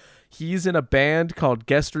ego. He's in a band called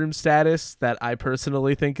Guest Room Status that I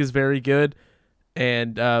personally think is very good.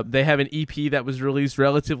 And they have an EP that was released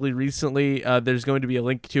relatively recently. There's going to be a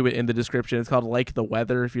link to it in the description. It's called Like the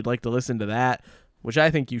Weather if you'd like to listen to that, which I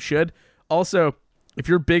think you should. Also, if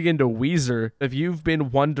you're big into Weezer, if you've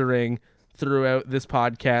been wondering throughout this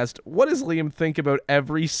podcast, what does Liam think about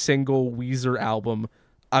every single Weezer album?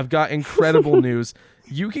 I've got incredible news.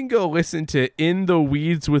 You can go listen to In the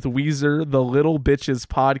Weeds with Weezer, the Little Bitches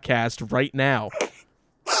podcast right now.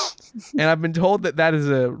 And I've been told that is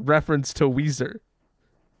a reference to Weezer,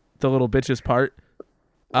 the Little Bitches part.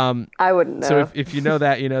 I wouldn't know. So if you know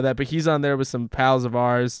that, you know that. But he's on there with some pals of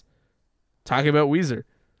ours talking about Weezer.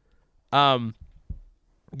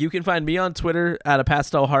 You can find me on Twitter at a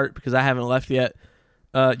pastel heart because I haven't left yet.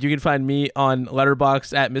 You can find me on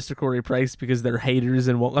Letterboxd at Mr. Corey Price because they're haters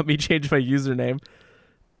and won't let me change my username.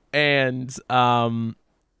 And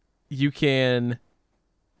you can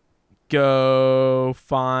go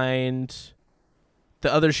find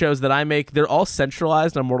the other shows that I make. They're all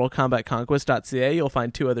centralized on MortalKombatConquest.ca. You'll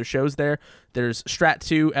find 2 other shows there. There's Strat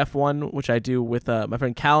 2 F1, which I do with my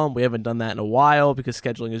friend Callum. We haven't done that in a while because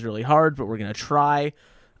scheduling is really hard, but we're going to try.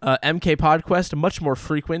 MK Podquest, much more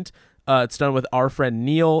frequent. It's done with our friend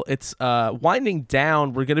Neil. It's winding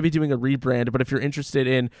down. We're going to be doing a rebrand, but if you're interested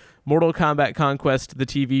in Mortal Kombat Conquest, the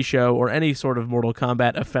TV show, or any sort of Mortal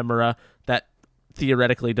Kombat ephemera that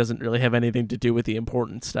theoretically doesn't really have anything to do with the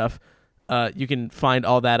important stuff, you can find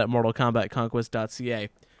all that at MortalKombatConquest.ca.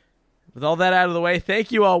 With all that out of the way,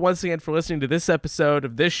 thank you all once again for listening to this episode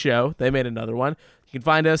of this show. They Made Another One. You can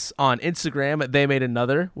find us on Instagram at They Made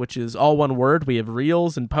Another, which is all one word. We have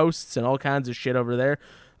reels and posts and all kinds of shit over there.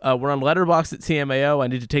 We're on Letterboxd at TMAO. I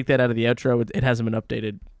need to take that out of the outro. It hasn't been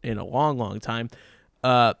updated in a long, long time.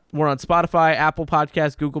 We're on Spotify, Apple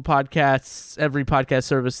Podcasts, Google Podcasts, every podcast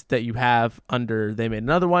service that you have under They Made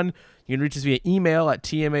Another One. You can reach us via email at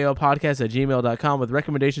tmaopodcast@gmail.com with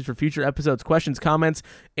recommendations for future episodes, questions, comments,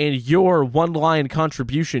 and your one-line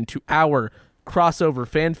contribution to our crossover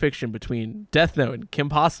fan fiction between Death Note and Kim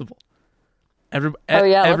Possible.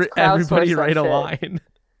 Everybody write a line.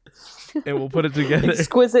 And we'll put it together.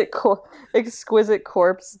 Exquisite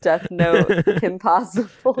Corpse, Death Note, Kim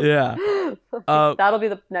Possible. Yeah. That'll be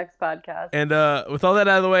the next podcast. And with all that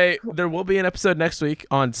out of the way, there will be an episode next week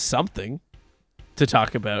on something to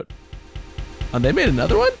talk about. And They Made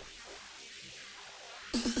Another One?